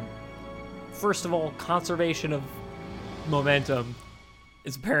 First of all, conservation of momentum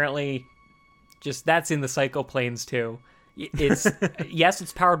is apparently just that's in the psycho planes too. It's yes,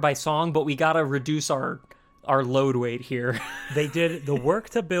 it's powered by song, but we gotta reduce our load weight here. They did the work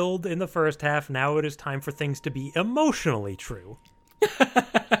to build in the first half. Now it is time for things to be emotionally true.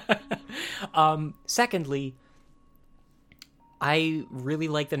 Secondly, I really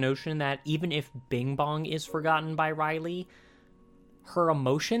like the notion that even if Bing Bong is forgotten by Riley, her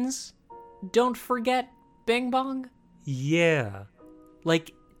emotions don't forget Bing Bong. Yeah.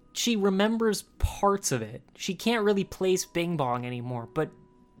 Like, she remembers parts of it. She can't really place Bing Bong anymore, but,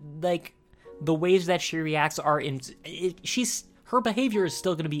 like, the ways that she reacts are her behavior is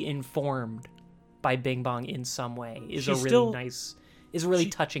still going to be informed by Bing Bong in some way. Is a really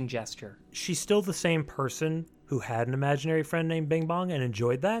touching gesture. She's still the same person who had an imaginary friend named Bing Bong and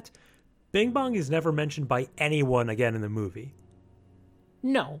enjoyed that. Bing Bong is never mentioned by anyone again in the movie.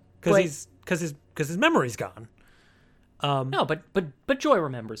 No, because his memory's gone. No, but Joy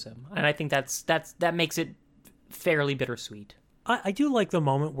remembers him, and I think that makes it fairly bittersweet. I do like the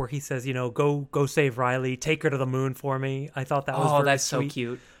moment where he says, go save Riley, take her to the moon for me. I thought that was very sweet. So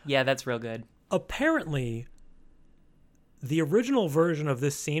cute. Yeah, that's real good. Apparently, the original version of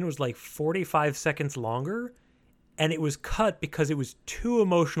this scene was like 45 seconds longer, and it was cut because it was too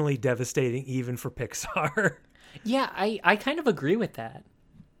emotionally devastating even for Pixar. Yeah, I kind of agree with that.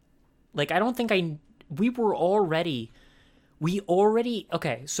 Like, I don't think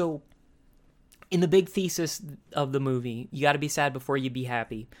okay, so in the big thesis of the movie, you got to be sad before you be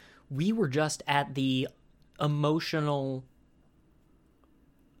happy. We were just at the emotional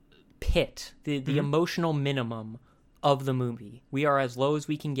pit, the emotional minimum of the movie. We are as low as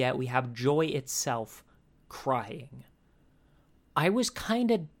we can get. We have joy itself crying. I was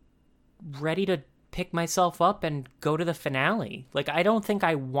kind of ready to pick myself up and go to the finale. Like, I don't think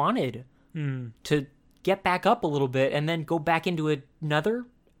I wanted to get back up a little bit and then go back into another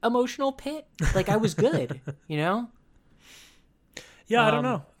emotional pit. Like, I was good, you know? Yeah, I don't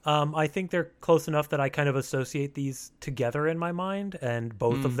know. I think they're close enough that I kind of associate these together in my mind, and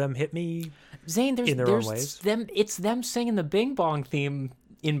both of them hit me Zane, in their own ways. It's them singing the Bing Bong theme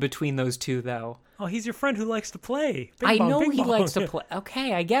in between those two, though. Oh, he's your friend who likes to play. Bing I bong, know bing he bong. likes to play.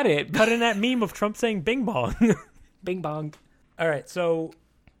 Okay, I get it. Cut in that meme of Trump saying Bing Bong. Bing Bong. All right, so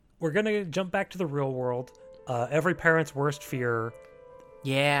we're going to jump back to the real world. Every parent's worst fear.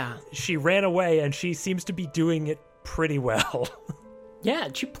 Yeah. She ran away, and she seems to be doing it pretty well. Yeah,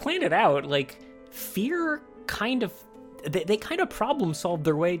 she planned it out. Like, fear kind of... They kind of problem solved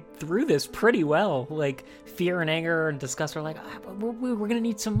their way through this pretty well. Like, fear and anger and disgust are like, we're going to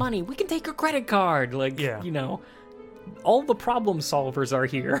need some money. We can take a credit card. Like, yeah. You know, all the problem solvers are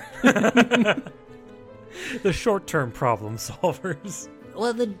here. The short-term problem solvers.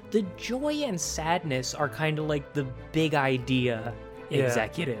 Well, the joy and sadness are kind of like the big idea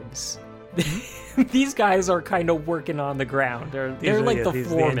executives. These guys are kind of working on the ground. They're like the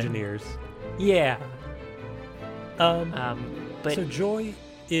foremen. The engineers. Yeah. But so Joy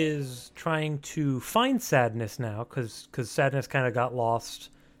is trying to find Sadness now because Sadness kind of got lost.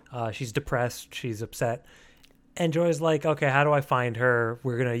 She's depressed. She's upset. And Joy's like, okay, how do I find her?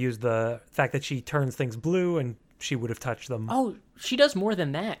 We're going to use the fact that she turns things blue and she would have touched them. Oh, she does more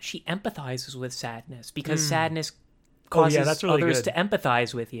than that. She empathizes with Sadness because Sadness causes that's really others good. to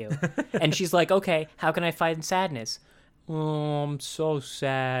empathize with you. And she's like, okay, how can I find Sadness? Oh, I'm so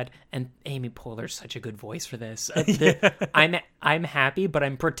sad. And Amy Poehler's such a good voice for this. I'm happy, but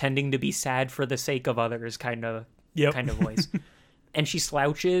I'm pretending to be sad for the sake of others kind of voice. And she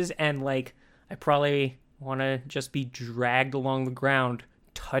slouches and like, I probably want to just be dragged along the ground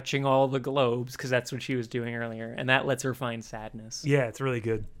touching all the globes because that's what she was doing earlier. And that lets her find Sadness. Yeah, it's really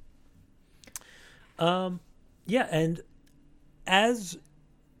good. Yeah, and as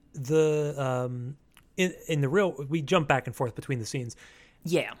the in the real, we jump back and forth between the scenes.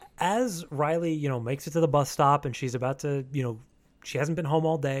 Yeah. As Riley, makes it to the bus stop and she's about to, she hasn't been home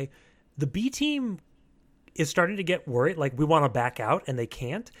all day. The B team is starting to get worried. Like, we want to back out and they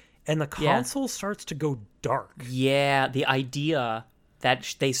can't. And the console starts to go dark. Yeah, the idea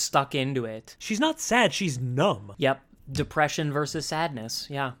that they stuck into it. She's not sad. She's numb. Yep. Depression versus sadness.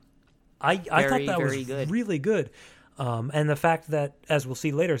 Yeah. I thought that was good. Really good. And the fact that, as we'll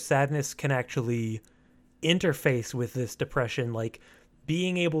see later, Sadness can actually interface with this depression, like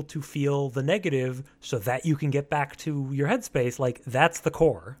being able to feel the negative so that you can get back to your headspace, like that's the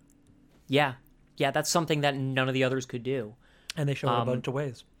core. Yeah. Yeah, that's something that none of the others could do. And they show it a bunch of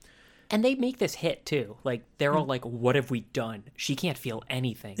ways. And they make this hit, too. Like, they're all like, what have we done? She can't feel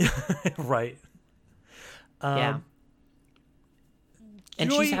anything. Right. Yeah.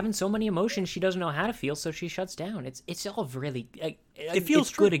 And she's having so many emotions, she doesn't know how to feel, so she shuts down. It's all really... it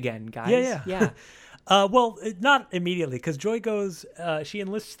feels good again, guys. Yeah. Well, not immediately, because Joy goes... she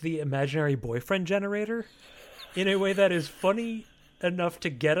enlists the imaginary boyfriend generator in a way that is funny enough to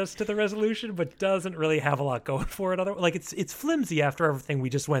get us to the resolution, but doesn't really have a lot going for it. Like, it's flimsy after everything we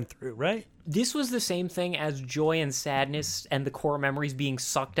just went through, right? This was the same thing as joy and sadness and the core memories being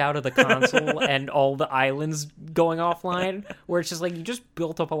sucked out of the console and all the islands going offline, where it's just like you just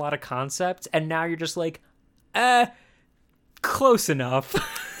built up a lot of concepts and now you're just like, close enough.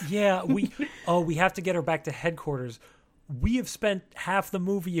 Yeah, we have to get her back to headquarters. We have spent half the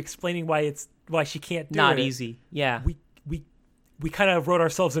movie explaining why she can't do it. Not easy. Yeah. We kind of wrote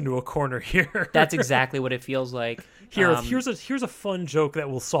ourselves into a corner here. That's exactly what it feels like. Here's a fun joke that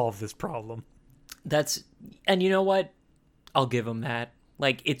will solve this problem. And you know what? I'll give them that.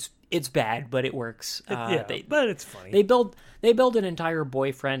 Like, it's bad, but it works. But it's funny. They build an entire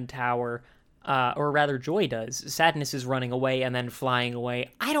boyfriend tower, or rather, Joy does. Sadness is running away and then flying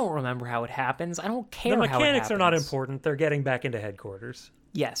away. I don't remember how it happens. I don't care how it happens. The mechanics are not important. They're getting back into headquarters.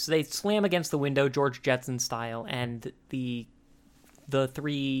 Yes, they slam against the window, George Jetson style, and the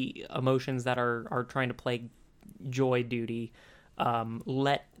three emotions that are trying to play Joy duty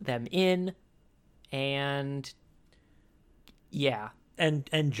let them in, and yeah. And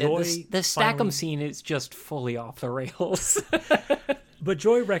Joy... The Stackham scene is just fully off the rails. But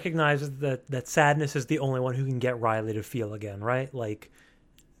Joy recognizes that Sadness is the only one who can get Riley to feel again, right? Like,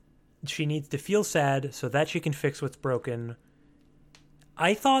 she needs to feel sad so that she can fix what's broken.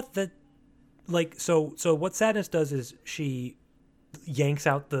 I thought that, like, so what Sadness does is she yanks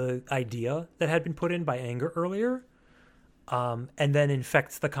out the idea that had been put in by anger earlier, and then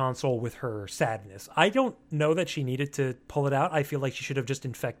infects the console with her sadness. I don't know that she needed to pull it out. I feel like she should have just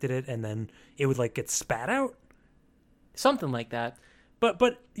infected it and then it would, like, get spat out. Something like that. But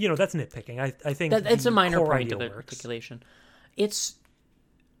that's nitpicking. I think it's a minor core point idea of works. articulation. It's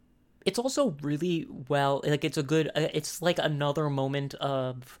also really well, like it's a good, it's like another moment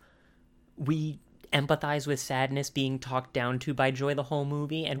of we empathize with sadness being talked down to by joy the whole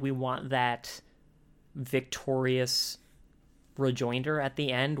movie, and we want that victorious rejoinder at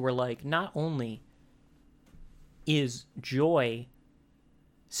the end where, like, not only is joy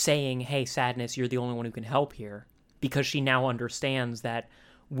saying, hey, sadness, you're the only one who can help here, because she now understands that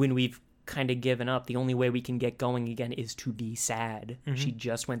when we've kind of given up, the only way we can get going again is to be sad. She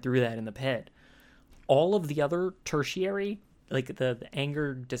just went through that in the pit. All of the other tertiary, like the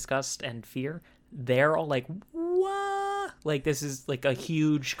anger, disgust, and fear, they're all like, what? Like, this is like a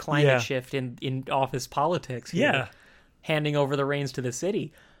huge climate shift in office politics here, Yeah. handing over the reins to the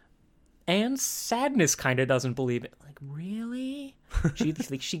city. And sadness kind of doesn't believe it. Like, really? She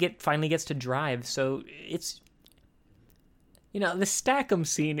finally gets to drive, so it's... the Stackham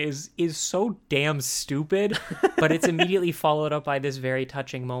scene is so damn stupid, but it's immediately followed up by this very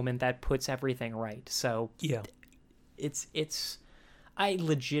touching moment that puts everything right. So Yeah. I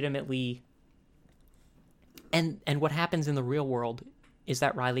legitimately, and what happens in the real world is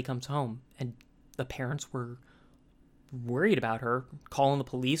that Riley comes home and the parents were worried about her, calling the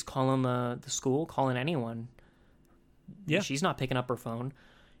police, calling the school, calling anyone. Yeah. She's not picking up her phone.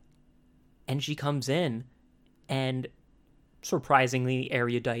 And she comes in and surprisingly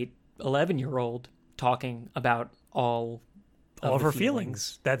erudite 11-year-old talking about all of the her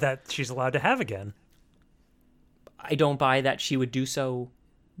feelings that she's allowed to have again. I don't buy that she would do so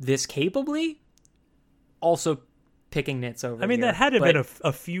this capably. Also picking nits over. I mean, here, that had to have but been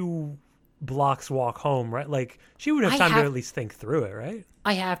a few blocks walk home, right? Like, she would have time to at least think through it, right?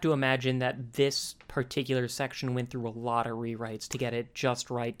 I have to imagine that this particular section went through a lot of rewrites to get it just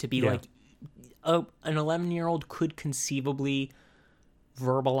right, to be like, an 11-year-old could conceivably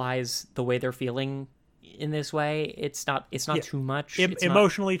verbalize the way they're feeling in this way. It's not too much. It's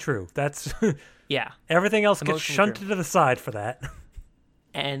Emotionally true. That's yeah. Everything else gets Emotionally shunted true. to the side for that.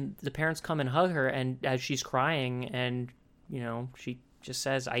 And the parents come and hug her, and as she's crying, and she just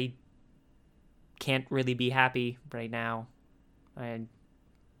says, I can't really be happy right now. And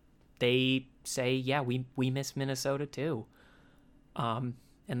they say, yeah, we miss Minnesota too. And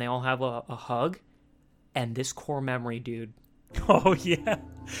they all have a hug, and this core memory, dude. Oh yeah,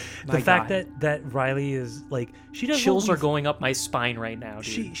 My the fact God. that Riley is like, she does Chills are going up my spine right now,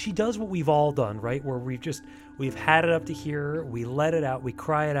 dude. She does what we've all done, right? Where we've had it up to here, we let it out, we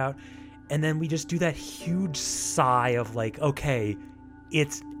cry it out, and then we just do that huge sigh of like, okay,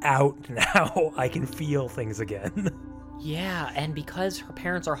 it's out now. I can feel things again. Yeah, and because her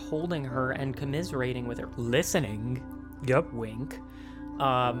parents are holding her and commiserating with her, listening, Yep. wink,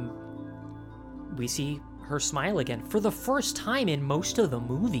 we see her smile again for the first time in most of the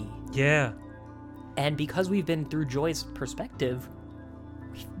movie. Yeah. And because we've been through Joy's perspective,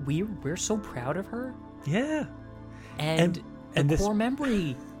 we're so proud of her. Yeah. And and the this- core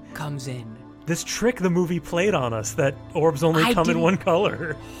memory comes in. This trick the movie played on us, that orbs only I come in didn't- one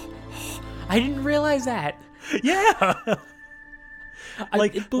color. I didn't realize that. Yeah.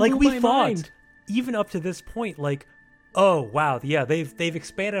 It blew like we my thought, mind. even up to this point, like, oh wow, yeah, they've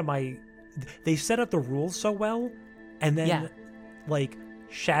expanded they set up the rules so well, and then like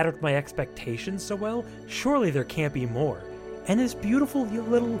shattered my expectations so well. Surely there can't be more. And this beautiful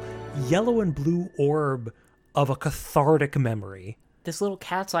little yellow and blue orb of a cathartic memory. This little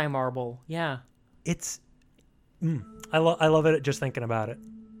cat's eye marble, yeah. It's, I love it just thinking about it.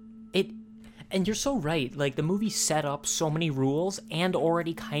 And you're so right. Like, the movie set up so many rules and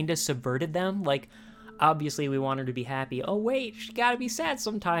already kind of subverted them. Like, obviously we want her to be happy. Oh, wait, she gotta be sad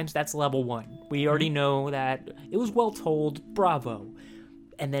sometimes. That's level 1. We already know that. It was well told. Bravo.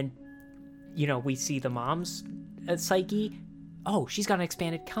 And then, we see the mom's psyche. Oh, she's got an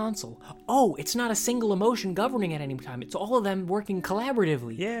expanded console. Oh, it's not a single emotion governing at any time. It's all of them working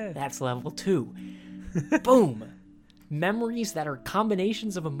collaboratively. Yeah. That's level 2. Boom. Memories that are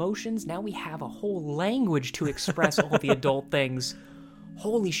combinations of emotions. Now we have a whole language to express all the adult things.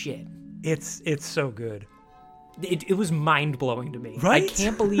 Holy shit. It's so good. It was mind-blowing to me. Right? I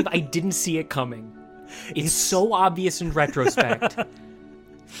can't believe I didn't see it coming. It's so obvious in retrospect.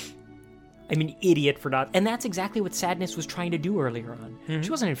 I'm an idiot for not... And that's exactly what Sadness was trying to do earlier on. Mm-hmm. She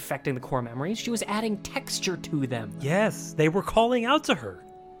wasn't infecting the core memories. She was adding texture to them. Yes, they were calling out to her.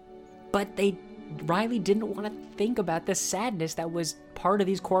 But Riley didn't want to think about the sadness that was part of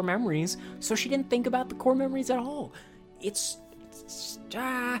these core memories, so she didn't think about the core memories at all. It's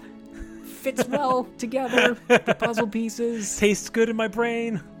fits well together, the puzzle pieces. Tastes good in my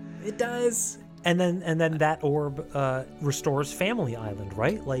brain. It does. And then that orb restores Family Island,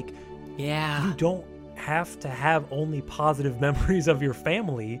 right? Like, Yeah. you don't have to have only positive memories of your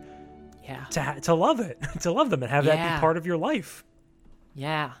family Yeah. to love it, to love them and have that Yeah. be part of your life.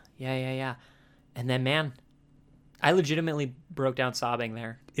 Yeah. And then, man, I legitimately broke down sobbing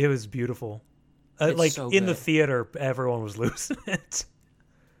there. It was beautiful. It's Like, so in the good. theater, everyone was losing it.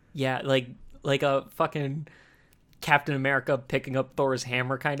 Yeah, like a fucking Captain America picking up Thor's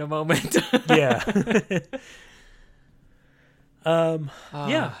hammer kind of moment. Yeah.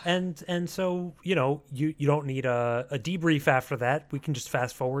 Yeah, and so, you don't need a debrief after that. We can just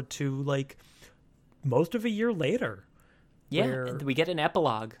fast forward to, like, most of a year later. Yeah, where- and we get an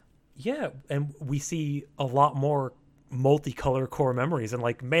epilogue. Yeah, and we see a lot more multicolor core memories, and,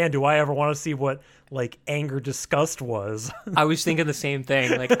 like, man, do I ever want to see what, like, anger disgust was. I was thinking the same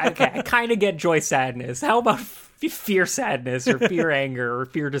thing. Like, okay, I kind of get joy sadness. How about fear sadness or fear anger or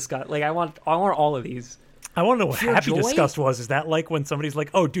fear disgust? Like, I want all of these. I want to know what Fear happy joy? disgust was. Is that like when somebody's like,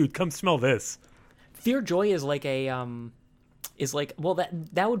 oh, dude, come smell this? Fear joy is like well,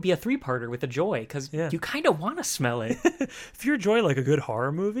 that would be a 3-parter with a joy, because Yeah. you kind of want to smell it. Fear joy, like a good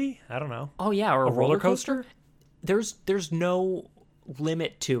horror movie? I don't know. Oh yeah, or a roller coaster? There's no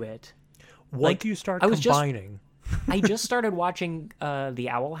limit to it. Once Like, you start I was just- combining. I just started watching The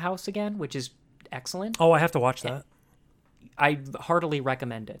Owl House again, which is excellent. Oh, I have to watch that. I heartily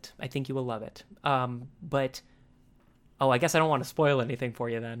recommend it. I think you will love it. But I guess I don't want to spoil anything for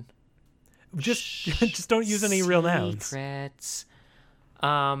you then. Just don't use any real nouns. Secrets.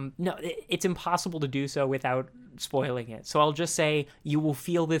 No, it's impossible to do so without spoiling it. So I'll just say you will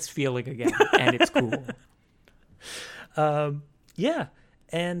feel this feeling again, and it's cool. Yeah,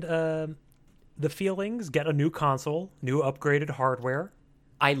 and the feelings get a new console, new upgraded hardware.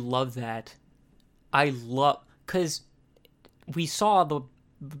 I love that. Because we saw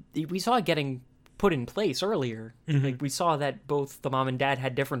it getting put in place earlier. Mm-hmm. Like, we saw that both the mom and dad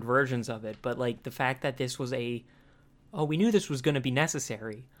had different versions of it, but like the fact that this was we knew this was going to be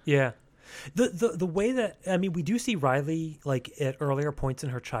necessary. Yeah. The way that, I mean, we do see Riley, like, at earlier points in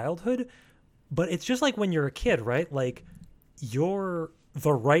her childhood, but it's just like when you're a kid, right? Like, you're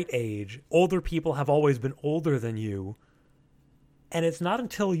the right age. Older people have always been older than you. And it's not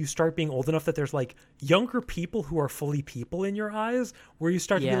until you start being old enough that there's, like, younger people who are fully people in your eyes where you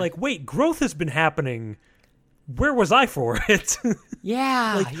start to be Yeah. like, wait, growth has been happening. Where was I for it?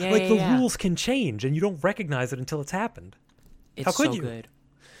 Yeah, the rules can change and you don't recognize it until it's happened. It's How could so you? good.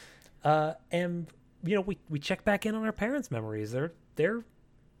 And we check back in on our parents' memories. They're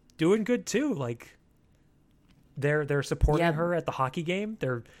doing good too. Like, they're supporting Yeah. her at the hockey game.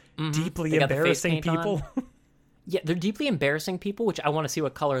 They're deeply They got the face embarrassing paint on. people. Yeah, they're deeply embarrassing people, which I want to see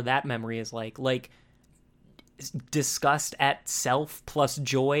what color that memory is like. Like, disgust at self plus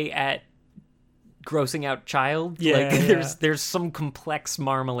joy at grossing out child. Yeah, like, yeah. there's some complex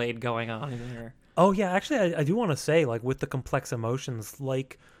marmalade going on in there. Oh yeah, actually, I do want to say, like, with the complex emotions,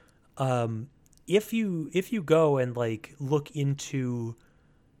 like, if you go and, like, look into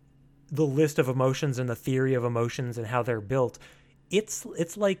the list of emotions and the theory of emotions and how they're built, it's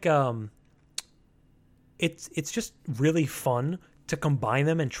like it's just really fun to combine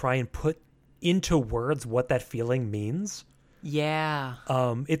them and try and put into words what that feeling means. Yeah.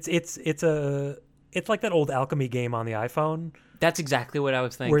 It's like that old alchemy game on the iPhone That's exactly what I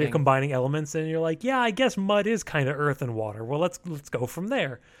was thinking. where you're combining elements and you're like, yeah, I guess mud is kind of earth and water. Well, let's go from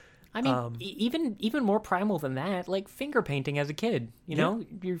there. I mean, even more primal than that, like finger painting as a kid. You know,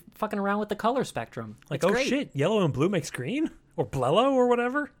 you're fucking around with the color spectrum. Like, It's oh great. shit, yellow and blue makes green? Or Blello or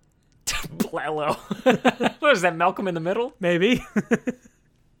whatever? Blello. What is that, Malcolm in the Middle? Maybe.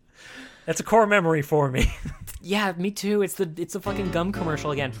 That's a core memory for me. Yeah, me too. It's the fucking gum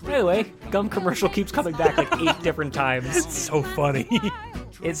commercial again. By the way, gum commercial keeps coming back like 8 different times. It's so funny.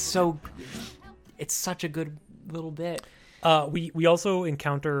 It's such a good little bit. We also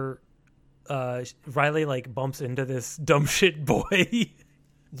encounter Riley, like, bumps into this dumb shit boy.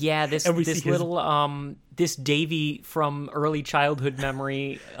 Yeah, this And we see this his- little this Davy from early childhood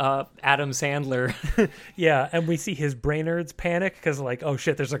memory, Adam Sandler. Yeah, and we see his brainards panic because, like, oh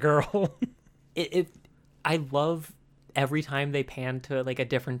shit, there's a girl. I love every time they pan to like a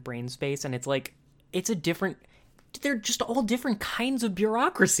different brain space, and it's like they're just all different kinds of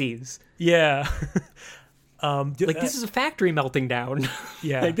bureaucracies. Yeah. Like, this is a factory melting down.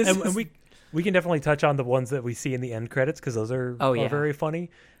 Yeah, Like, this and is- we can definitely touch on the ones that we see in the end credits because those are very funny.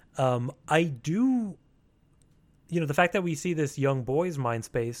 I do, the fact that we see this young boy's mind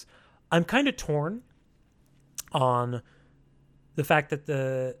space, I'm kind of torn on the fact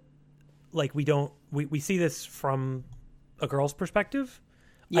that we see this from a girl's perspective.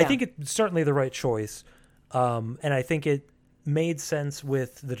 I think it's certainly the right choice. And I think it made sense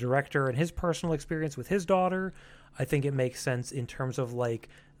with the director and his personal experience with his daughter. I think it makes sense in terms of like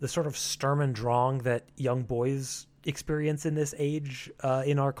the sort of Sturm und Drang that young boys experience in this age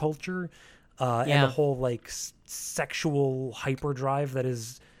in our culture, and the whole like sexual hyperdrive that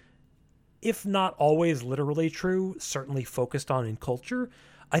is, if not always literally true, certainly focused on in culture.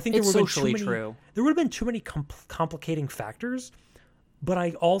 I think it's there would socially have been true. There would have been too many complicating factors. But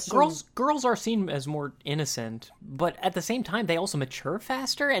I also... Girls are seen as more innocent, but at the same time, they also mature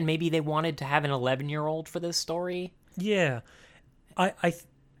faster, and maybe they wanted to have an 11-year-old for this story. Yeah.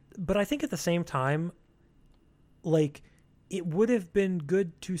 But I think at the same time, like, it would have been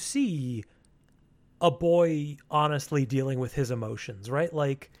good to see a boy honestly dealing with his emotions, right?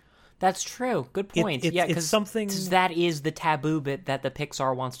 Like... That's true. Good point. It's something... that is the taboo bit that the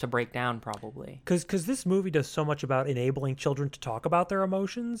Pixar wants to break down, probably. Because this movie does so much about enabling children to talk about their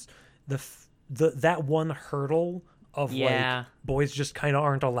emotions. That one hurdle of like boys just kind of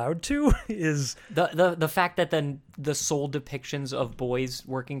aren't allowed to is the fact that then the sole depictions of boys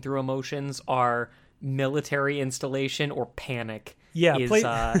working through emotions are military installation or panic. Yeah,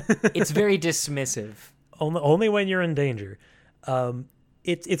 it's very dismissive. Only when you're in danger.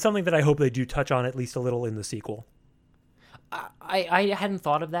 It's something that I hope they do touch on at least a little in the sequel. I hadn't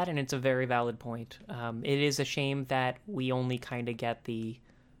thought of that, and it's a very valid point. It is a shame that we only kind of get the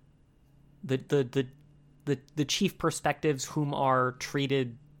chief perspectives, whom are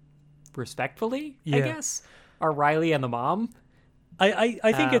treated respectfully. I guess are Riley and the mom. I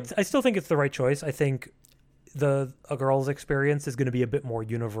think I still think it's the right choice. I think a girl's experience is going to be a bit more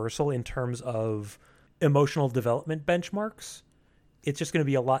universal in terms of emotional development benchmarks. It's just going to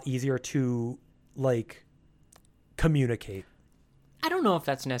be a lot easier to, like, communicate. I don't know if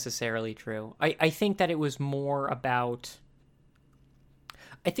that's necessarily true. I think that it was more about...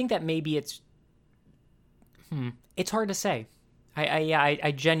 I think that maybe it's... It's hard to say.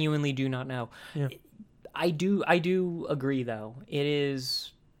 I genuinely do not know. Yeah. I do agree, though. It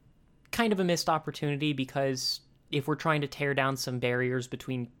is kind of a missed opportunity because if we're trying to tear down some barriers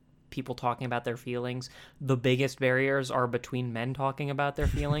between people talking about their feelings, the biggest barriers are between men talking about their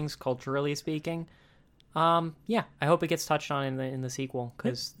feelings, culturally speaking. I hope it gets touched on in the sequel,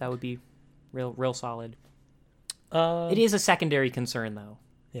 because that would be real solid. It is a secondary concern, though.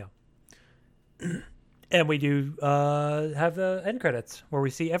 Yeah. And we do have the end credits where we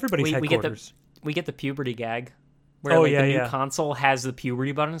see everybody's headquarters. We get the puberty gag, where the new console has the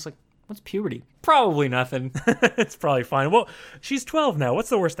puberty button. It's like, what's puberty? Probably nothing. It's probably fine. Well, she's 12 now. What's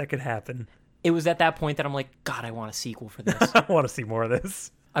the worst that could happen? It was at that point that I'm like, God, I want a sequel for this. I want to see more of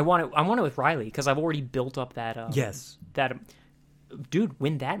this. I want it with Riley, because I've already built up that. Yes. That, dude,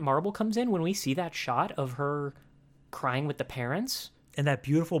 when that marble comes in, when we see that shot of her crying with the parents, and that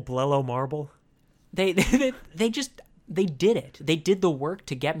beautiful Blello marble, they did it. They did the work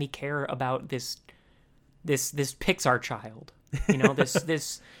to get me care about this Pixar child. You know,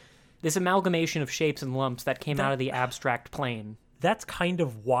 this amalgamation of shapes and lumps that came out of the abstract plane. That's kind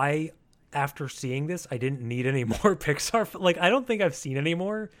of why, after seeing this, I didn't need any more Pixar. Like, I don't think I've seen any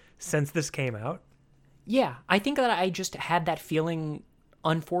more since this came out. Yeah, I think that I just had that feeling,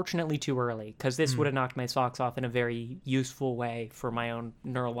 unfortunately, too early, because this would have knocked my socks off in a very useful way for my own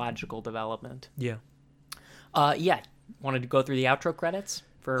neurological development. Yeah. Wanted to go through the outro credits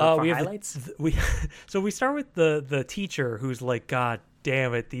for highlights? So we start with the teacher who's like, God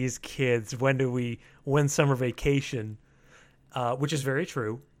damn it, these kids, when summer vacation? Which is very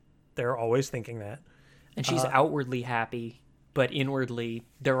true. They're always thinking that. And she's outwardly happy, but inwardly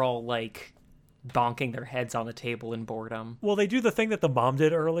they're all like bonking their heads on the table in boredom. Well, they do the thing that the mom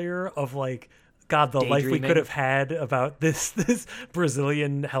did earlier of like, God, the life we could have had about this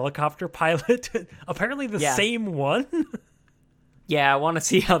Brazilian helicopter pilot. Apparently the same one. Yeah, I want to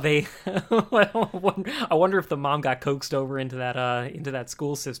see how they. I wonder if the mom got coaxed over into that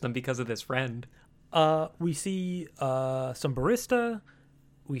school system because of this friend. We see some barista.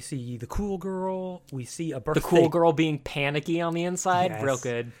 We see the cool girl. We see a birthday. The cool girl being panicky on the inside. Yes. Real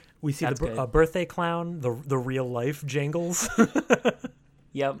good. We see a birthday clown. The real life Jingles.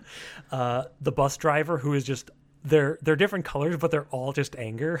 Yep. The bus driver who is just they're different colors, but they're all just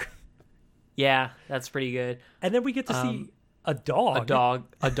anger. Yeah, that's pretty good. And then we get to see a dog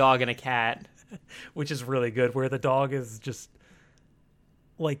and a cat, which is really good, where the dog is just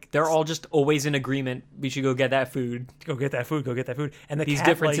like they're all just always in agreement. We should go get that food. Go get that food. And these cat,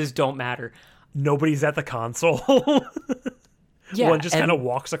 differences don't matter. Nobody's at the console. Yeah, one just and kind of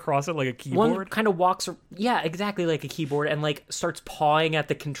walks across it like a one keyboard. kind of walks, yeah, exactly like a keyboard, and like starts pawing at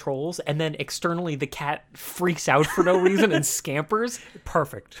the controls, and then externally the cat freaks out for no reason and scampers.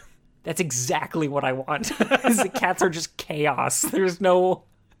 Perfect. That's exactly what I want. The cats are just chaos. There's no...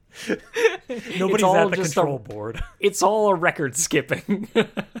 Nobody's all at the just control board. It's all a record skipping.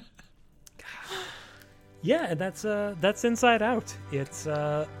 Yeah, and that's Inside Out. It's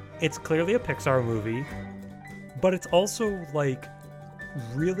clearly a Pixar movie, but it's also like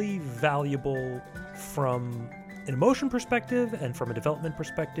really valuable from an emotion perspective and from a development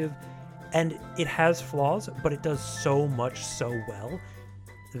perspective, and it has flaws, but it does so much so well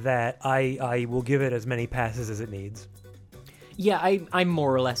that I will give it as many passes as it needs. Yeah, I'm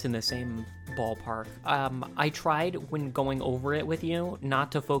more or less in the same ballpark. I tried when going over it with you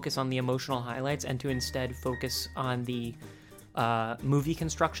not to focus on the emotional highlights and to instead focus on the movie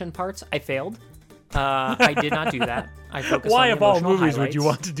construction parts. I failed. I did not do that. I focused Why on the of all emotional movies highlights. would you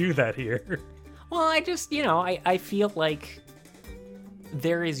want to do that here? Well, I just, I feel like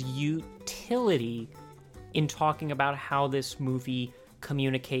there is utility in talking about how this movie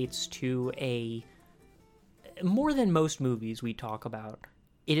communicates to more than most movies we talk about.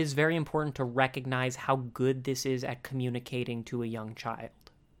 It is very important to recognize how good this is at communicating to a young child.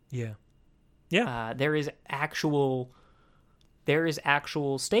 Yeah. There is actual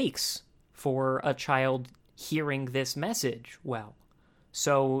stakes for a child hearing this message well.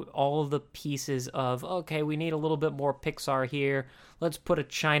 So all the pieces of, okay, we need a little bit more Pixar here. Let's put a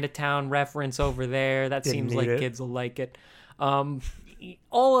Chinatown reference over there. That seems like kids will like it.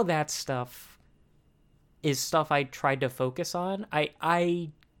 All of that stuff is stuff I tried to focus on. I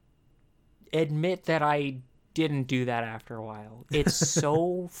admit that I didn't do that after a while. It's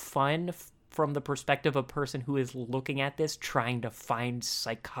so fun from the perspective of a person who is looking at this, trying to find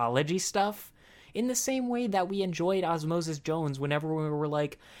psychology stuff in the same way that we enjoyed Osmosis Jones whenever we were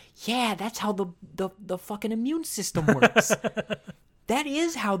like, yeah, that's how the fucking immune system works. That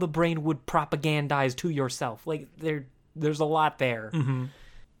is how the brain would propagandize to yourself. Like, there's a lot there. Mm-hmm.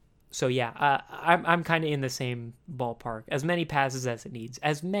 So yeah, I'm kind of in the same ballpark. As many passes as it needs,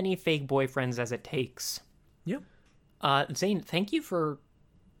 as many fake boyfriends as it takes. Yep. Zane, thank you for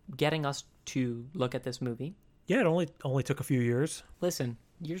getting us to look at this movie. Yeah, it only took a few years. Listen,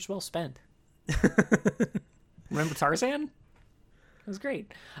 years well spent. Remember Tarzan? It was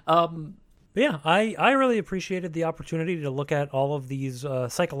great. Yeah, I really appreciated the opportunity to look at all of these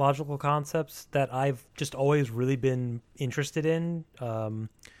psychological concepts that I've just always really been interested in,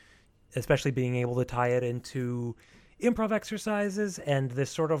 especially being able to tie it into improv exercises and this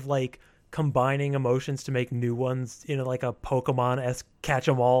sort of like combining emotions to make new ones in like a Pokemon-esque catch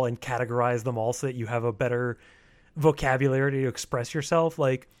 'em all and categorize them all so that you have a better vocabulary to express yourself.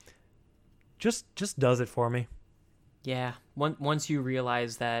 Like, just does it for me. Yeah, once you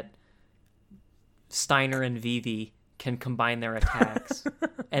realize that Steiner and Vivi can combine their attacks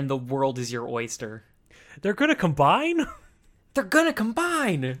and the world is your oyster. They're gonna combine? They're gonna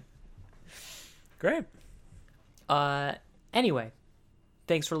combine! Great. Anyway,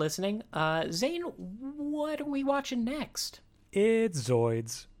 thanks for listening. Zane, what are we watching next? It's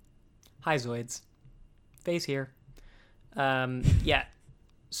Zoids. Hi, Zoids. Face here. Yeah.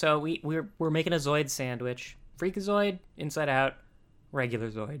 So we're making a Zoid sandwich. Freakazoid, Inside Out,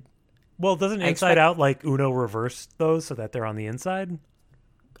 regular Zoid. Well, doesn't Inside Out like Uno reverse those so that they're on the inside?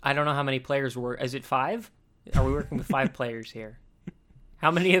 I don't know how many players were. Is it 5? Are we working with 5 players here?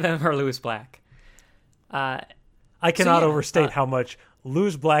 How many of them are Lewis Black? I cannot overstate how much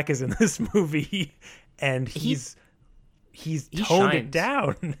Lewis Black is in this movie, and he's toned it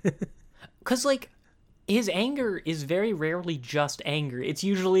down. Because like his anger is very rarely just anger. It's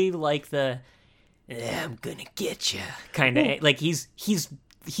usually like the "I'm gonna get you" kind of like he's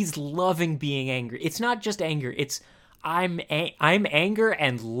loving being angry. It's not just anger. It's I'm anger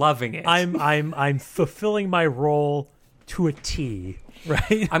and loving it. I'm fulfilling my role to a T,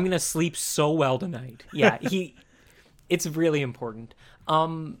 right? I'm gonna sleep so well tonight. Yeah, it's really important.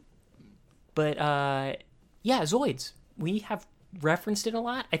 But yeah, Zoids. We have referenced it a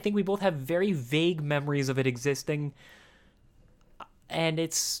lot. I think we both have very vague memories of it existing, and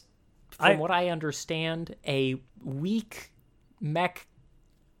it's, from what I understand, a weak mech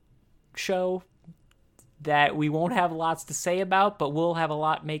show that we won't have lots to say about, but we'll have a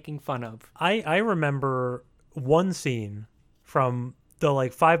lot making fun of. I remember one scene from the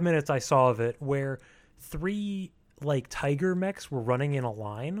like 5 minutes I saw of it where 3 like tiger mechs were running in a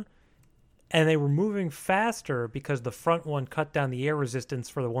line, and they were moving faster because the front one cut down the air resistance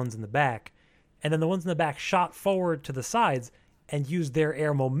for the ones in the back, and then the ones in the back shot forward to the sides and used their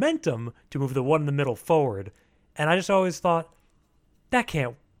air momentum to move the one in the middle forward. And I just always thought, That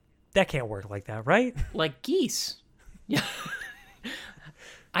can't work like that, right? Like geese. Yeah.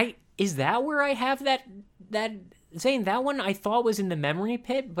 Is that where I have that Zane, that one I thought was in the memory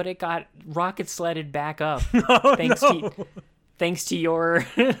pit, but it got rocket sledded back up. Thanks to your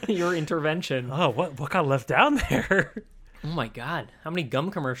intervention. Oh, what got left down there? Oh my god. How many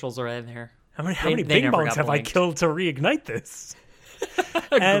gum commercials are in there? How many Bing Bongs have I killed to reignite this?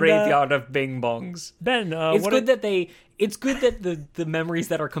 A graveyard of Bing Bongs. Ben, it's good that the memories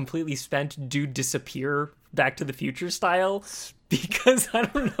that are completely spent do disappear Back to the Future style, because I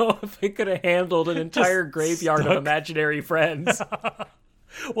don't know if I could have handled an entire graveyard of imaginary friends.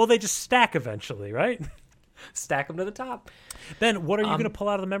 Well, they just stack eventually, right? Stack them to the top. Ben, what are you going to pull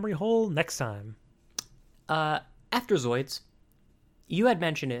out of the memory hole next time? After Zoids, you had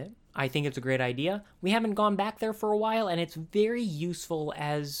mentioned it. I think it's a great idea. We haven't gone back there for a while, and it's very useful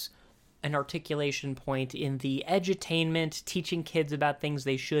as an articulation point in the edutainment, teaching kids about things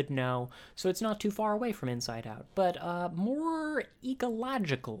they should know, so it's not too far away from Inside Out, but more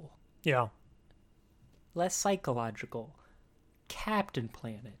ecological. Yeah. Less psychological. Captain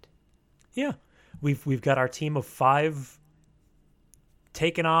Planet. Yeah. We've got our team of 5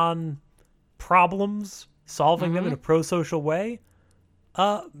 taking on problems, solving them in a pro-social way.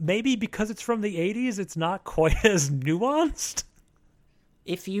 Maybe because it's from the 80s, it's not quite as nuanced.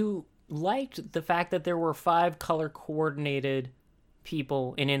 If you liked the fact that there were 5 color-coordinated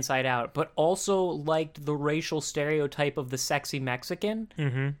people in Inside Out, but also liked the racial stereotype of the sexy Mexican,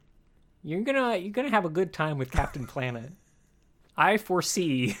 you're gonna have a good time with Captain Planet. I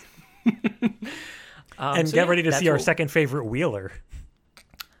foresee. And get ready to see our second favorite Wheeler.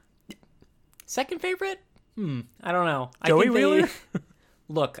 Second favorite? I don't know. Joey Wheeler?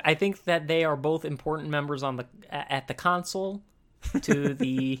 Look, I think that they are both important members at the console to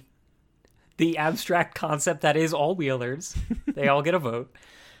the abstract concept that is all Wheelers. They all get a vote.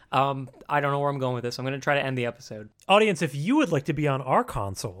 I don't know where I'm going with this. I'm going to try to end the episode. Audience, if you would like to be on our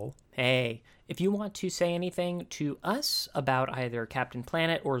console, hey, if you want to say anything to us about either Captain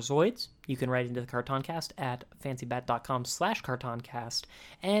Planet or Zoids, you can write into the Cartoncast at fancybat.com/cartoncast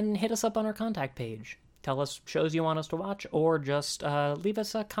and hit us up on our contact page. Tell us shows you want us to watch, or just leave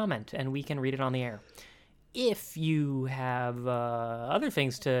us a comment and we can read it on the air. If you have other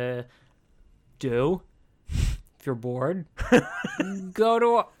things to do, if you're bored, go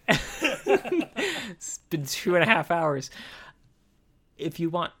to... It's been 2.5 hours. If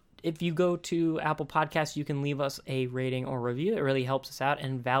you go to Apple Podcasts, you can leave us a rating or review. It really helps us out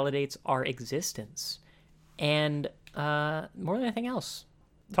and validates our existence. And more than anything else,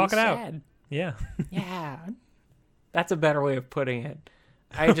 talk it out. Yeah. Yeah. That's a better way of putting it.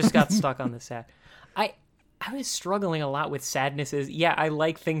 I just got stuck on the sad. I was struggling a lot with sadnesses. Yeah, I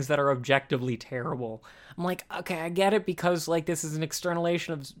like things that are objectively terrible. I'm like, okay, I get it, because like this is an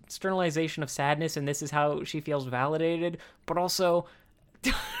externalization of sadness, and this is how she feels validated. But also,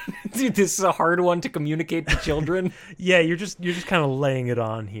 dude, this is a hard one to communicate to children. Yeah, you're just kind of laying it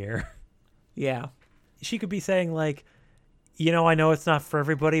on here. Yeah. She could be saying like, I know it's not for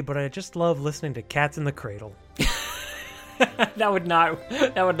everybody, but I just love listening to Cats in the Cradle. That would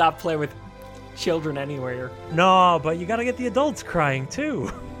not play with children anywhere. No, but you gotta get the adults crying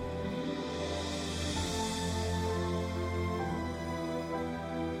too.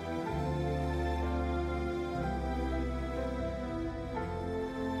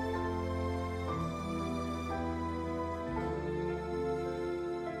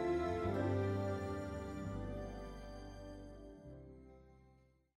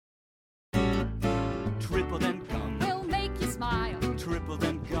 Triple then gum will make you smile. Triple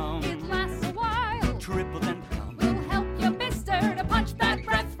then gum, it lasts a while. Triple then gum will help your mister to punch that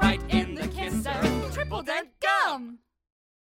breath right in the kisser. Triple then gum.